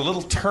it's a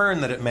little turn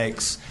that it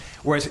makes,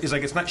 where it's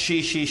like it's not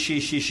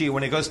she.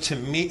 When it goes to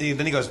me,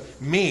 then he goes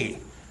me.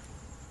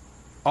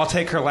 I'll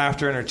take her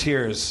laughter and her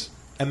tears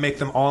and make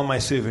them all my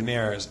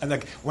souvenirs. And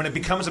like when it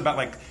becomes about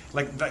like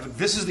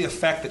this is the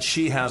effect that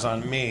she has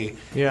on me,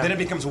 then it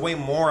becomes way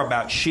more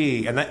about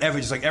she. And that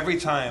every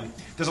time,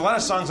 there's a lot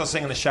of songs I'll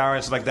sing in the shower,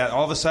 it's like that.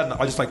 All of a sudden,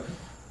 I'll just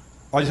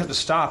have to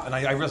stop, and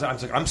I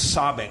realize I'm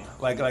sobbing.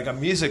 Like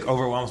music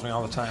overwhelms me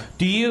all the time.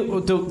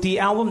 The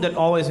album that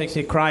always makes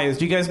me cry is,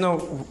 do you guys know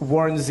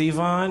Warren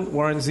Zevon?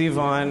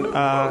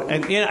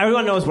 And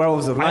everyone knows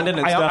Werewolves of London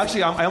and stuff.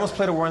 Actually, I almost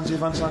played a Warren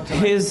Zevon song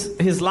tonight.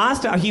 His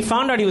last, he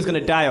found out he was going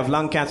to die of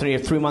lung cancer, and he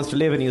had 3 months to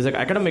live, and he was like,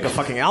 I got to make a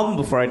fucking album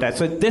before I die.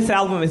 So this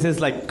album is his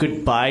like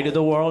goodbye to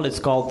the world. It's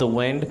called The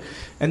Wind,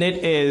 and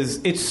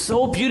it's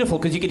so beautiful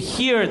because you could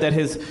hear that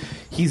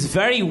he's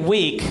very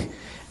weak.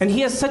 And he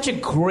has such a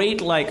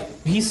great,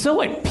 he's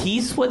so at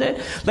peace with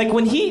it. Like,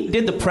 when he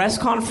did the press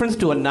conference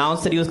to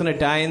announce that he was going to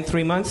die in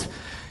 3 months,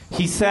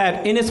 he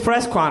said, in his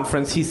press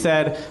conference, he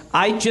said,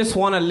 I just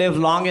want to live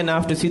long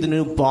enough to see the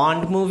new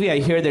Bond movie. I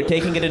hear they're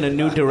taking it in a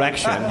new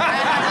direction.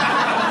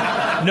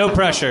 No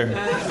pressure.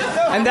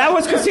 And that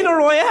was Casino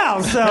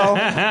Royale, so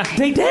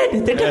they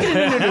did. They took it in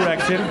a new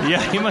direction.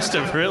 Yeah, he must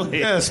have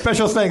really. Yeah,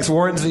 special thanks,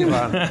 Warren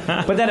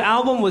Zevon. But that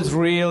album was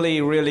really,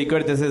 really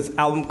good. There's this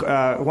album,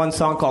 one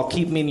song called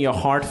Keep Me in Your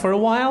Heart for a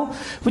While,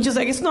 which is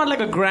like, it's not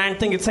like a grand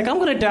thing. It's like, I'm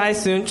going to die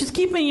soon. Just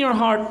keep me in your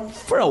heart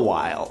for a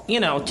while.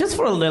 You know, just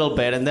for a little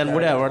bit, and then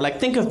whatever.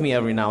 Like, think of me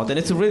every now and then.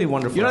 It's a really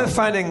wonderful You know, I'm album.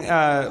 finding,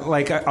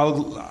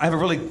 I have a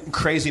really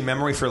crazy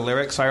memory for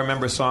lyrics. I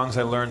remember songs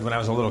I learned when I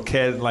was a little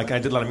kid. Like, I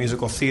did a lot of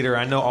musical theater.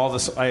 I know all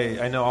this.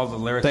 I know all the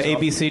lyrics. The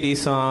ABCD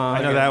song.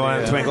 I know that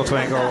one. Twinkle,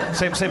 twinkle.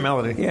 Same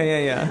melody.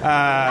 Yeah.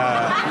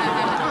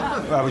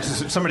 Which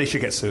is, somebody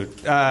should get sued.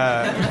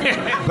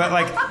 But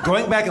like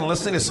going back and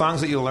listening to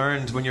songs that you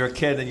learned when you were a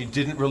kid and you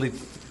didn't really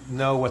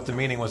know what the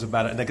meaning was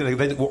about it, and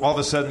they, all of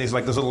a sudden these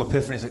little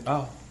epiphanies, like,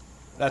 oh,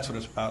 that's what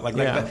it's about.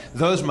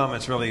 Those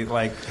moments really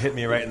hit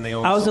me right in the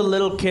old. I was a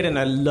little kid and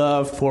I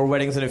loved Four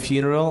Weddings and a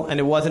Funeral, and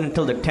it wasn't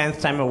until the 10th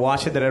time I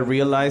watched it that I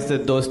realized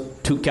that those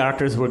two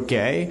characters were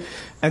gay,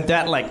 and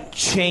that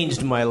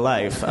changed my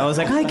life. I was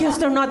like, I guess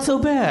they're not so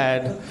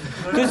bad,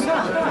 because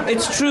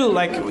it's true.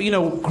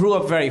 Grew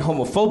up very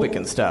homophobic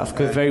and stuff,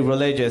 because very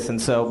religious,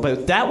 and so.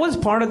 But that was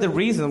part of the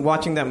reason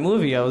watching that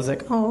movie. I was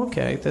like, oh,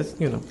 okay, that's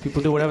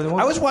people do whatever they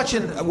want. I was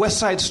watching West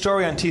Side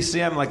Story on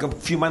TCM a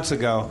few months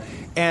ago,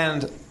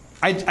 and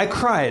I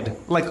cried,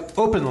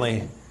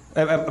 openly,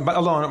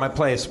 alone at my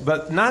place,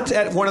 but not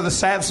at one of the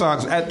sad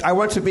songs, at I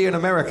Want to Be in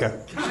America.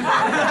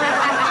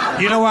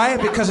 You know why?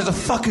 Because it's a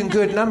fucking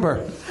good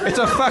number. It's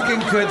a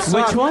fucking good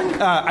song. Which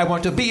one? I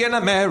Want to Be in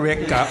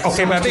America.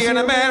 Okay, but be in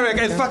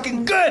America. It's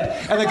fucking good.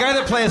 And the guy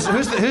that plays,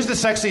 who's the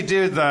sexy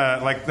dude,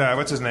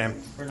 what's his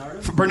name?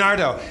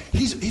 Bernardo.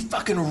 He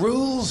fucking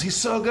rules. He's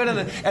so good,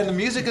 and the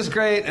music is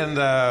great, and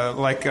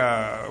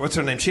what's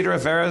her name? Chita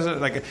Rivera. Is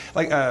it?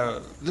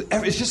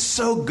 It's just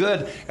so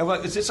good, and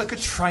it's just like a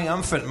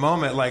triumphant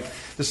moment.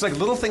 There's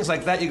little things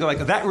like that. You go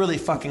that really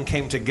fucking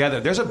came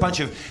together. There's a bunch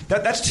of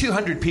that's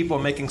 200 people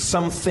making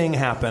something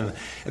happen.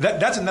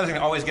 That's another thing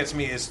that always gets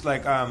me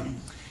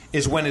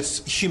is when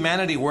it's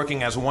humanity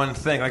working as one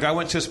thing. I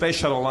went to a space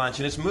shuttle launch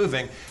and it's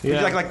moving.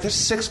 Yeah. There's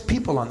 6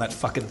 people on that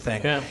fucking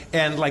thing. Yeah.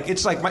 And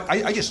it's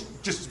I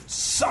just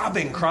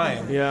sobbing,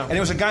 crying. Yeah. And there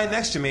was a guy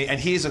next to me, and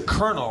he's a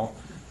colonel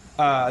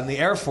in the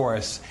Air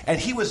Force, and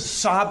he was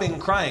sobbing,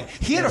 crying.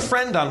 He had a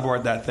friend on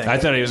board that thing. I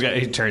thought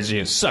he turns to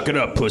you, suck it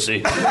up,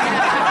 pussy.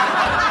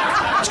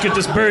 Let's get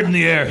this bird in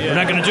the air. We're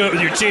not going to do it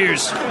with your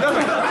tears.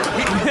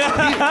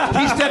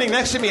 He's standing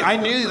next to me. I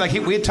knew,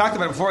 we had talked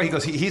about it before. He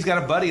goes, he's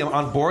got a buddy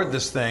on board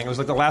this thing. It was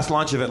the last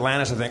launch of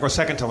Atlantis, I think, or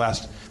second to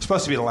last.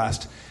 Supposed to be the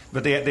last,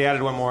 but they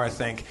added one more, I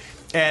think.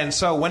 And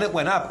so when it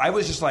went up, I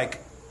was just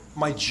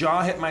my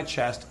jaw hit my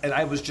chest, and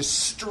I was just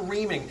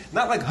screaming,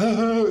 not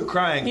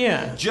crying.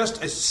 Yeah.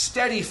 Just a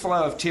steady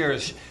flow of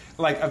tears.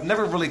 I've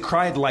never really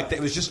cried like that.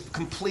 It was just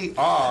complete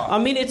awe. I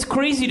mean, it's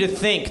crazy to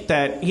think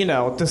that,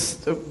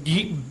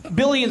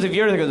 billions of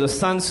years ago, the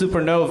sun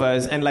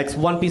supernovas and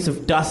one piece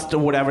of dust or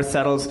whatever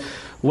settles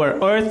where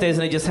Earth is,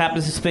 and it just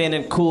happens to spin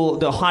and cool.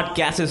 The hot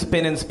gases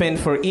spin and spin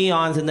for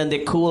eons, and then they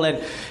cool,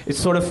 and it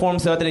sort of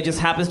forms Earth, and it just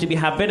happens to be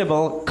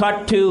habitable.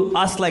 Cut to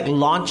us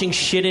launching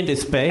shit into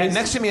space. And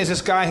next to me is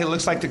this guy who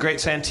looks like the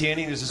Great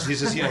Santini. He's a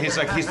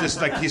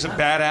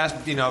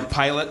badass,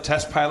 pilot,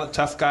 test pilot,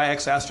 tough guy,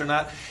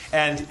 ex-astronaut,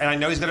 and I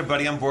know he's got a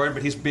buddy on board,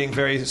 but he's being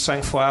very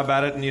sang-froid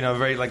about it, and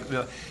very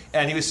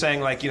and he was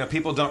saying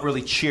people don't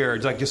really cheer.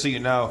 Just so you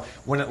know,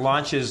 when it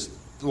launches,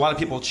 a lot of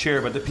people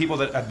cheer, but the people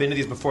that have been to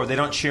these before, they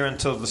don't cheer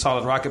until the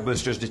solid rocket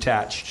boosters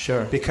detach.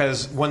 Sure.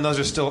 Because when those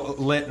are still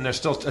lit and they're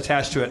still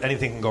attached to it,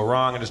 anything can go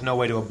wrong, and there's no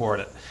way to abort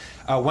it.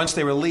 Once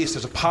they release,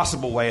 there's a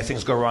possible way if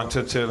things go wrong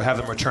to have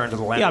them return to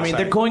the landing site. Yeah,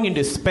 they're going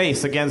into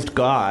space against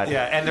God.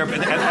 Yeah, and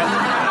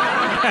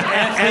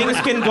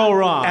things can go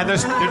wrong. And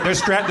they're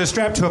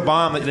strapped to a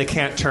bomb that they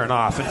can't turn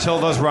off until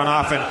those run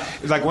off. And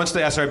once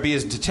the SRB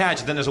is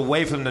detached, then there's a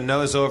way for them to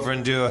nose over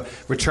and do a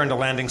return to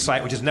landing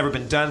site, which has never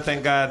been done,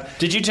 thank God.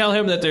 Did you tell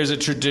him that there's a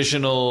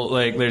traditional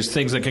there's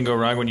things that can go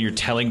wrong when you're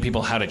telling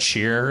people how to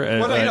cheer?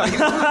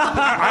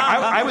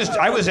 I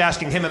was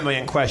asking him a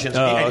million questions.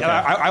 Oh, okay.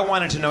 I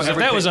wanted to know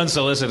everything. That was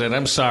unsolicited.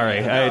 I'm sorry.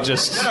 No.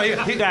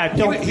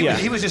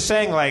 He was just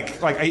saying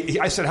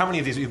I said, how many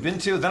of these have you been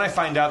to? Then I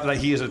find out that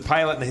he is a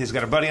pilot and he's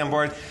got a buddy on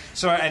board.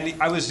 So and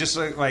I was just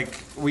were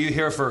you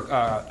here for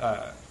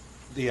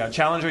the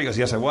Challenger? He goes,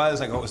 yes, I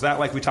was. I go, what was that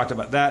like? We talked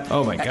about that.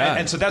 Oh my God!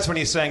 And so that's when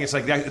he's saying it's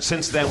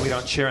since then we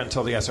don't cheer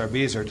until the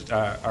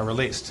SRBs are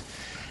released.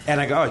 And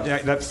I go, oh,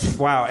 that's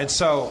wow. And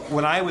so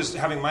when I was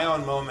having my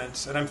own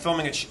moments, and I'm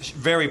filming it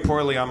very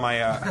poorly on my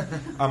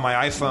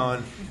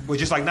iPhone, we're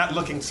just not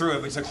looking through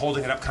it, but it's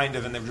holding it up kind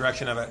of in the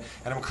direction of it,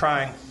 and I'm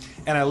crying.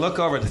 And I look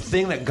over. The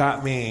thing that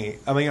got me,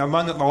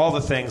 among all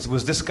the things,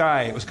 was this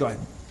guy was going,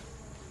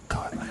 "Go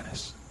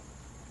Atlantis,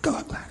 go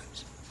Atlantis."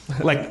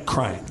 like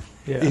crying.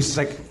 He's just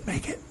like,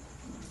 make it.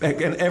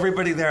 And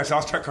everybody there, so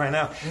I'll start crying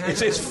now.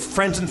 It's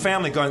friends and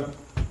family going,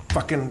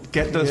 fucking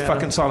get those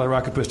fucking solid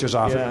rocket boosters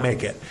off and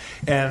make it.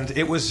 And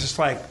it was just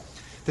like,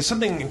 there's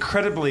something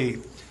incredibly,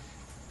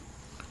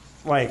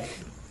 like,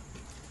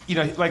 you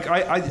know, like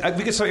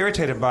we get so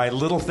irritated by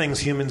little things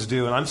humans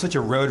do, and I'm such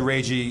a road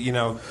ragey, you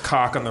know,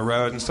 cock on the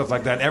road and stuff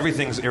like that.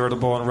 Everything's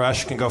irritable, and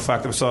Rush can go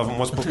fuck themselves, and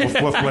Wolf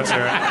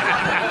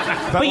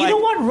Blitzer. But you know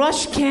what?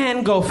 Rush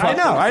can go fuck I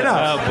know.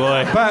 Oh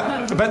boy.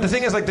 But the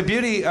thing is, like, the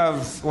beauty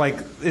of, like,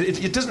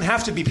 it doesn't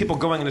have to be people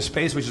going into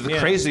space, which is the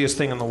craziest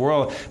thing in the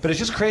world. But it's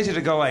just crazy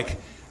to go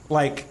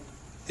like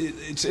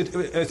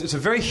it's a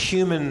very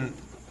human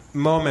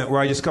moment where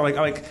I just go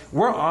like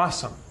we're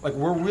awesome, like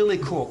we're really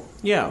cool,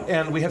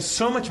 and we have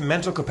so much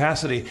mental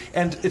capacity,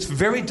 and it's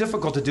very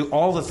difficult to do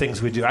all the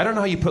things we do. I don't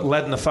know how you put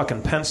lead in a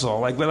fucking pencil,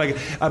 but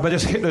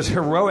there's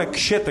heroic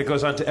shit that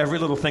goes on to every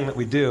little thing that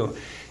we do,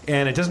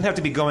 and it doesn't have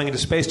to be going into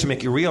space to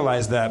make you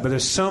realize that. But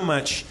there's so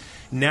much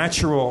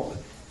natural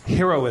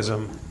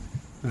heroism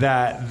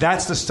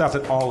that's the stuff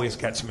that always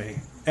gets me,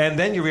 and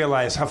then you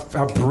realize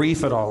how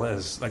brief it all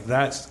is. Like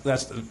that's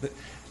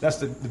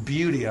the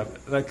beauty of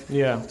it. Like,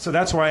 so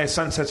that's why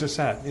sunsets are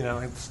sad. You know,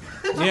 it's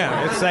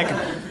like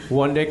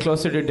one day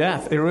closer to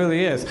death. It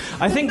really is.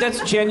 I think that's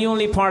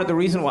genuinely part of the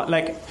reason why.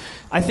 Like,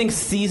 I think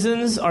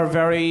seasons are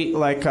very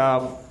like.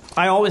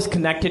 I always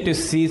connected to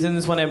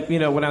seasons when I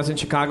was in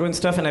Chicago and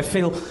stuff, and I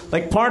feel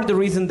like part of the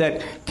reason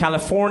that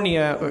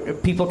California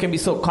people can be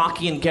so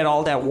cocky and get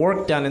all that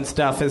work done and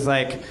stuff is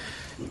like.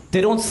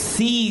 They don't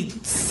see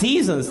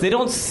seasons. They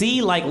don't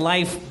see like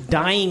life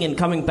dying and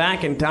coming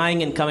back and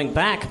dying and coming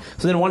back.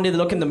 So then one day they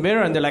look in the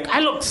mirror and they're like,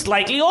 I look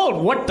slightly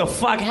old. What the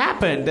fuck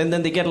happened? And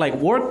then they get like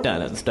work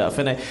done and stuff.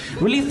 And I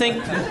really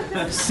think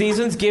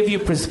seasons give you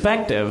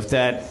perspective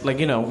that, like,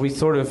 you know, we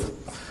sort of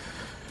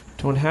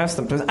don't have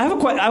sometimes.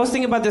 I was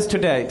thinking about this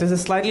today. This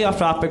is slightly off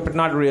topic, but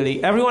not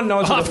really. Everyone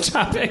knows off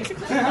topic.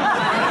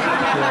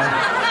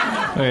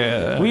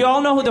 Yeah. We all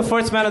know who the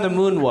first man on the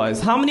moon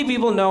was. How many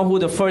people know who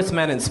the first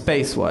man in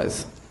space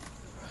was?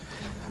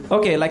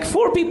 Okay, like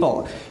 4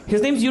 people.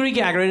 His name's Yuri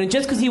Gagarin, and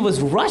just because he was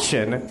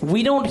Russian,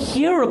 we don't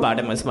hear about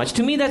him as much.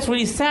 To me, that's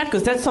really sad,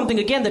 because that's something,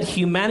 again, that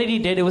humanity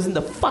did. It was in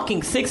the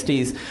fucking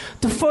 60s.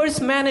 The first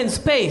man in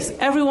space.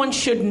 Everyone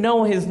should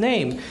know his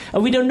name.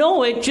 And we don't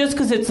know it just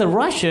because it's a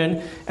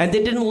Russian, and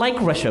they didn't like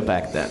Russia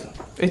back then.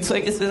 It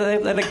like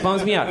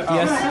bums me out.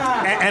 Yes.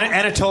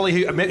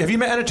 Anatoly, have you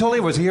met Anatoly?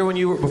 Was he here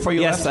before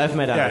you left? Yes, I've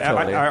met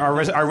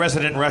Anatoly. Our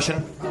resident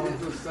Russian.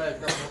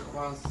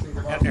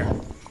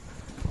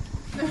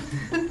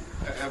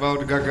 About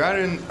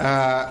Gagarin,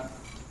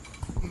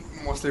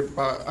 mostly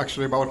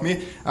actually about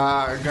me.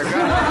 Gagarin.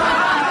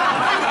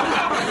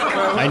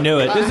 I knew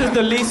it. This is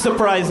the least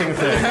surprising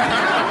thing.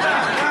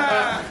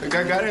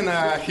 Gagarin,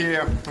 he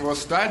was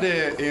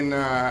studied in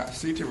a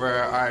city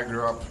where I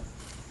grew up.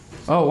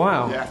 Oh,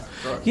 wow. Yeah.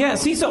 Yeah,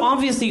 see, so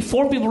obviously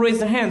 4 people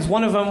raised their hands.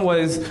 One of them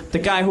was the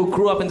guy who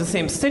grew up in the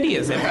same city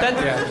as him.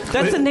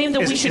 That's a name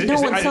that we should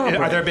know and celebrate.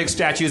 Are there big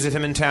statues of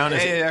him in town?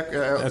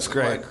 That's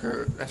great.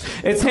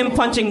 It's him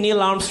punching Neil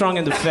Armstrong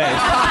in the face.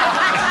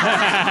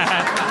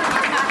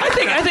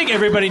 I think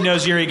everybody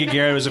knows Yuri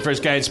Gagarin was the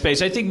first guy in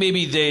space. I think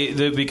maybe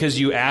because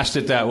you asked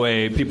it that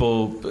way,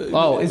 people.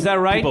 Oh, is that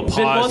right? People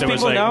paused and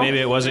was like, know? maybe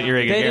it wasn't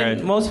Yuri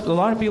Gagarin. A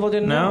lot of people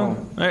didn't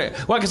know.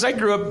 Well, because I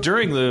grew up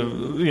during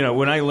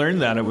when I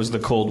learned that it was the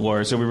Cold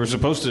War, so we were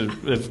supposed to,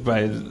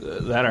 by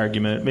that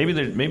argument, maybe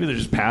they're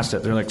just past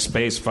it. They're like,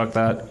 space, fuck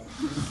that.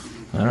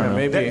 I don't know.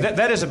 Maybe.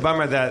 That is a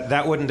bummer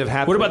that wouldn't have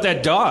happened. What about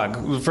that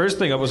dog? The first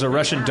thing, it was a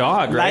Russian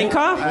dog, right?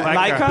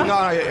 Laika?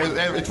 No,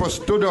 it was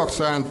 2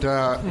 dogs, and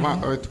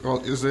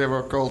they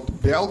were called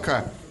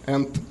Belka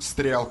and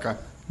Strelka.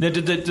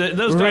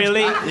 Those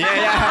really? Dogs,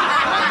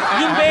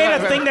 You made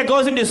a thing that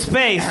goes into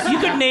space. You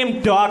could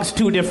name dogs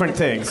 2 different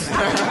things.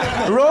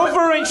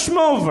 Rover and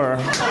Schmover.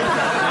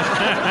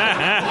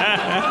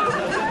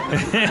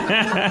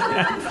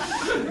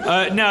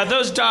 No,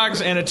 those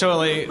dogs,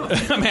 Anatoly.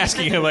 I'm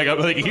asking him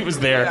like he was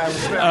there.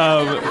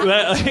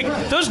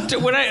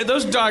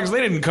 Those dogs,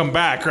 they didn't come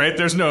back, right?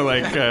 There's no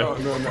like.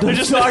 They're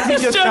just dogs.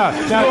 Can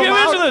you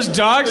imagine those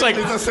dogs? Like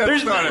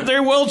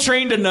they're well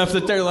trained enough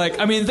that they're like.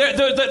 I mean,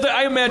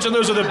 I imagine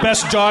those are the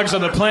best dogs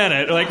on the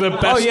planet, like the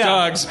best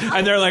dogs,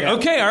 and they're like,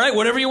 okay, all right,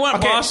 whatever you want,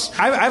 boss.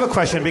 I have a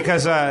question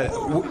because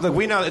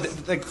we know,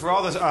 like, for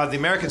all this, the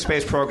American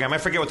space program. I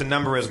forget what the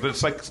number is,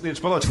 but it's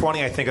below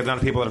 20, I think, of the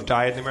amount of people that have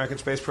died in the American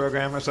space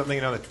program or something.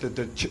 You know,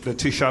 the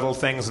 2 shuttle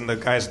things and the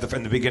guys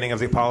in the beginning of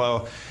the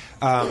Apollo.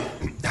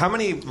 How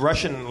many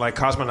Russian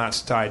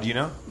cosmonauts died? Do you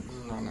know?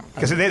 No.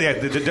 Because I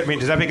mean,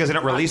 does that mean because they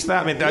don't release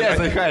that? I mean,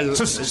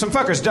 so some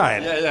fuckers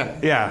died.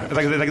 Yeah.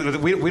 Like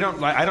we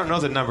don't. I don't know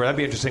the number. That'd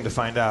be interesting to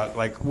find out.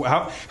 Like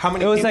how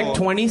many? It was people... like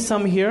 20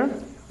 some here.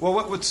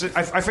 Well,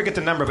 I forget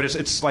the number, but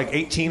it's like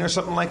 18 or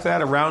something like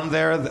that, around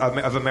there,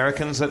 of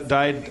Americans that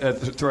died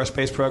through our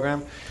space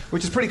program,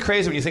 which is pretty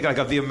crazy when you think like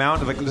of the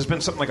amount of there's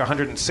been something like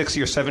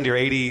 160 or 70 or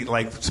 80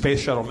 like space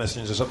shuttle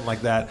missions or something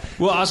like that.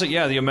 Well, also,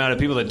 the amount of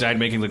people that died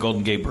making the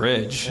Golden Gate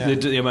Bridge,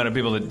 the amount of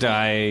people that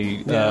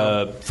die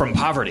from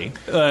poverty,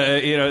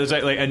 it's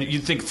like and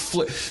you'd think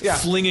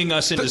flinging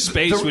us into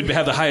space would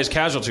have the highest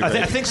casualty rate.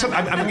 I think so.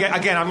 I'm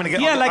going to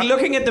get like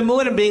looking at the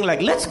moon and being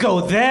like, let's go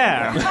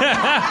there.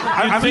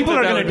 People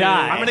are going to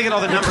die. I'm going to get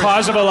all the numbers.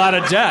 Cause of a lot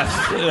of death.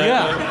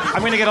 I'm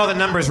going to get all the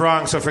numbers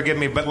wrong, so forgive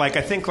me. But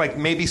I think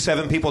maybe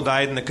 7 people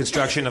died in the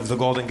construction of the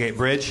Golden Gate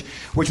Bridge,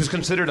 which was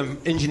considered an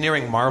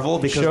engineering marvel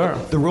because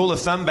the rule of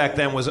thumb back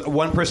then was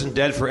 1 person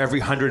dead for every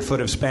 100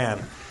 foot of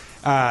span.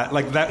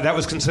 That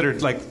was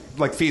considered like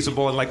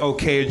feasible and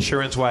okay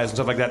insurance wise and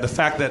stuff like that. The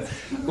fact that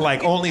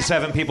only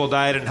 7 people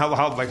died and how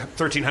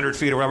 1,300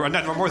 feet or whatever,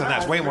 not more than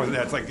that, it's way more than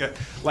that. It's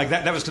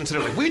that was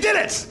considered we did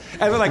it,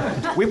 and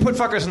we're we put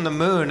fuckers in the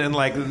moon and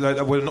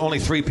when only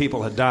 3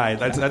 people had died.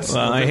 That's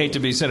I hate to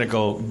be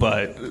cynical,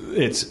 but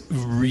it's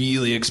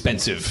really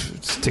expensive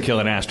to kill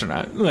an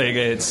astronaut.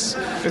 It's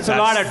a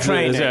lot of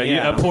training.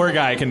 A poor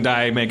guy can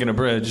die making a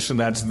bridge, and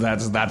that's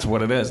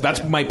what it is.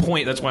 That's my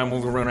point. That's why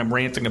I'm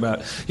ranting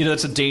about.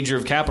 That's the danger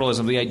of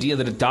capitalism. The idea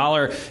that $1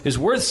 is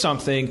worth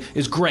something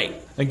is great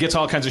and gets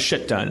all kinds of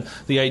shit done.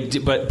 The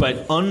idea, but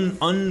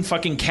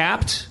unfucking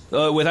capped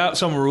without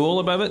some rule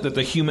above it that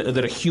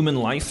a human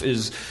life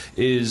is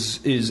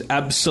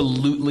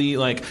absolutely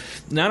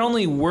not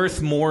only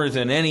worth more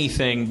than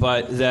anything,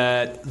 but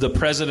that the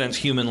president's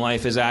human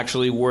life is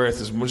actually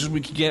worth as much as we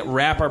can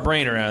wrap our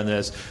brain around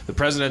this. The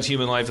president's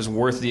human life is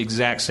worth the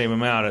exact same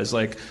amount as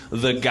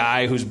the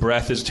guy whose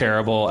breath is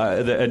terrible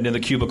in the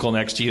cubicle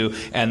next to you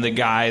and the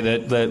guy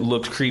that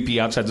looks creepy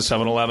outside the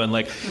 7-Eleven.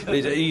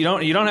 You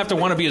don't have to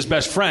want to be his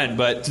best friend,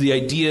 but the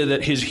idea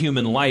that his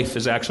human life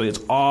is actually it's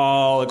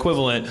all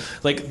equivalent.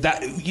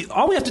 That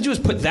all we have to do is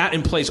put that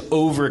in place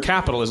over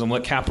capitalism.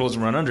 Let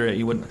capitalism run under it.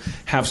 You wouldn't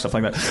have stuff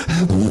like that.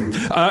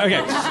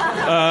 Okay.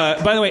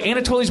 By the way,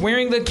 Anatoly's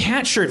wearing the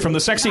cat shirt from the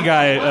sexy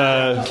guy.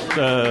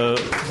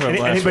 From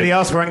anybody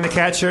else wearing the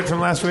cat shirt from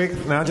last week?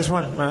 No, just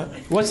one.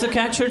 What's the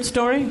cat shirt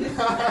story?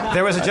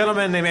 There was a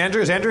gentleman named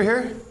Andrew. Is Andrew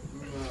here?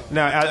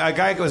 No, a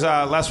guy was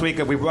last week.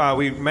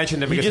 We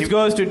mentioned him because he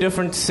goes to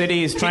different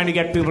cities trying to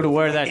get people to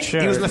wear that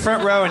shirt. He was in the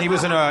front row and he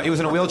was in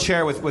a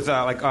wheelchair with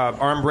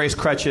arm brace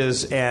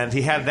crutches, and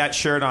he had that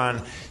shirt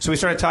on. So we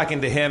started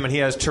talking to him, and he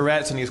has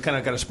Tourette's, and he's kind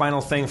of got a spinal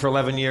thing for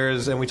 11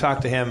 years. And we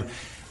talked to him,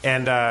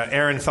 and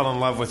Aaron fell in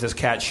love with his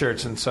cat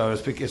shirts, and so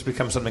it's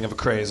become something of a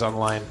craze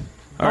online.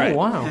 All right. Oh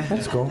wow,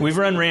 that's cool. We've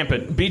run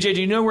rampant. BJ,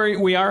 do you know where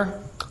we are?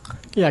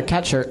 Yeah,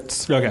 cat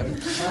shirts. Okay.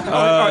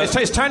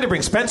 It's time to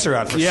bring Spencer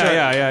out for sure.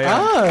 Yeah.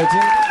 Oh,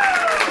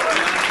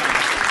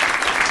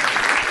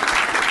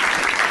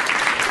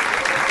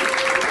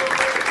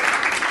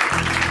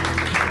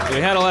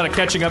 we had a lot of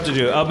catching up to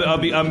do.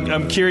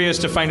 I'm curious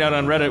to find out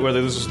on Reddit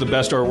whether this is the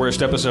best or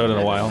worst episode in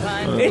a while.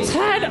 It's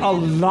had a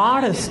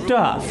lot of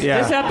stuff.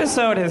 Yeah. This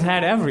episode has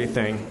had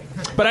everything.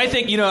 But I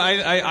think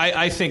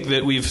I think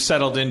that we've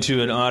settled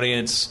into an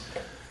audience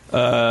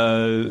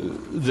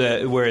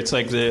where it's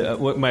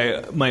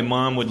my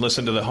mom would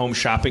listen to the Home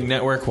Shopping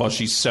Network while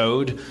she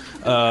sewed. In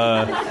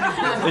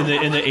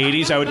the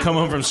 80s, I would come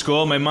home from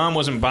school. My mom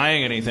wasn't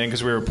buying anything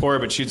because we were poor,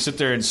 but she'd sit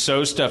there and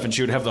sew stuff, and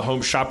she would have the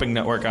Home Shopping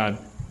Network on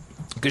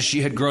because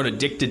she had grown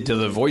addicted to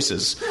the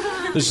voices.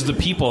 This is the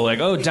people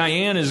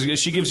Diane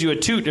she gives you a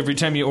toot every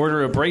time you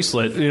order a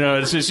bracelet.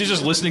 She's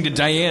just listening to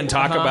Diane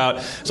talk about.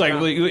 It's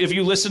if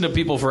you listen to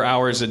people for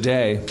hours a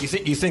day.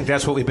 You think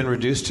that's what we've been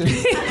reduced to?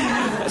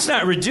 It's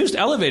not reduced,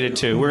 elevated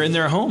to. We're in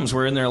their homes.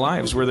 We're in their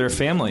lives. We're their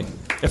family.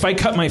 If I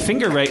cut my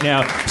finger right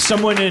now,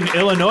 someone in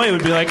Illinois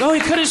would be like, "Oh, he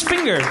cut his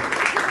finger."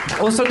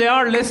 Also, they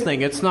are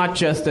listening. It's not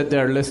just that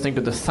they're listening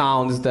to the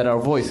sounds that our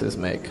voices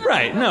make.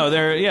 Right. No,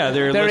 they're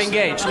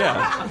engaged.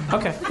 Yeah.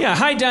 Okay. Yeah.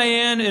 Hi,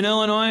 Diane in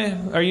Illinois.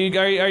 Are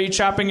you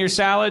chopping your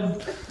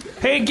salad?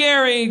 Hey,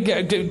 Gary,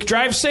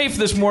 drive safe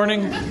this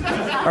morning.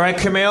 All right,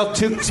 Kumail,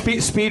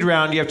 speed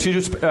round. You have two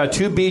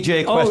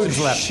BJ questions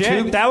left.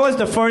 Shit. That was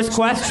the first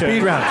question.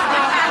 Speed round.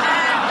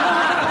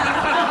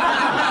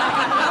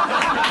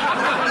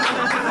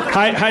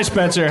 Hi,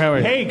 Spencer. How are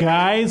you? Hey,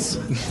 guys.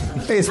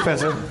 Hey,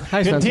 Spencer.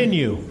 Hi, Spencer.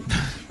 Continue.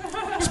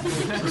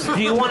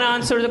 Do you want to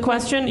answer the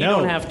question? You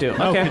don't have to.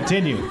 No, okay.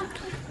 Continue.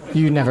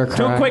 You never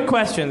cry. 2 quick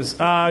questions.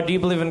 Do you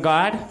believe in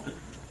God?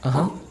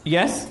 Uh-huh.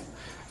 Yes?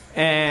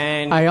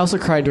 And I also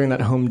cried during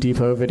that Home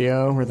Depot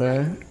video where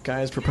the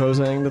guy is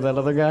proposing to that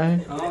other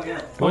guy. Oh,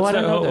 yeah.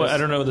 I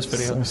don't know this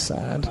video. So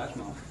sad.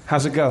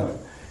 How's it go?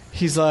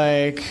 He's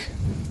like...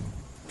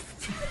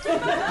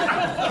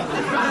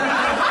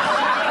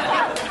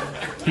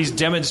 He's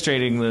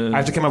demonstrating the... I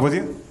have to come up with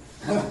you?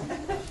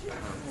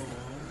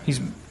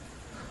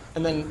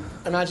 And then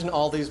imagine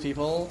all these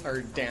people are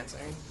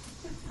dancing.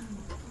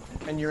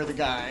 And you're the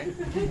guy.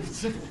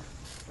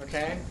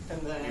 Okay?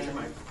 And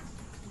then...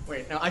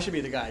 Wait, no, I should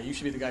be the guy. You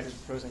should be the guy who's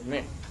proposing to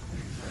me.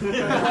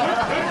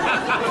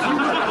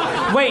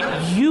 Wait,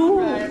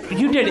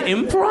 you did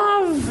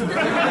improv?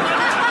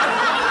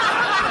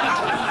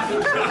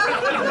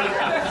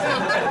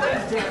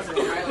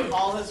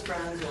 All his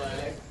friends were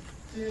like.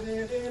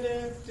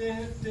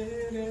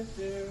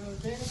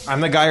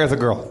 I'm the guy or the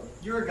girl?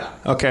 You're a guy.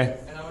 Okay.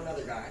 And I'm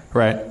another guy.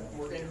 Right.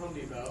 We're in Home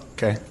Depot.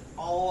 Okay.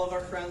 All of our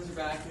friends are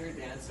back here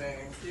dancing.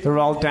 They're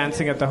all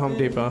dancing at the Home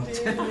Depot.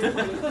 And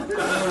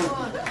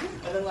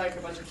then like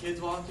a bunch of kids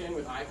walk in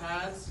with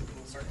iPads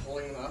and start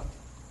holding them up.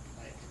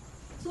 Like,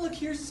 so look,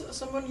 here's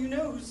someone you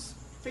know who's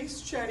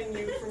face chatting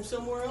you from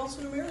somewhere else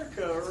in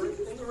America or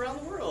around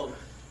the world.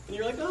 And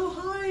you're like, oh,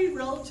 hi,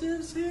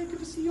 relatives. Hey, good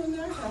to see you on the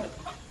iPad.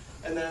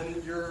 And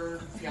then your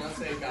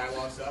fiance guy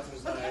walks up and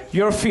is like...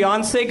 Your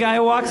fiance guy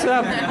walks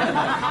up?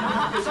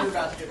 Because you're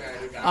about to get married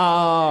to a guy.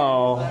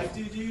 Oh. Like,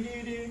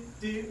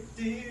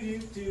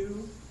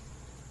 do.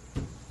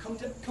 Come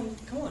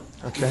on.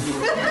 Okay.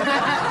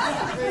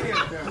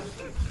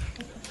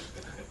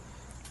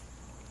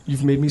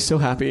 You've made me so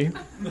happy.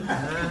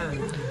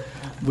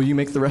 Will you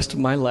make the rest of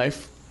my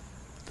life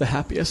the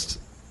happiest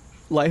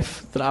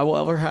life that I will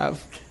ever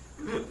have?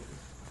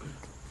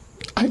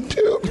 I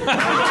do.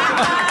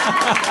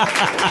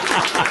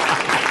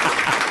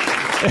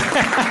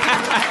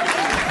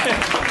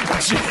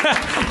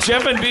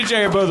 Jeff and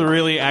BJ are both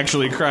really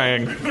actually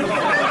crying.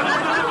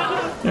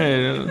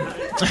 You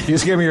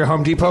just gave me your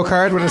Home Depot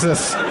card? What is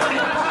this?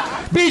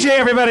 BJ,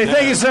 everybody.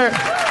 Thank you, sir.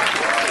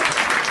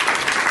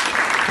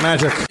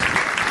 Magic.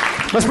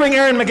 Let's bring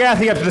Aaron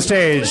McGathy up to the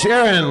stage.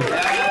 Aaron.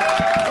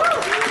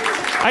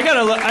 I got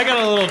a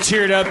little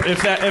teared up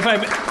if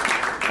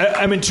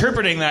I'm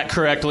interpreting that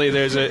correctly.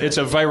 It's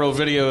a viral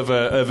video of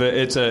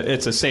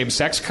a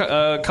same-sex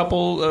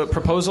couple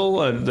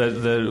proposal.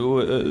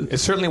 It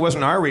certainly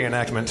wasn't our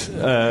reenactment.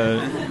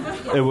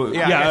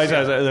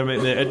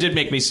 It did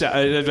make me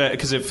sad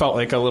because it felt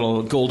like a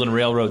little Golden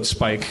Railroad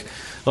spike.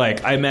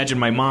 Like I imagine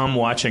my mom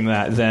watching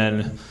that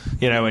then,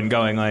 and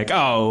going like,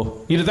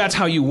 oh, that's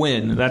how you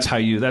win. Those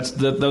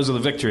are the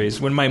victories.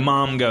 When my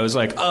mom goes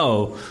like,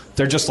 oh,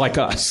 they're just like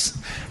us,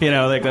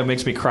 like that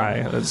makes me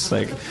cry. It's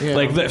like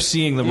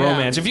seeing the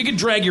romance. If you could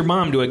drag your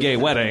mom to a gay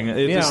wedding,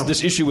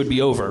 this issue would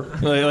be over.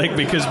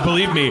 Because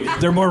believe me,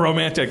 they're more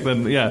romantic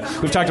than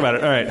we've talked about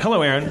it. All right,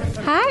 hello, Aaron.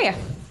 Hi.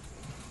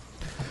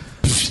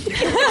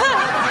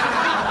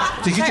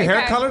 Did you get your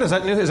hair colored? Is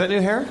that new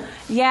hair?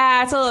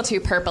 Yeah, it's a little too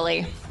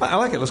purpley. I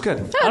like it. It looks good.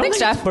 Oh, thanks,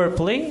 Jeff.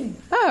 Purpley.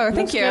 Oh,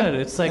 thank you. Good.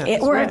 It's like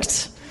it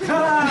worked.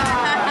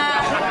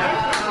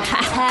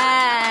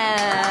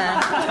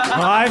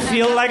 I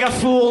feel like a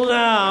fool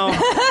now. All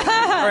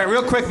right,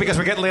 real quick because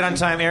we're getting late on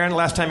time. Aaron,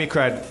 last time you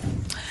cried?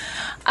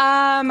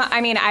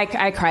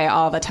 I cry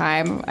all the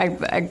time.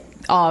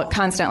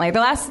 Constantly. The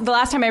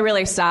last time I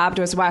really sobbed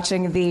was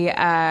watching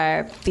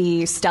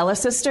the Stella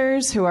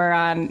sisters who are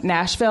on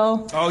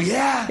Nashville. Oh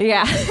yeah.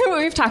 Yeah,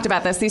 we've talked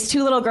about this. These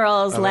two little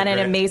girls, Lennon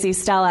and Maisie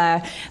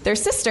Stella, they're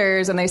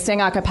sisters and they sing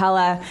a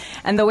cappella.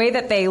 And the way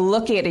that they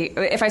look at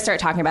if I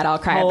start talking about it, I'll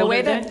cry. How the old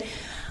way are that. they?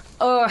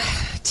 Oh,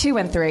 2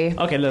 and 3.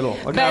 Okay, little.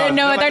 Okay. But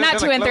no, they're not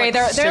 2 and 3.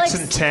 They're 6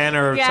 and 10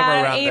 or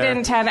somewhere around 8 there.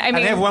 and 10. And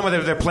they have one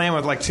where they're playing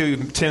with like 2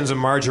 tins of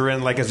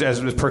margarine, like as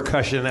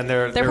percussion, and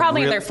they're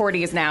probably in their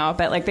 40s now,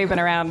 but like they've been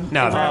around.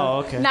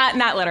 No. Okay.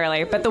 Not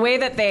literally, but the way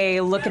that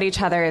they look at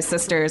each other as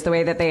sisters, the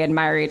way that they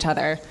admire each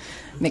other,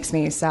 makes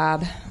me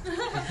sob.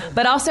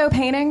 But also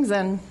paintings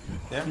and.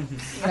 Yeah.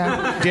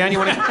 Dan, you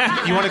want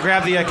to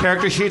grab the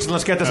character sheets and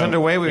let's get this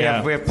underway. We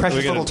have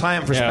precious little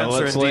time for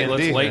Spencer and D&D.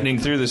 Let's lightning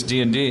through this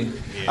D&D.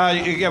 We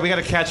got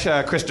to catch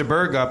Chris de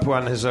Burgh up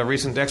on his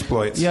recent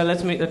exploits. Yeah,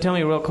 tell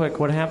me real quick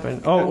what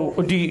happened. Oh,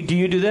 do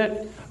you do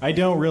that? I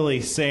don't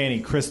really say any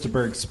Chris de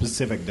Burgh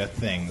specific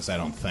things. I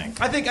don't think.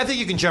 I think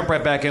you can jump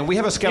right back in. We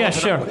have a skeleton.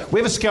 Yeah, sure. We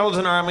have a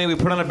skeleton army. We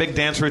put on a big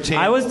dance routine.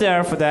 I was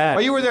there for that. Oh,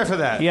 you were there for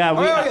that? Yeah,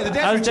 the dance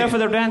I was routine. there for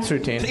the dance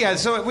routine. Yeah,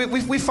 so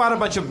we fought a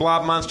bunch of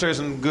blob monsters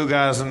and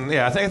Gugas, and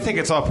I think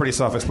it's all pretty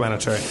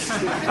self-explanatory.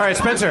 All right,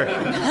 Spencer.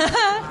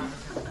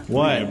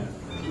 What?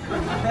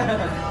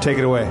 Take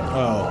it away.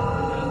 Oh.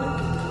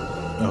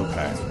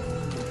 Okay.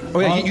 Oh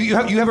yeah,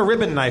 you have a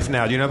ribbon knife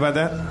now. Do you know about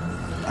that?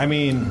 I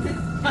mean,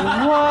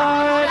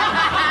 what?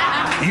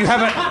 You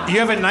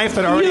have a knife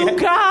that already. You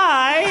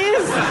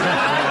guys.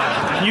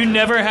 You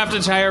never have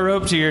to tie a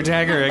rope to your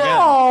dagger again.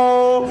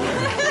 Oh,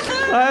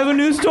 I have a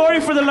new story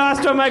for the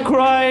last time I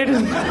cried.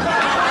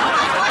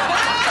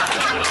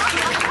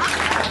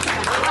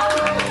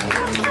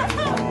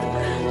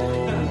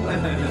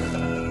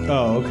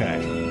 oh,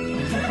 okay.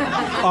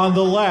 On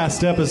the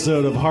last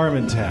episode of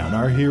Harmontown,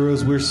 our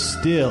heroes were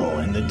still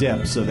in the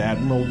depths of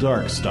Admiral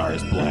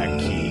Darkstar's Black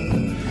Keep.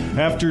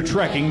 After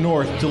trekking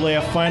north to lay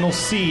a final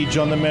siege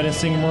on the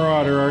menacing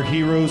marauder, our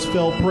heroes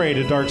fell prey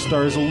to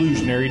Darkstar's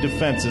illusionary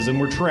defenses and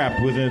were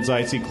trapped within its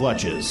icy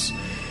clutches.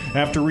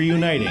 After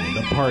reuniting,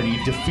 the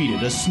party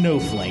defeated a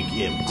snowflake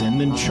imp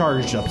and then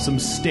charged up some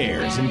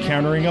stairs,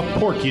 encountering a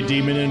Porky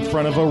Demon in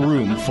front of a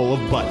room full of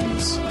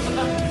buttons.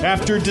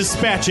 After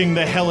dispatching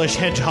the hellish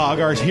hedgehog,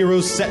 our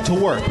heroes set to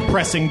work,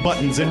 pressing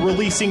buttons and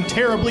releasing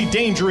terribly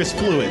dangerous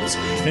fluids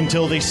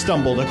until they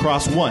stumbled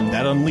across one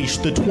that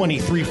unleashed the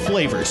 23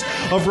 flavors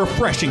of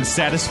refreshing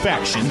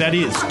satisfaction that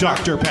is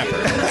Dr. Pepper.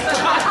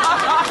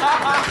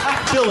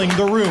 Filling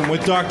the room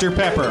with Dr.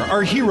 Pepper,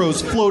 our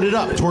heroes floated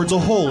up towards a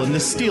hole in the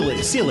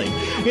ceiling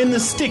in the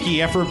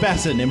sticky,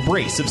 effervescent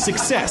embrace of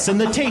success and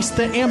the taste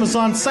that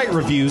Amazon site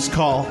reviews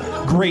call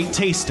great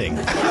tasting.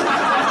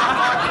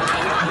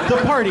 The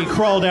party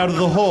crawled out of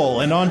the hole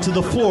and onto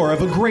the floor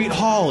of a great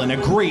hall in a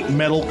great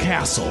metal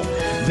castle.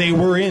 They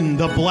were in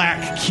the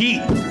Black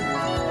Keep.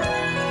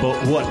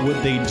 But what would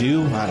they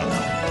do? I don't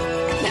know.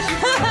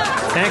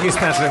 Thank you,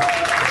 Spencer.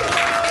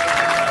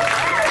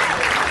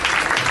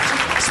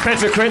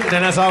 Spencer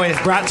Crittenden, as always,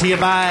 brought to you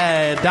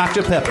by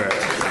Dr. Pepper.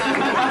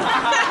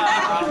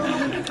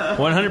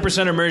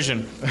 100%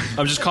 immersion.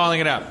 I'm just calling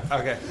it out.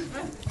 Okay.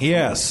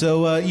 Yeah,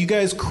 so you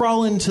guys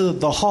crawl into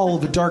the Hall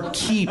of the Dark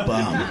Keep.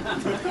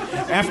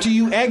 After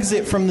you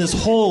exit from this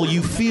hole,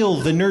 you feel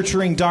the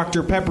nurturing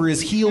Dr. Pepper has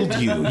healed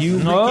you. You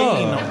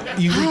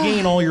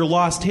regain all your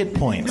lost hit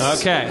points.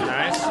 Okay.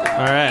 Nice. All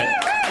right.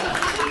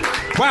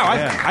 Wow,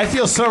 I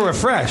feel so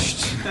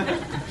refreshed.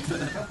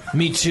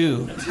 Me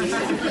too.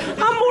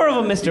 I'm more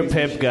of a Mr.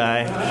 Pibb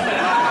guy.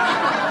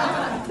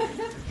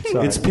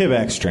 It's Pibb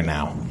Extra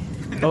now.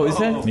 Oh, is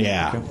it?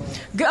 Yeah.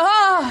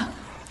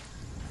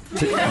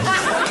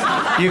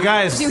 You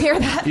guys, Do you hear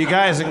that? You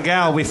guys and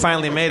gal, we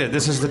finally made it.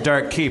 This is the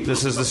Dark Keep.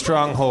 This is the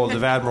stronghold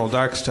of Admiral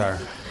Darkstar.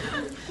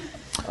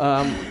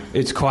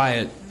 It's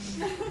quiet.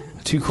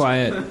 Too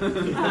quiet.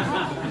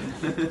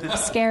 I'm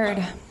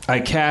scared.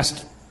 I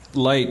cast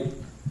light.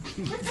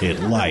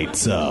 It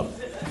lights up.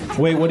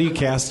 Wait, what do you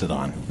cast it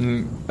on?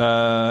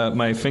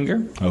 My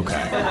finger.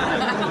 Okay.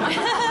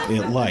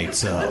 It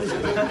lights up.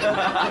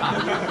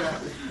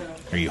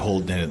 Are you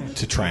holding it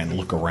to try and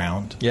look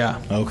around?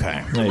 Yeah.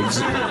 Okay.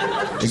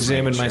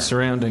 Examine my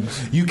surroundings.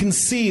 You can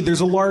see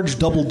there's a large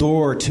double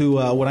door to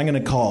what I'm going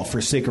to call, for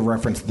sake of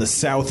reference, the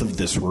south of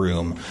this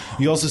room.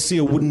 You also see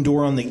a wooden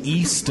door on the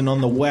east and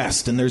on the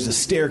west, and there's a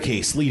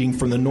staircase leading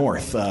from the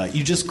north.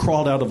 You just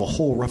crawled out of a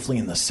hole roughly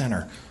in the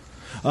center.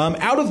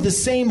 Out of the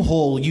same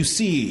hole, you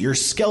see your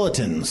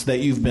skeletons that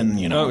you've been,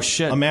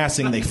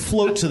 amassing. They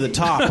float to the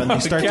top, and they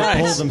start to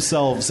pull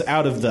themselves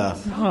out of the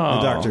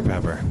Dr.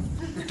 Pepper.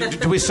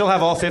 Do we still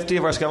have all 50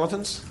 of our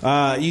skeletons?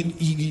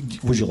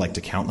 Would you like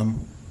to count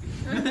them?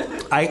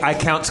 I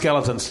count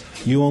skeletons.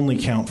 You only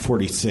count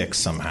 46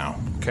 somehow.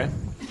 Okay.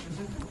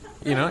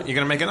 You're going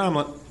to make an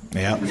omelet.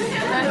 Yeah.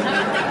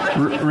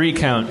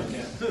 Recount.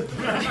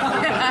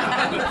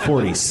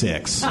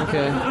 46.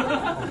 Okay.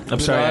 I'm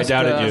sorry, I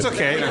doubted you. It's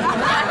okay.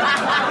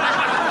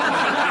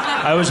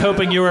 I was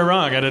hoping you were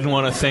wrong. I didn't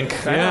want to think.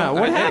 Yeah,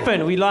 what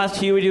happened? We lost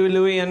Huey, Dewey,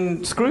 Louie,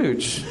 and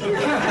Scrooge.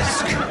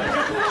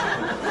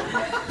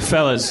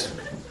 Fellas,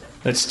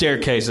 that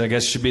staircase, I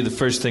guess, should be the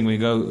first thing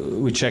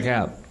we check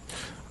out.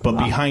 But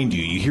behind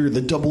you hear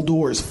the double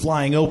doors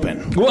flying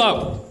open.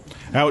 Whoa!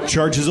 Out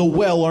charges a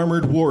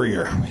well-armored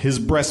warrior. His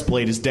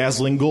breastplate is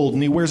dazzling gold,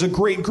 and he wears a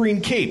great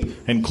green cape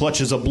and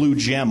clutches a blue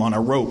gem on a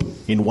rope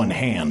in one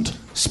hand.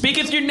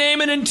 Speaketh your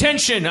name and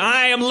intention.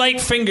 I am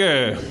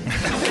Lightfinger.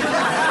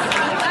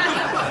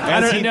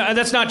 No,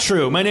 that's not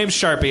true. My name's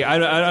Sharpie. I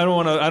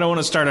don't want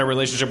to start our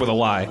relationship with a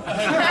lie.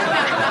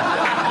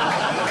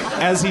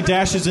 As he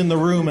dashes in the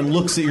room and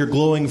looks at your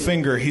glowing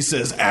finger, he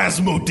says,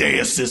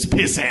 Asmodeus's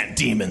pissant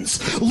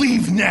demons,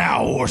 leave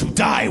now or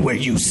die where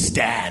you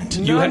stand.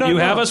 You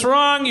have us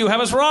wrong. You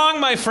have us wrong,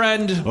 my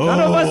friend.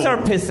 None of us are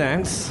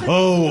pissants.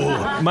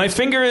 Oh. My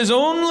finger is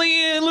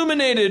only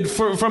illuminated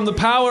from the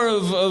power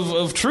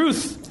of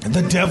truth.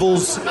 The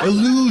devil's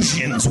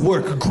illusions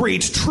work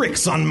great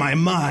tricks on my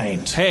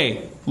mind.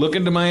 Hey, look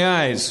into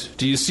my eyes.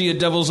 Do you see a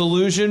devil's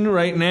illusion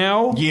right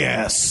now?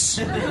 Yes.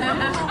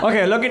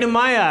 Okay, look into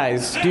my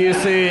eyes. Do you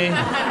see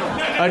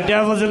a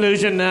devil's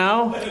illusion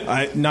now?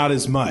 Not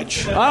as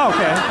much. Oh,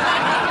 okay.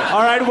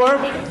 All right,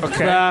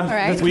 Okay. All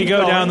right. We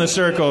go down the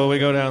circle. We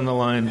go down the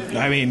line.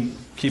 I mean,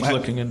 keep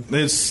looking in.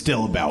 It's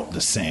still about the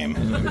same.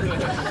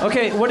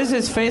 Okay, what does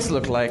his face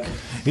look like?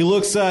 He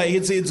looks,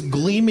 it's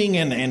gleaming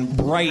and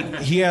bright.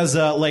 He has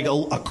like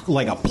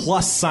a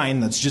plus sign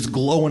that's just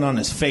glowing on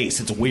his face.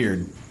 It's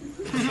weird.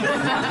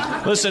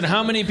 Listen,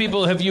 how many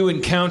people have you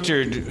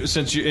encountered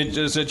since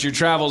your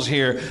travels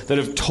here that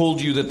have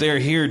told you that they're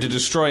here to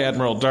destroy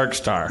Admiral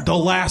Darkstar? The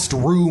last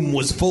room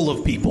was full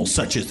of people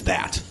such as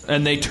that.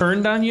 And they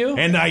turned on you?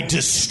 And I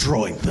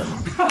destroyed them.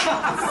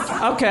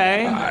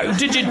 Okay.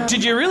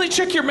 Did you really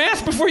check your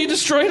math before you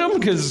destroyed them?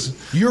 Because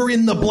you're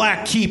in the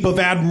Black Keep of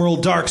Admiral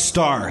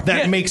Darkstar.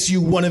 That makes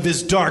you one of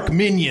his dark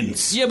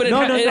minions. Yeah, but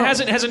it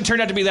hasn't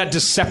turned out to be that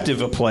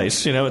deceptive a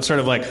place. It's sort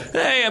of like,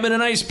 hey, I'm in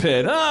an ice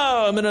pit.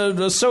 Oh, I'm in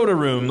a soda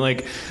room.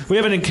 Like, we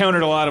haven't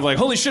encountered a lot of like,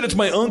 holy shit, it's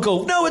my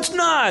uncle. No, it's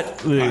not.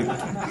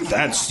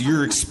 That's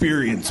your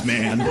experience,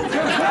 man.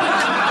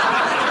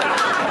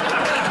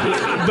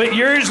 But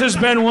yours has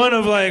been one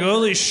of like,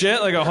 holy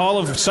shit, like a hall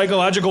of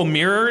psychological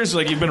mirrors.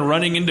 Like you've been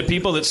running into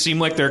people that seem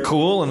like they're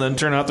cool and then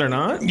turn out they're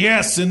not.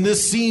 Yes, and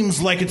this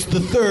seems like it's the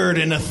third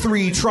in a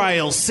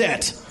 3-trial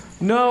set.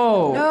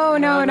 No.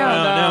 No.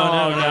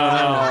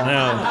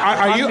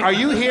 Are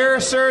you here,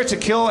 sir, to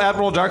kill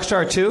Admiral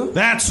Darkstar too?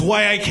 That's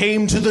why I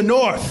came to the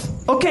north.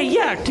 Okay,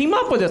 yeah, team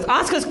up with us.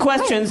 Ask us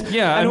questions,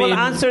 we'll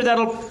answer and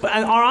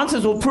our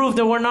answers will prove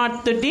that we're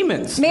not the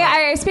demons. May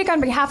I speak on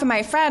behalf of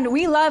my friend?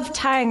 We love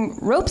tying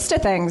ropes to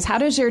things. How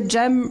does your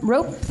gem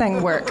rope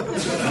thing work?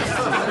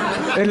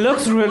 It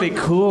looks really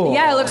cool.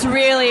 Yeah, it looks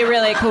really,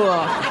 really cool.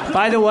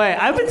 By the way,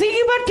 I've been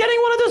thinking about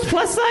getting one of those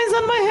plus signs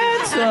on my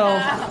head, so...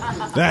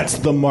 That's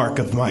the mark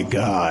of my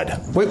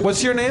god. Wait,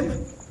 what's your name?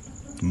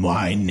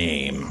 My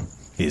name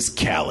is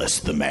Callus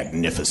the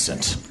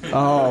Magnificent.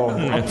 Oh,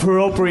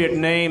 appropriate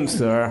name,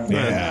 sir.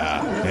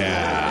 Yeah.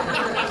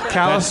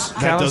 Callus?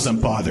 That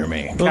doesn't bother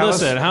me. Well,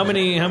 listen, how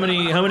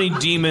many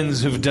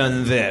demons have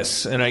done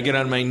this? And I get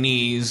on my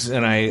knees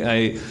and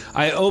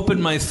I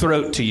open my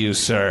throat to you,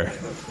 sir.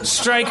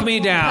 Strike me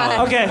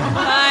down. Okay.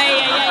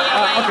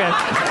 Okay.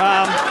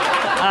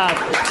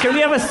 Can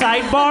we have a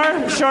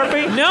sidebar,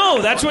 Sharpie?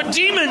 No, that's what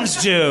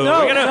demons do.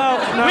 No,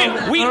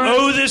 we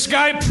owe this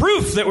guy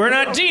proof that we're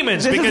not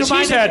demons because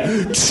he's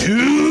had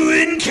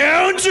 2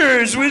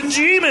 encounters with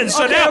demons.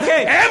 So now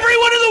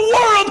everyone in the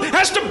world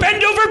has to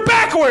bend over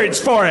backwards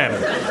for him.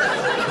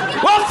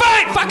 Well,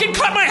 fine. Fucking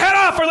cut my head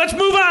off or let's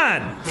move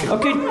on.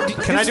 Okay.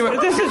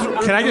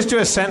 Can I just do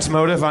a sense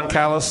motive on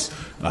Callus?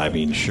 I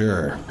mean,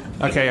 sure.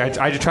 Okay,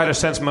 I try to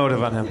sense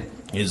motive on him.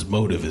 His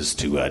motive is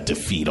to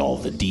defeat all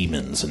the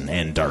demons and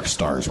end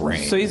Darkstar's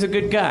reign. So he's a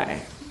good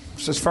guy.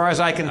 As far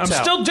as I can tell. I'm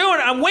still doing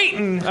it. I'm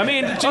waiting. I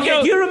mean,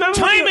 you remember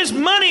time is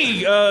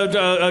money,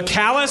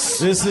 Callus.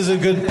 This is a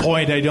good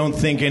point. I don't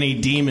think any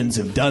demons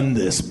have done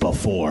this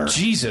before.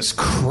 Jesus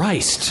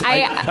Christ.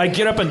 I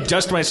get up and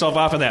dust myself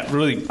off in that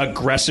really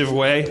aggressive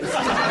way.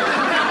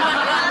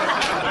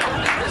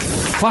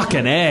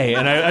 Fucking A.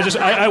 And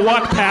I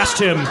walk past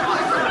him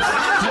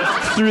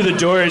through the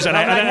doors, and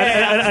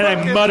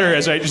I mutter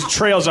as I just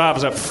trails off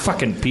as I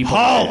fucking people.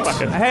 Halt!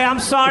 Hey, I'm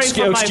sorry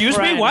for my Excuse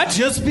me, what?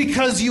 Just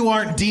because you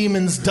aren't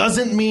demons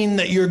doesn't mean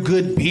that you're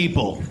good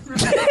people.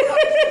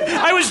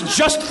 I was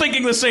just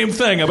thinking the same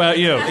thing about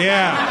you.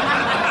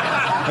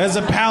 Yeah. As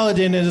a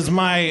paladin, it is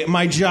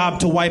my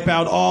job to wipe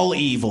out all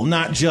evil,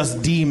 not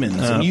just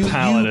demons. And you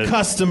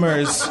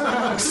customers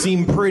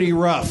seem pretty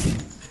rough.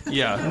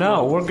 Yeah.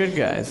 No, we're good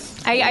guys.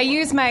 I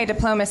use my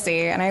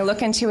diplomacy, and I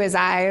look into his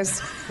eyes,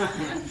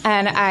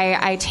 and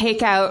I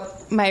take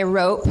out my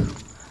rope,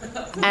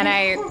 and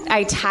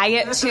I tie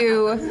it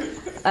to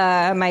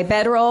my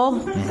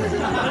bedroll,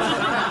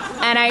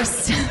 and I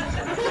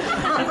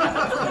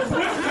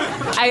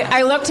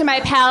look to my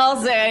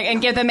pals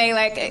and give them a,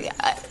 like...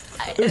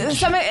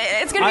 it's gonna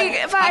be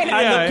fine.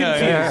 I look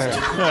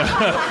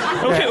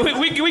confused.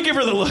 Okay, we give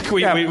her the look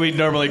we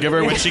normally give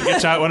her when she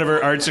gets out one of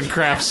her arts and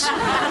crafts.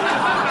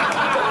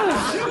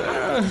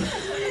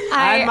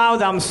 I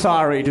mouth I'm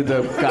sorry to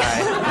the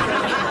guy.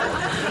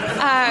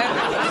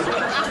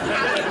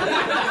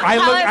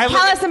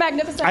 Callus the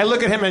Magnificent. I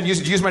look at him and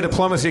use my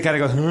diplomacy,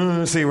 kind of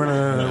go, see, we're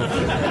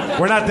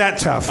not that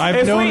tough.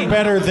 I've known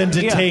better than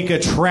to take a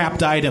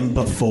trapped item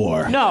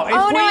before. No.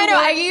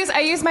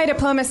 I use my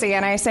diplomacy,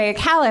 and I say,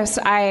 Callus,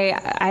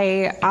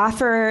 I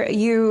offer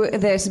you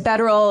this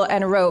bedroll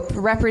and rope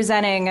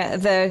representing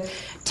the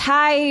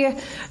tie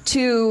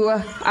to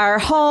our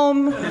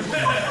home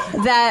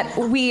that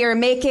we are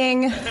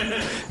making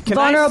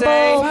vulnerable.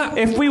 I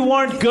say, if we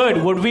weren't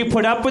good, would we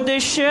put up with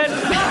this shit?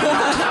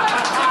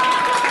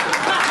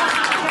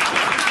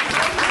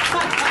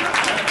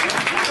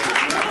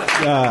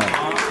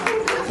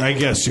 I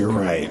guess you're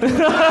right.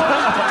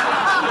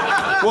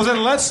 Well,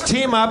 then let's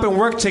team up and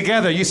work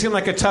together. You seem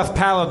like a tough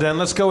paladin.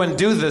 Let's go and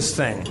do this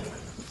thing.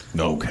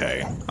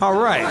 Okay. All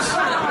right.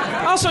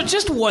 Also,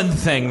 just one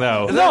thing,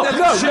 though. No.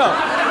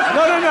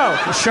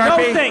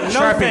 Sharpie,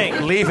 No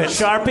thing. Leave it.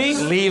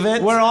 Sharpie, leave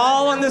it. We're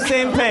all on the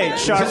same page.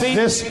 Sharpie.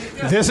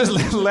 This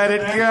is let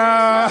it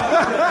go.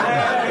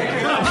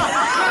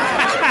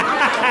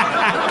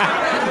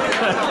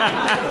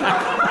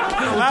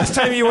 Last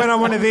time you went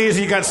on one of these,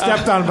 you got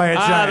stepped on by a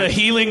giant. The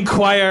healing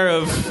choir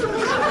of...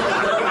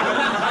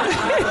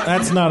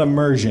 That's not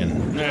immersion.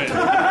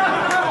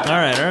 All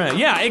right.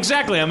 Yeah,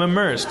 exactly. I'm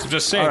immersed.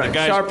 Just saying. All right. The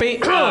guy's...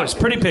 Sharpie. Oh, it's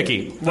pretty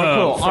picky.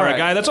 Cool. For a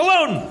guy that's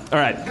alone. All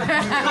right.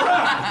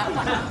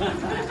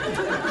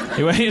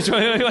 He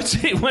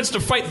wants to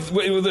fight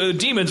the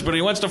demons, but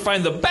he wants to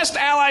find the best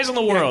allies in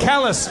the world. Yeah,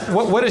 Callus,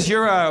 what is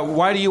your...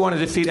 why do you want to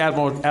defeat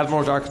Admiral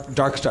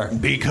Darkstar?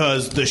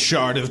 Because the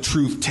Shard of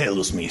Truth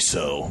tells me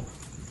so.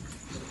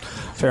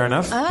 Fair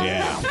enough.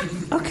 Yeah.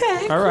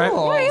 Okay. All right. Cool.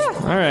 Oh,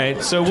 yeah. All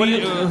right. So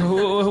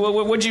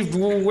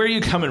where are you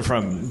coming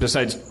from?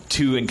 Besides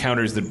 2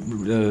 encounters that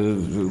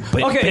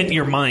bent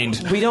your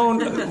mind. We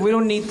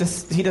don't need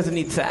this. He doesn't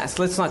need sass.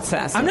 Let's not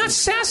sass him. I'm not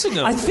sassing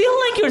him. I feel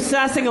like you're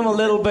sassing him a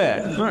little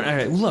bit. All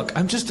right. Look,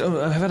 I'm just.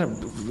 I've had a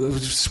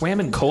swam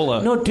in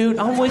cola. No, dude,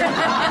 I'm with you.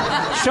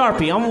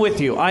 Sharpie, I'm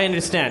with you. I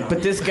understand.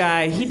 But this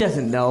guy, he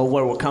doesn't know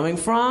where we're coming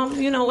from.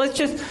 Let's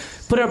just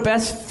put our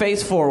best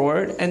face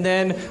forward, and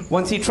then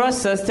once he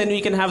trusts us, then we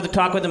can have the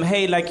talk with him.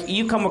 Hey,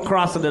 you come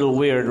across a little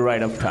weird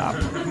right up top.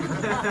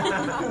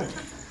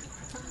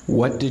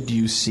 What did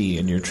you see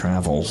in your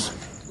travels,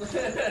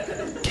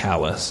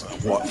 Callus?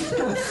 What?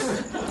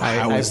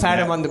 I pat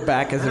him on the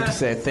back as if to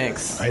say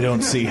thanks. I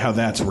don't see how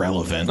that's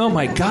relevant. Oh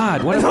my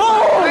God! What?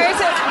 Where is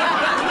it?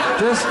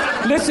 Just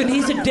listen.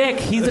 He's a dick.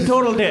 He's a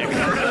total dick.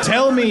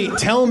 Tell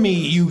me,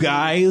 you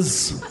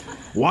guys.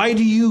 Why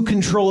do you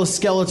control a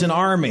skeleton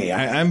army?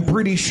 I'm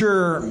pretty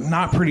sure,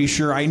 not pretty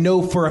sure, I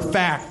know for a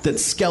fact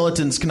that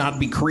skeletons cannot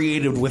be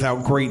created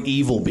without great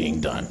evil being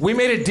done. We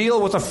made a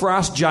deal with the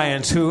frost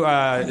giants who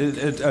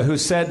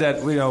said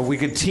that we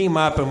could team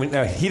up,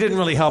 and he didn't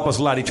really help us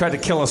a lot. He tried to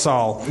kill us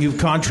all. You've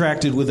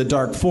contracted with a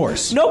dark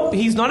force. Nope,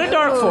 he's not a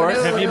dark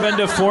force. Have you been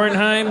to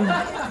Fornheim?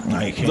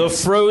 I can't. The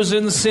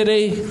frozen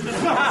city?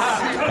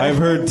 I've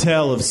heard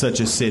tell of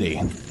such a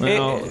city.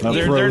 Well,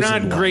 they're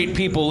not great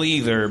people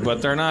either,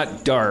 but they're not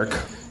dark.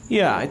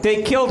 Yeah,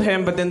 they killed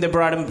him, but then they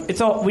brought him.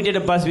 We did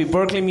a Busby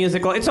Berkeley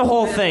musical. It's a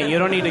whole thing. You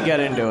don't need to get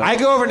into it. I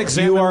go over and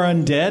examine. You are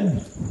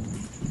undead?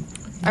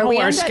 Are we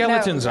our undead?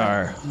 skeletons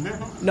are.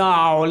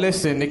 No,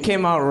 listen, it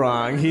came out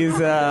wrong. He's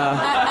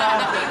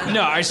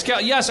No, our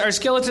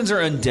skeletons are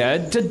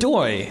undead.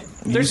 Dadoy.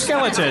 They're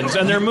skeletons,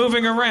 and they're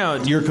moving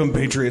around. Your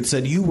compatriot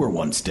said you were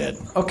once dead.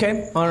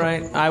 Okay, all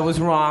right. I was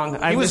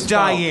wrong. He was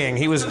dying.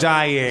 He was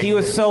dying. He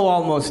was so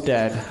almost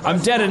dead. I'm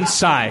dead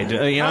inside.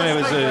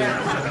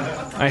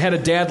 I had a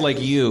dad like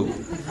you.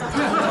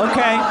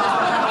 Okay.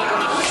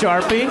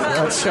 Sharpie.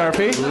 That's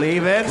Sharpie.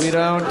 Leave it. We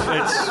don't.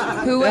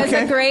 Who was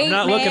a great I'm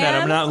not looking at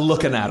him. I'm not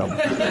looking at him.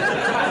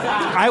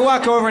 I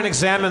walk over and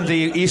examine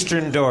the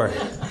eastern door.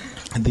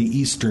 The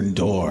eastern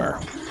door.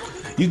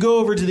 You go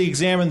over to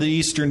examine the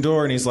eastern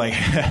door, and he's like,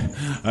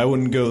 I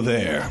wouldn't go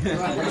there.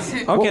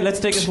 Okay, let's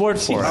take his word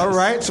for it. All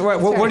right. So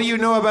what do you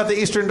know about the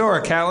eastern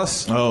door,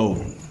 Callus?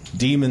 Oh,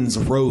 demons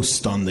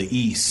roast on the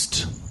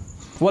east.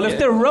 Well, if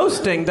they're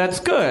roasting, that's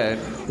good.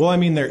 Well, I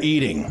mean, they're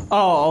eating.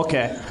 Oh,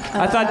 okay.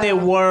 I thought they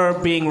were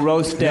being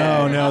roasted.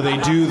 No, they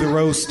do the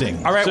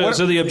roasting. All right.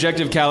 So the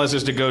objective, Callus,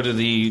 is to go to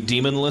the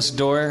demonless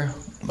door?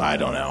 I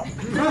don't know.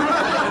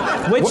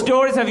 Which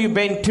doors have you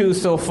been to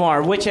so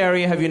far? Which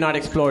area have you not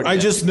explored I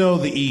yet? just know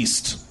the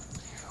east.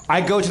 I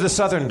go to the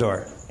southern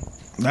door.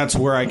 That's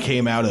where I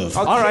came out of.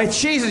 Okay. All right,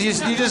 Jesus, you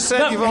just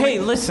said you've only... Hey,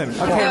 listen. Okay,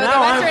 the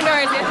western door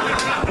is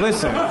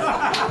Listen.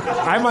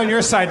 I'm on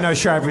your side now,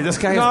 Sharpie. This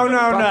guy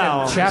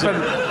No. chapping.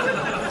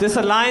 This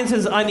alliance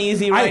is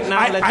uneasy right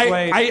now. Let's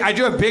wait. I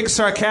do a big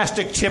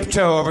sarcastic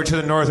tiptoe over to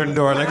the northern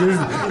door. Like,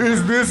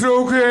 is this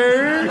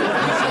okay?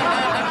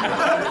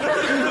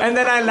 And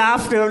then I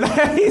laughed at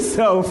him. He's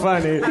so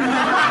funny.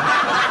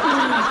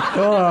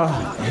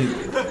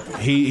 Oh.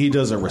 He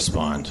doesn't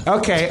respond.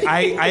 Okay,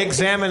 I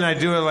examine. I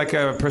do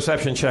a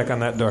perception check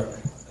on that door.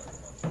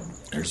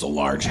 There's a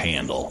large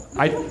handle.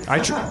 I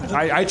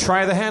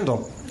try the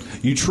handle.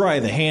 You try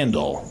the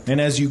handle,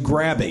 and as you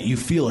grab it, you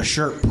feel a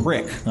sharp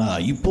prick.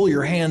 You pull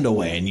your hand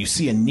away, and you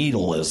see a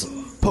needle is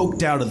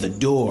poked out of the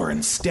door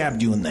and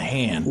stabbed you in the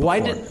hand.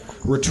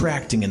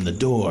 Retracting in the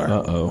door?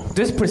 Uh-oh.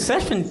 This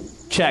perception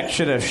check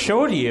should have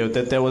showed you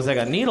that there was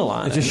a needle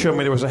on it. It just showed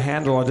me there was a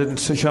handle. It didn't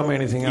show me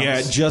anything else. Yeah,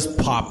 it just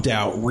popped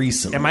out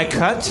recently. Am I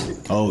cut?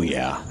 Oh,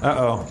 yeah.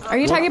 Uh-oh. Are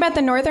you talking about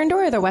the northern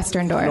door or the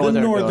western door? The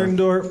northern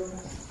door.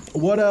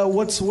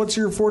 What's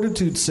your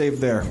fortitude save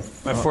there?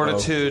 My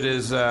fortitude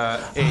is 8.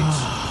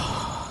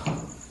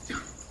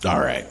 All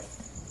right.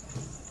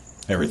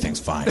 Everything's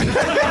fine.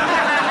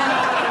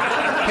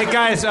 Hey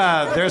guys,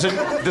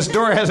 this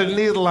door has a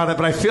needle on it,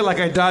 but I feel like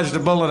I dodged a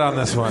bullet on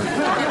this one.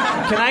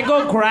 Can I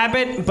go grab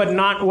it, but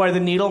not where the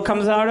needle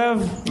comes out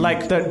of?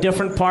 Like the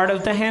different part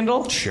of the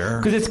handle? Sure.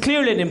 Because it's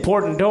clearly an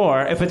important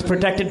door if it's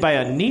protected by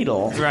a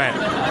needle.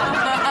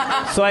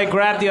 Right. So I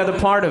grab the other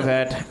part of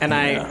it, and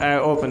I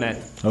open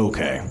it.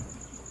 Okay.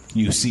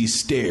 You see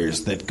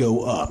stairs that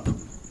go up.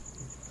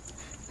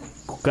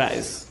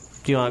 Guys,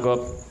 do you want to go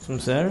up some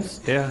stairs?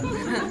 Yeah.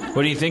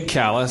 What do you think,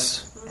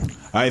 Callus?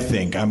 I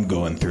think I'm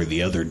going through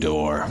the other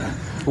door.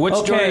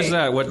 Which door is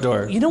that? What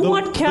door? You know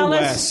what,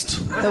 Callus?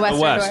 The west. The western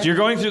door. You're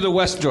going through the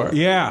west door.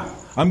 Yeah.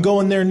 I'm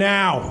going there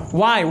now.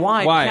 Why?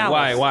 Why?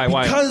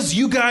 Because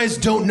you guys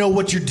don't know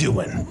what you're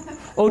doing.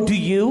 Oh, do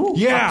you?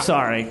 Yeah. I'm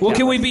sorry. Well,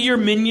 can we be your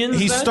minions?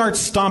 He then? starts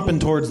stomping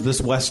towards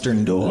this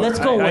western door. Let's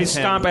go with I him.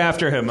 stomp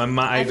after him, but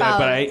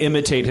I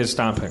imitate his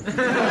stomping.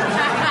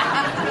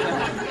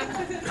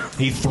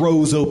 He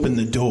throws open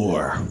the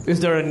door. Is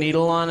there a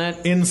needle on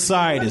it?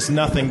 Inside is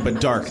nothing but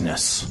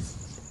darkness.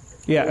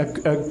 Yeah,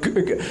 a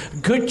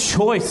good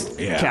choice,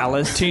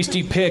 Callus.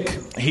 Tasty pick.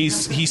 He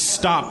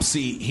stops.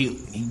 He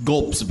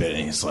gulps a bit,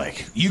 and he's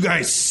like, "You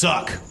guys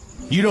suck.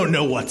 You don't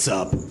know what's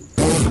up.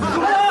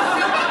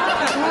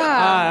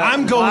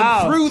 I'm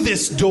going through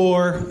this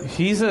door.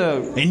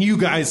 And you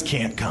guys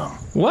can't come.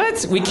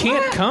 What? We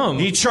can't come.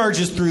 He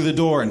charges through the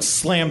door and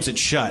slams it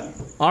shut.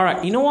 All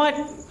right. You know what?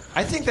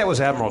 I think that was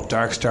Admiral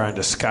Darkstar in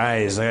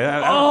disguise.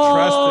 I don't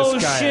trust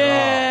this guy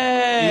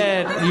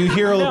at all. You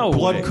hear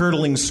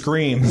blood-curdling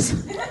screams.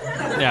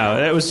 No,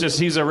 it was just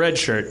he's a red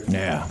shirt.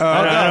 Yeah.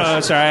 No,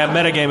 sorry, I'm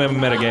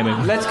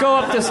metagaming. Let's go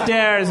up the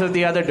stairs of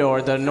the other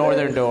door, the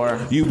northern door.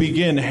 You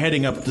begin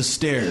heading up the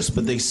stairs,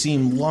 but they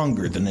seem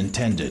longer than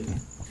intended.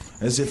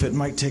 As if it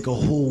might take a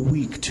whole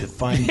week to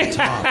find the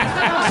top.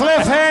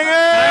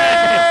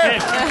 Cliffhanger!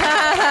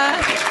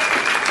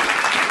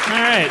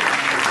 All right.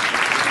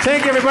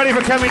 Thank you, everybody,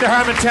 for coming to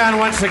Harmontown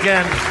once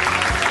again.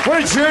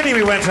 What a journey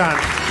we went on.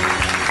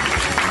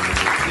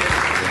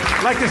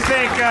 I'd like to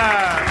thank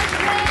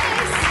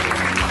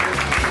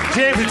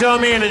James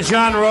Adomian and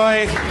John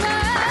Roy.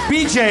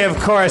 BJ, of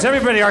course.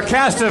 Everybody, our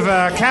cast of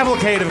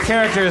cavalcade of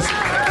characters.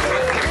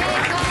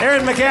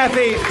 Aaron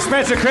McGathy,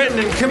 Spencer Critton,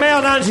 and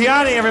Kumail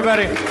Nanjiani,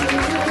 everybody.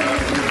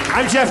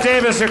 I'm Jeff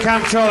Davis, your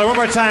comptroller. One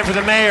more time for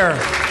the mayor,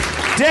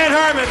 Dan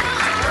Harmon.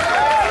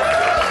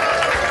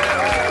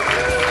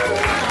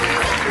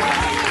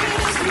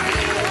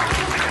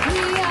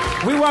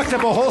 We walked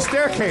up a whole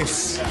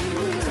staircase.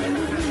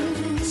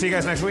 See you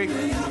guys next week.